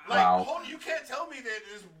 Like, hold on, you can't tell me that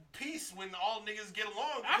there's peace when all niggas get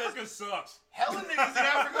along. Africa sucks. Hella niggas in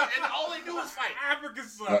Africa, and all they do is fight. Africa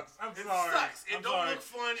sucks. I'm sorry. It sucks. It don't look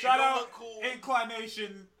fun. Shout it don't out look cool.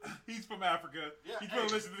 Inclination. He's from Africa. Yeah, he's gonna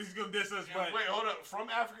listen to this. He's gonna diss us. But wait, hold up. From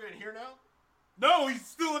Africa and here now? No, he's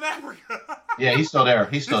still in Africa. Yeah, he's still there.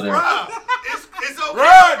 He's still there. Bruh, it's okay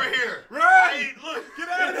Run! over here. Run! Hey, look, Get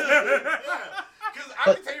out of here. Yeah, because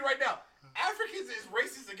I can tell you right now, Africans is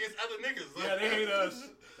racist against other niggas. Yeah, they hate us.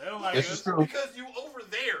 They don't like This us. is true. Because you over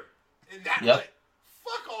there in that Yep. way.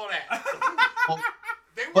 Fuck all that.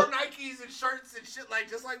 They wear Nikes and shirts and shit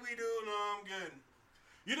just like we do. No, I'm good.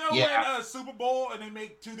 You know when Super Bowl and they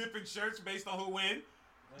make 2 different shirts based on who win?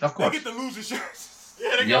 Of course. They get the loser shirts.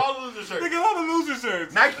 Yeah, they get all the loser shirts. They get all the loser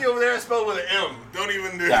shirts. Nike over there is spelled with an M. Don't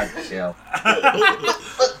even do it. Yeah.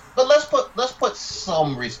 but let's put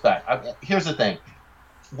some respect. Here's the thing.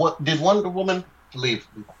 What did Wonder Woman leave?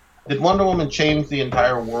 Did Wonder Woman change the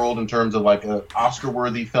entire world in terms of like an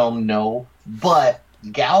Oscar-worthy film? No. But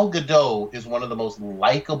Gal Gadot is one of the most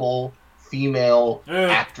likable female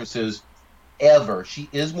actresses ever. She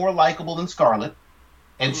is more likable than Scarlett,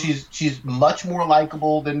 and she's much more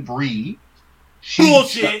likable than Brie.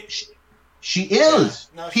 Bullshit. She is.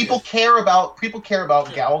 Yeah. No, people care about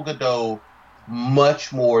Gal Gadot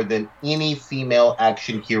much more than any female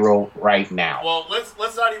action hero right now. Well,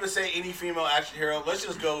 let's not even say any female action hero. Let's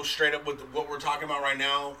just go straight up with what we're talking about right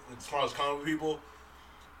now as far as comic people.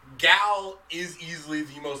 Gal is easily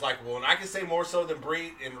the most likable, and I can say more so than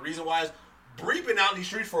Brie. And the reason why is Brie been out in these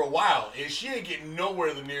streets for a while, and she ain't getting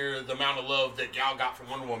nowhere near the amount of love that Gal got from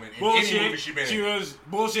Wonder Woman in any movie she been in. She was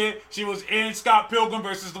bullshit. She was in Scott Pilgrim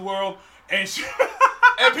versus the World, and she.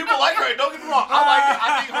 And people like her. Don't get me wrong. I like her.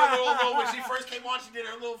 I think her little when she first came on, she did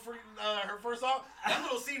her little her first song. That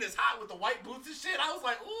little scene is hot with the white boots and shit. I was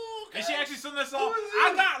like, ooh. Okay. And she actually sung that song.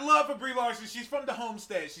 I got love for Brie Larson. She's from the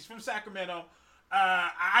Homestead. She's from Sacramento.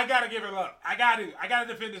 I gotta give her love. I gotta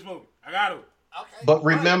defend this movie. I gotta. Okay. But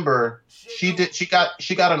remember, she got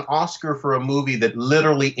an Oscar for a movie that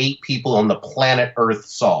literally 8 people on the planet Earth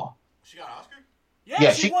saw. She got an Oscar?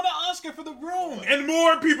 Yeah, she won an Oscar for The Room, and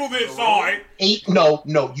more people that saw it. 8? No,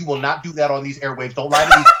 you will not do that on these airwaves. Don't lie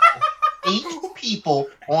to these 8 people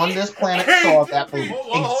on this planet saw that movie.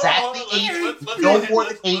 Exactly 8. No more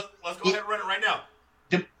than 8. Let's go ahead and run it right now.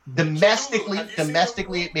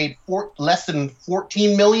 Domestically, it made less than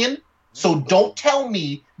 14 million. So don't tell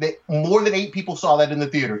me that more than 8 people saw that in the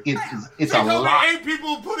theater. It's a lot. 8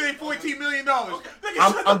 people put in $14 million.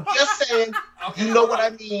 I'm just saying. Okay, you know what I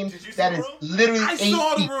mean? That is literally 8 I saw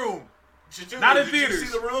The people. Room. Not in theaters. Did you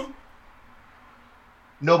see The Room?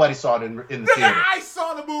 Nobody saw it in the theater. I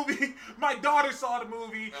saw the movie. My daughter saw the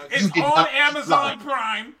movie. Okay. It's on Amazon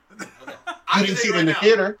Prime. Okay. You didn't see it in the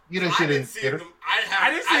theater. You didn't see it in the theater. I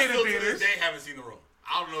didn't see it in still theaters. to this day haven't seen The Room.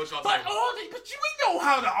 I don't know what y'all But talking about. we know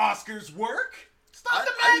how the Oscars work. Stop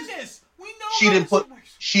the madness. We know.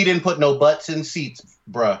 She didn't put no butts in seats,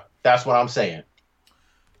 bruh. That's what I'm saying.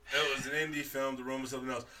 It was an indie film. The Room was something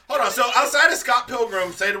else. Hold on. So outside of Scott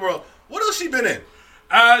Pilgrim, Save the World, what else she been in?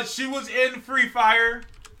 She was in Free Fire.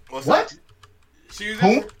 What's What? that? She was Who?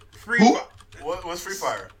 in Free Fire. What's Free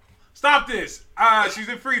Fire? Stop this. She's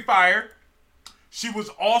in Free Fire. She was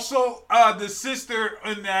also the sister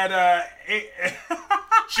in that.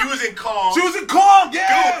 She was in Kong. She was in Kong,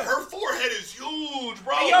 yeah. Dude, her forehead is huge,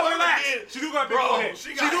 bro. Hey, yo, Whoever relax. did- She do got a big Bro, forehead. She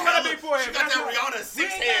do got got a big forehead. She got That's that right. Rihanna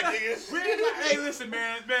 6 head, nigga. Hey, listen,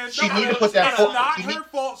 man. She need to put that It's foot- not she her need-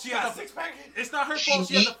 fault. She has a 6-pack. It's not her She fault.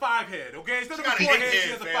 She has need- a 5 head. Okay, instead of a got an 4 8 head, she head,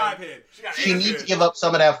 has a fam. 5 head. She needs to give up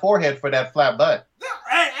some of that forehead for that flat butt.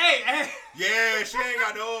 Hey. Yeah, she ain't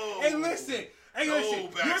got no. Hey, listen. No You're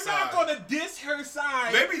backside. not gonna diss her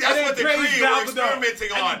side. Maybe and that's then what the praise Creed Gal were Gadot. experimenting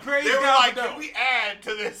And on. then praise They were Gal like, Gadot. can we add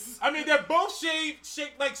to this? I mean, they're both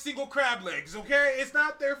shaped like single crab legs, okay? It's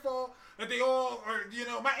not their fault that they all are,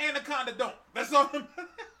 my anaconda don't. That's all.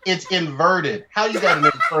 It's inverted. How you got an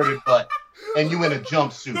inverted butt and you in a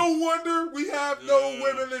jumpsuit? No wonder we have no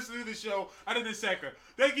women listening to the show. I didn't Sacra.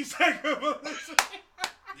 Thank you, Sacra, for listening.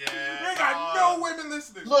 Yeah. We got no women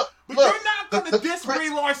listening. Look, but look, you're not going to the- diss Chris- Brie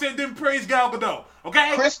Larson and then praise Gal Gadot,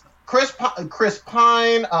 okay? Chris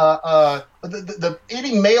Pine,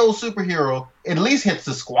 any male superhero at least hits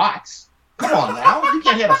the squats. Come on now, you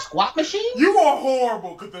can't hit a squat machine. You are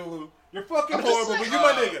horrible, Cthulhu. You're fucking I'm just horrible, but saying. you're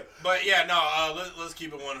my nigga. But yeah, no. Let's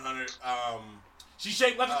keep it 100. She's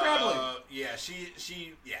shaped like a crab leg. Yeah,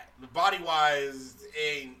 she body wise,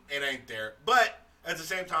 it ain't there. But at the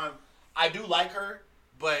same time, I do like her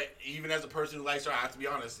But even as a person who likes her, I have to be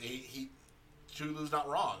honest. Cthulhu's not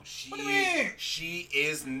wrong. What do you mean? She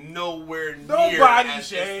is nowhere near Nobody, as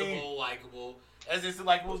Shane. likable as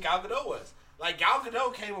Gal Gadot was. Like, Gal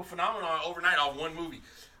Gadot came a phenomenon overnight on one movie.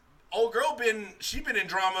 Old girl she been in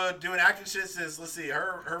drama doing acting shit since, let's see,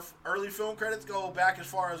 her early film credits go back as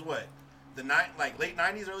far as what? Late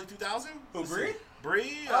 90s, early 2000s? Who, Brie?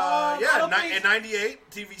 Brie, in 98,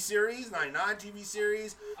 TV series, 99 TV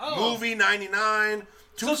series, movie 99,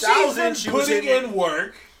 2000. So she's been putting in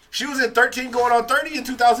work. She was in 13 going on 30 in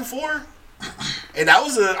 2004. And that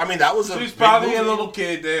was a She's probably a little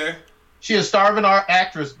kid there. She a starving art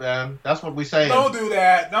actress, man. That's what we say. Don't do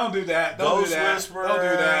that. Don't do that. Don't do that. Whisperer, Don't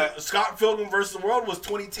do that. Scott Pilgrim vs. the World was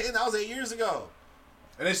 2010. That was 8 years ago.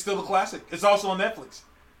 And it's still a classic. It's also on Netflix.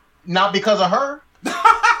 Not because of her.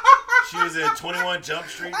 She was in 21 Jump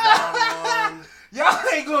Street, Down One. Y'all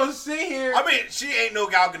ain't gonna sit here. I mean, she ain't no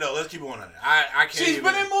Gal Gadot. Let's keep it 100. I can't. She's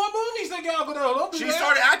been in more movies than Gal Gadot. Don't do she that.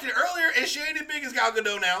 started acting earlier, and she ain't as big as Gal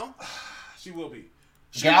Gadot now. She will be.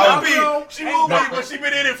 She will be, but she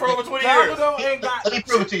been in it for over 20 years. Let me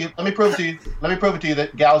prove it to you. Let me prove it to you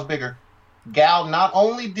that Gal's bigger. Gal not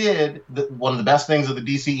only did one of the best things of the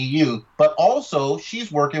DCEU, but also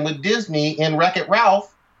she's working with Disney in Wreck-It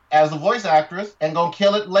Ralph as the voice actress and gonna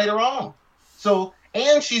kill it later on. So,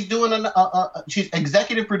 and she's doing she's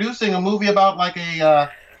executive producing a movie about like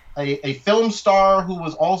a film star who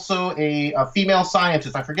was also a female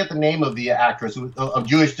scientist. I forget the name of the actress of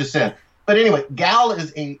Jewish descent. But anyway, Gal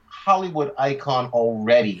is a Hollywood icon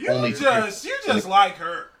already. You just like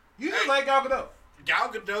her. You just like Gal Gadot. Gal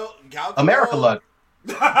Gadot. America loved.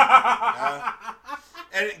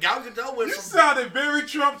 And Gal Gadot went You from... sounded very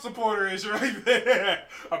Trump supporter-ish right there.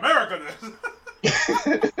 America does.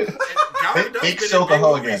 Gal Gadot's Big been Silka in big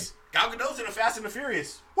Hogan. movies. Gal Gadot's in a Fast and the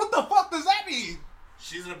Furious. What the fuck does that mean?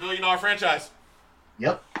 She's in a $1 billion franchise.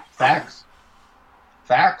 Yep. Facts.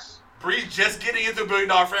 Bree's just getting into a $1 billion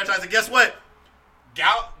franchise, and guess what?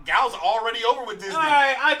 Gal's already over with Disney. All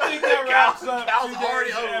right, I think that wraps up Gal's already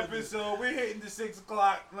today's over. episode. We're hitting the 6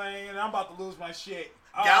 o'clock lane, and I'm about to lose my shit.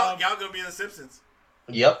 Gal gonna be in The Simpsons.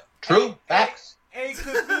 Yep. True. Facts. Hey,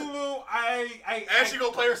 Cthulhu, And she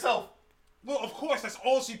gonna play herself. Well, of course, that's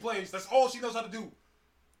all she plays. That's all she knows how to do.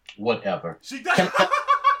 Whatever. She does.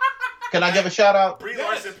 Can I give a shout out? Brie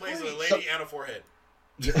Larson plays a lady and a forehead.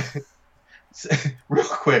 Real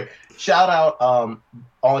quick, shout out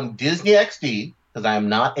on Disney XD, because I am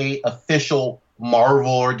not a official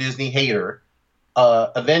Marvel or Disney hater.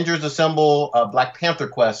 Avengers Assemble Black Panther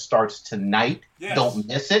Quest starts tonight. Yes. Don't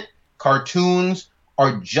miss it. Cartoons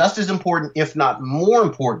are just as important, if not more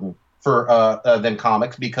important, for than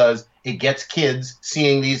comics, because it gets kids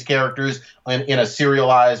seeing these characters in a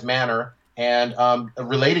serialized manner and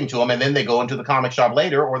relating to them, and then they go into the comic shop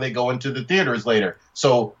later, or they go into the theaters later.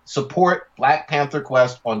 So support Black Panther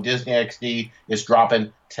Quest on Disney XD. It's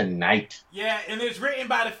dropping tonight. Yeah, and it's written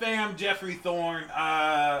by the fam, Jeffrey Thorne.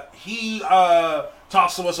 He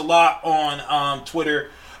talks to us a lot on Twitter.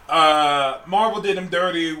 Marvel did him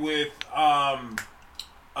dirty with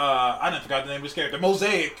I didn't forgot the name of his character,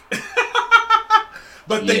 Mosaic.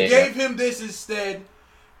 But they gave him this instead.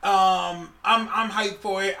 I'm hyped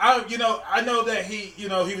for it. I know that he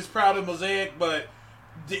was proud of Mosaic, but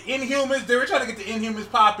the Inhumans, they were trying to get the Inhumans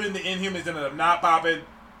popping. The Inhumans ended up not popping.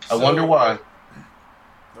 I wonder why.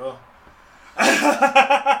 Oh.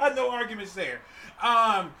 No arguments there.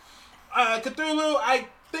 Cthulhu, I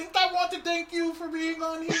think I want to thank you for being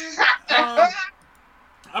on here.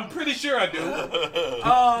 I'm pretty sure I do.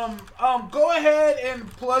 Go ahead and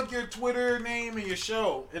plug your Twitter name and your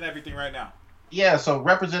show and everything right now. Yeah, so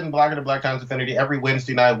representing Blacker to Black Times Infinity every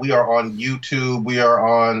Wednesday night. We are on YouTube. We are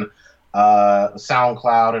on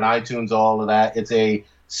SoundCloud and iTunes, all of that. It's a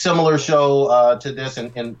similar show to this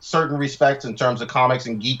in certain respects in terms of comics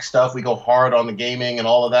and geek stuff. We go hard on the gaming and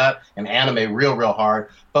all of that, and anime real hard.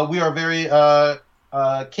 But we are very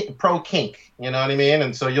pro kink, you know what I mean?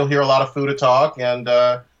 And so you'll hear a lot of Fuda talk, and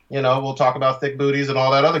we'll talk about thick booties and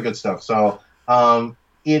all that other good stuff. So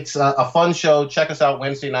it's a fun show. Check us out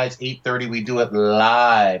Wednesday nights, 8:30. We do it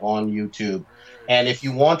live on YouTube. And if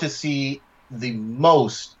you want to see the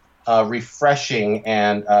most refreshing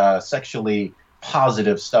and sexually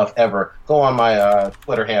positive stuff ever, go on my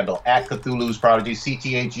Twitter handle, @Cthulhu's Prodigy,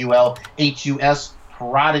 CTHULHUS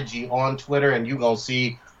Prodigy on Twitter, and you're going to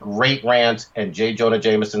see great rants and J. Jonah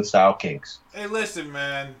Jameson style kinks. Hey, listen,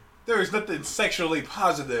 man. There is nothing sexually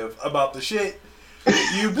positive about the shit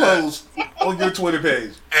you post on your Twitter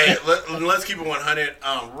page. Hey, let's keep it 100.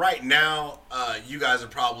 Right now, you guys would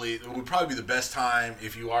probably be the best time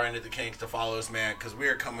if you are into the kinks to follow us, man, because we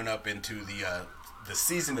are coming up into the the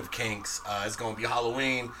season of kinks. It's going to be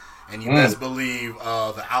Halloween, and you best believe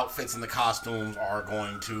the outfits and the costumes are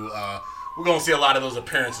going to. We're going to see a lot of those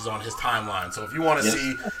appearances on his timeline. So if you want to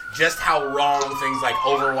see just how wrong things like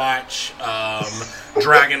Overwatch,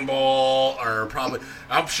 Dragon Ball, or probably,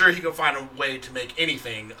 I'm sure he can find a way to make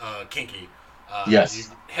anything kinky. Yes. You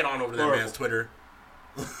head on over to that man's Twitter.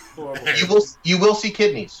 You will see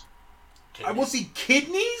kidneys. I will see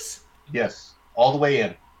kidneys? Yes. All the way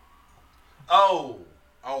in. Oh.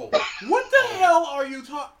 What the hell are you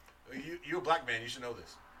talking? You're a black man. You should know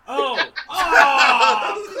this. Oh.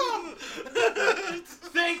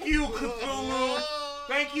 Thank you, Cthulhu.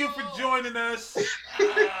 Thank you for joining us.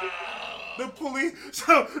 The police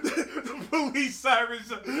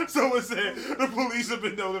sirens. Someone said the police have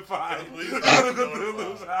been notified. Go to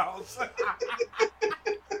Cthulhu's house.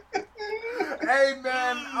 Hey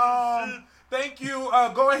man, thank you.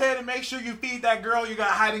 Go ahead and make sure you feed that girl you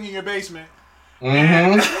got hiding in your basement.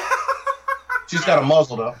 She's got a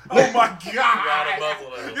muzzle though. Oh my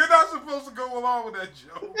God! You're not supposed to go along with that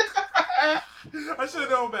joke. I should have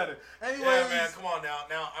known better. Anyways, yeah, man, come on now.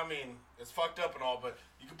 Now, I mean, it's fucked up and all, but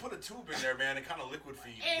you can put a tube in there, man, and kind of liquid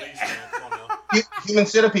feed. Please, man, come on now. Human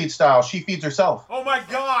centipede style. She feeds herself. Oh my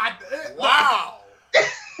God! Wow!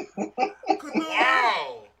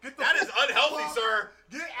 Wow! That is unhealthy, sir.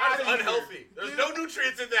 Get That out is of unhealthy. here. There's no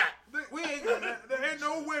nutrients in that. There ain't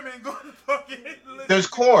no women going to fucking. There's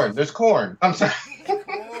corn. There's corn. I'm sorry.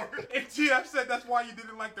 And TF said that's why you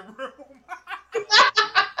didn't like the room.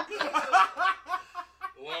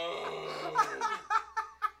 Whoa.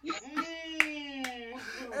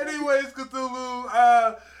 Anyways, Cthulhu,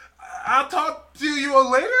 I'll talk to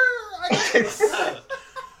you later, I guess.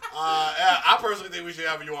 I personally think we should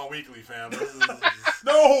have you on weekly, fam.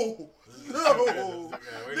 No.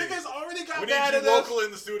 Niggas already got we mad need at you us local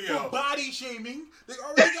in the studio. for body shaming. They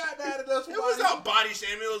already got mad at us for It was not body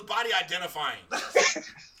shaming. It was body identifying.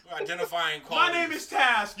 We're identifying qualities. My name is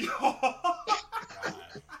Task, yo. God.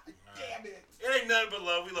 Damn it. It ain't nothing but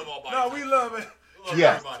love. We love all bodies. No, we love it. We love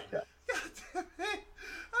Yes. everybody. God damn it.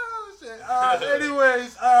 Oh, shit.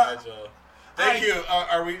 Anyways, All right, Joe. Thank you.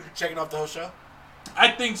 Are we checking off the whole show? I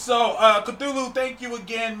think so. Cthulhu, thank you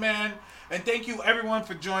again, man. And thank you, everyone,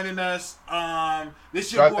 for joining us.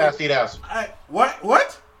 This your Drive boy. fast, eat ass.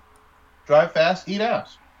 What? Drive fast, eat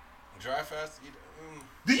ass. Drive fast. Eat.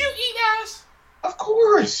 Do you eat ass? Of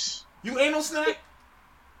course. You anal snack?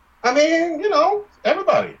 I mean, you know,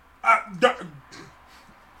 everybody.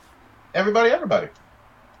 Everybody.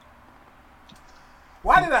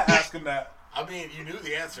 Why did I ask him that? I mean, you knew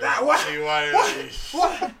the answer. What?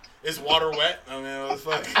 What? Is water wet? I mean, what the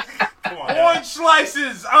fuck? Come on. Orange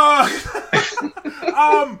slices.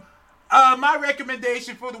 My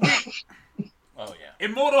recommendation for the week. Oh yeah.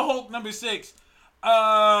 Immortal Hulk #6.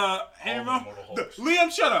 And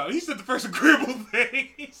Liam, shut up. He said the first agreeable thing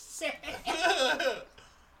he said.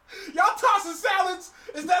 Y'all tossing salads?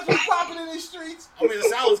 Is that what's popping in these streets? I mean, the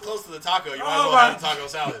salad's close to the taco. You might as well have a taco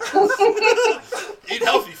salad. Eat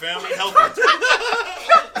healthy, fam. Eat healthy.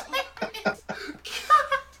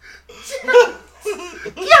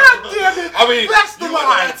 God damn it! I mean, that's the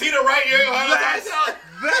line. Tina right here.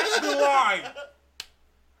 That's the line.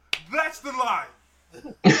 That's the line.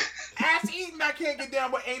 Ass eating, I can't get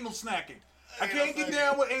down with anal snacking. I can't get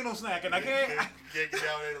down with anal snacking. I can't get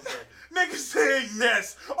down with anal snacking. Niggas saying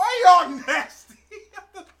yes. Are y'all nasty?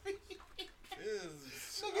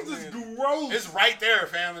 Niggas is gross. It's right there,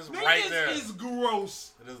 fam. It's right there. Niggas is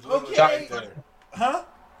gross. It is literally right there. Huh?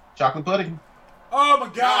 Chocolate pudding. Oh my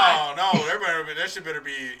God. No, that shit better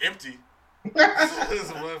be empty. What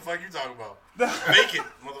the fuck you talking about? Make it,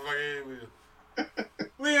 motherfucker.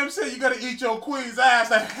 Liam said you gotta eat your queen's ass.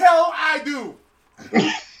 The hell I do.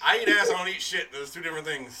 I eat ass, I don't eat shit. There's two different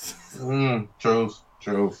things. True.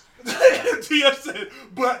 TF said,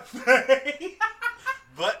 but Faye.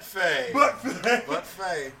 But Faye.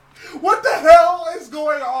 What the hell is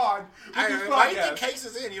going on? Why do you think cakes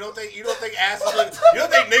is in? You don't think ass is in? You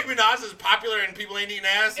don't think Nicki Minaj is popular and people ain't eating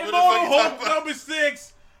ass? What the fuck you talking about?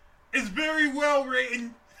 #6 is very well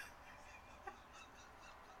written.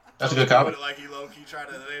 That's a good comment. Like he low key tried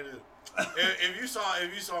to. If you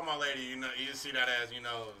saw my lady, you see that ass, you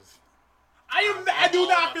know. I do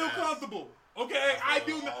not feel comfortable. Okay, I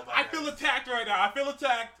feel attacked right now. I feel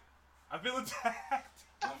attacked.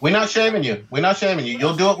 We're not shaming you.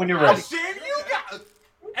 You'll do it when you're ready. I'll shame you guys.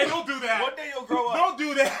 Hey, don't do that. One day you'll grow up. Don't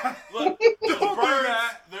do that. Look, there's Don't do birds,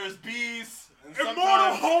 that. there's bees, and Immortal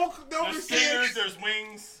sometimes Hulk there's stingers, #6 there's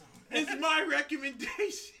wings. is my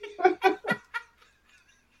recommendation.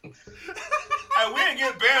 Hey, Hey, we didn't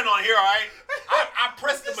get banned on here, all right? I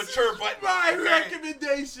pressed the mature button. My okay?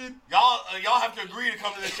 recommendation. Y'all have to agree to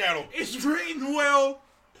come to this channel. It's written well.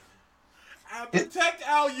 Protect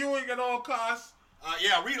Al Ewing at all costs.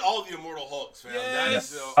 Yeah, read all the Immortal Hulks, fam.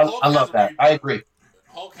 Yes. I love that. I agree.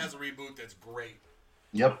 Hulk has a reboot that's great.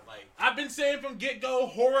 Yep. Like, I've been saying from get-go,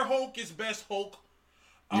 Horror Hulk is best Hulk.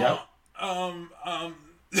 Yep.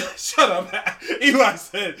 Shut up. Eli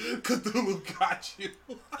said, Cthulhu got you.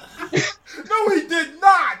 No, he did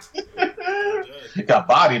not. He got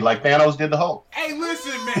bodied like Thanos did the Hulk. Hey,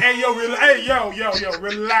 listen, man. Hey, yo,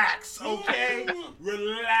 relax, okay?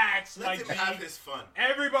 Relax, let him have his fun.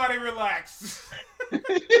 Everybody relax.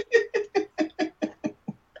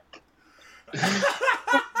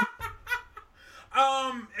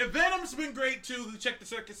 Venom's been great too. Check the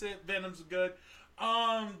circus set. Venom's good.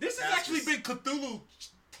 This has actually been Cthulhu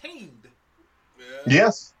tamed. Yeah.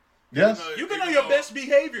 Yes. Yes. You've been on your best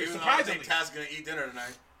behavior, surprisingly. I think Taz gonna eat dinner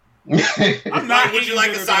tonight. I'm not. Would you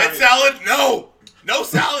like a side salad? No. No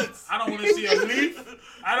salads. I don't want to see a leaf.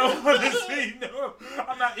 I don't want to see. No,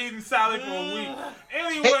 I'm not eating salad for a week.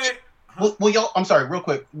 Anyway. Will y'all? I'm sorry, real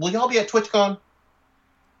quick. Will y'all be at TwitchCon?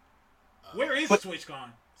 Where is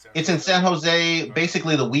TwitchCon? It's in San Jose,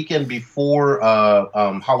 basically the weekend before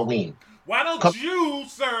Halloween. Why don't you,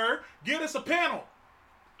 sir, get us a panel?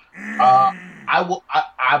 I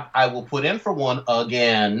will put in for one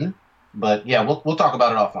again, but yeah, we'll talk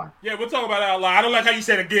about it offline. Yeah, we'll talk about it out loud. I don't like how you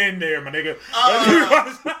said again there, my nigga. Well,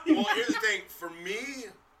 here's the thing. For me,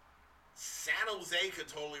 San Jose could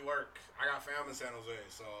totally work. I got fam in San Jose,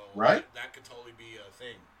 so right, that could totally be a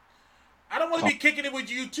thing. I don't want to be kicking it with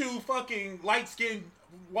you two fucking light-skinned,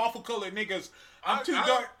 waffle-colored niggas. I'm too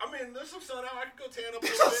dark. I mean, there's some sun out. I can go tan up a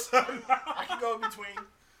little bit. I can go in between.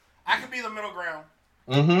 I can be the middle ground.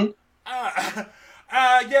 Mm-hmm.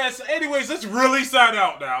 Yes. Anyways, let's really sign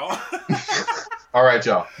out now. All right,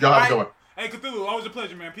 y'all. Y'all have a good one. Hey, Cthulhu, always a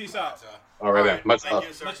pleasure, man. Peace out. All right, man. Much love.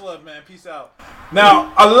 You, much love, man. Peace out.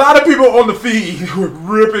 Now, a lot of people on the feed were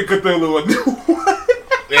ripping Cthulhu a new one.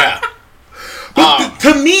 Yeah. But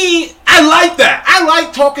to me, I like that. I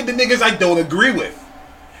like talking to niggas I don't agree with.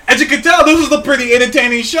 As you can tell, this was a pretty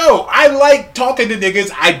entertaining show. I like talking to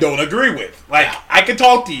niggas I don't agree with. Like, I can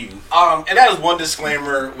talk to you. And that is one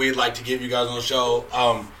disclaimer we'd like to give you guys on the show.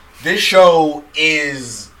 This show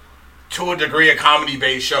is, to a degree, a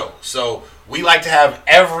comedy-based show. So we like to have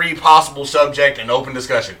every possible subject and open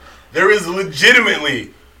discussion. There is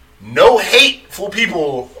legitimately no hateful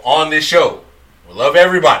people on this show. We love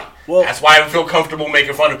everybody. Well, that's why I feel comfortable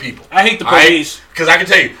making fun of people. I hate the police. Because I can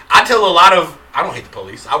tell you, I tell a lot of... I don't hate the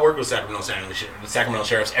police. I work with Sacramento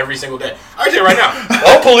sheriffs every single day. I can tell you right now,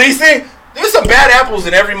 all policing, there's some bad apples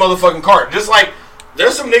in every motherfucking cart. Just like,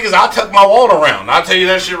 there's some niggas I'll tuck my wallet around. I'll tell you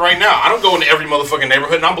that shit right now. I don't go into every motherfucking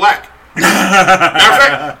neighborhood and I'm black. Matter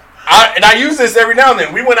of fact, I use this every now and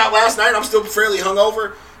then. We went out last night. I'm still fairly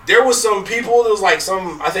hungover. There was some people, there was like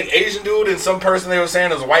some, I think, Asian dude and some person they were saying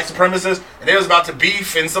was a white supremacist, and they was about to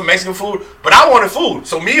beef and some Mexican food, but I wanted food.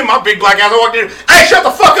 So me and my big black ass, I walked in, hey, shut the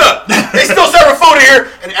fuck up! They still serving food in here,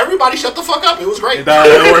 and everybody shut the fuck up. It was great. It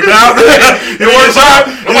worked out. It worked out.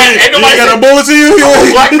 Ain't nobody got a bullet to you? I'm a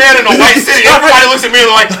black man in a white city. Everybody looks at me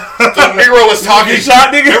like the Negro was talking. Shot,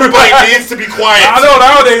 nigga. Everybody needs to be quiet. I know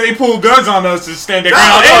nowadays they pull guns on us to stand their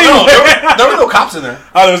ground. No. There were no cops in there.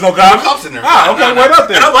 Oh, there was no cops? No cops in there. Ah, okay, wait up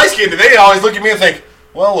there. And I'm light skinned. They always look at me and think,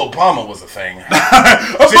 well, Obama was a thing.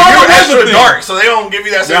 Obama you're was extra a thing. dark, so they don't give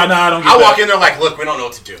you that. No, I don't get I that. walk in there like, look, we don't know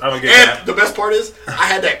what to do. I don't get and that. the best part is, I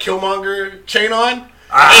had that Killmonger chain on.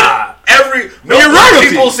 Ah. And no You're black royalty.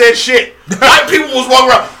 people said shit. White people was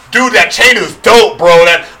walking around, dude, that chain is dope, bro.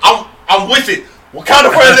 That I'm with it.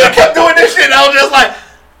 Wakanda president kept doing this shit, and I was just like,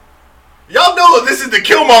 y'all know this is the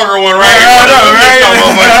Killmonger one, right?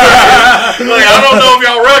 Like, I don't know if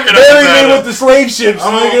y'all recognize that. with the slave ships. Yeah, I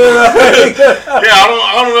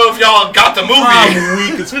don't know if y'all got the movie.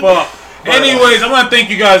 I'm weak as fuck. Anyways, I want to thank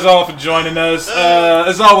you guys all for joining us.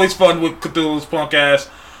 It's always fun with Cthulhu's punk ass.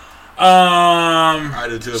 I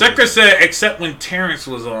did too. Sekra said, except when Terrence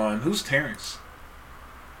was on. Who's Terrence?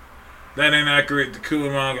 That ain't accurate. The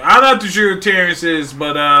cooler manga. I'm not too sure who Terrence is,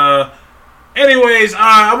 but anyways,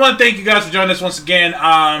 I want to thank you guys for joining us once again.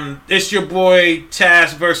 It's your boy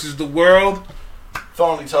Taz versus the world.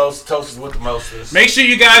 Phony Toast. Toast is with the mostest. Make sure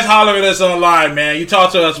you guys holler at us online, man. You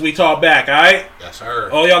talk to us, we talk back, alright? Yes, sir.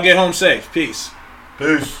 All y'all get home safe. Peace.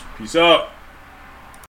 Peace. Peace out.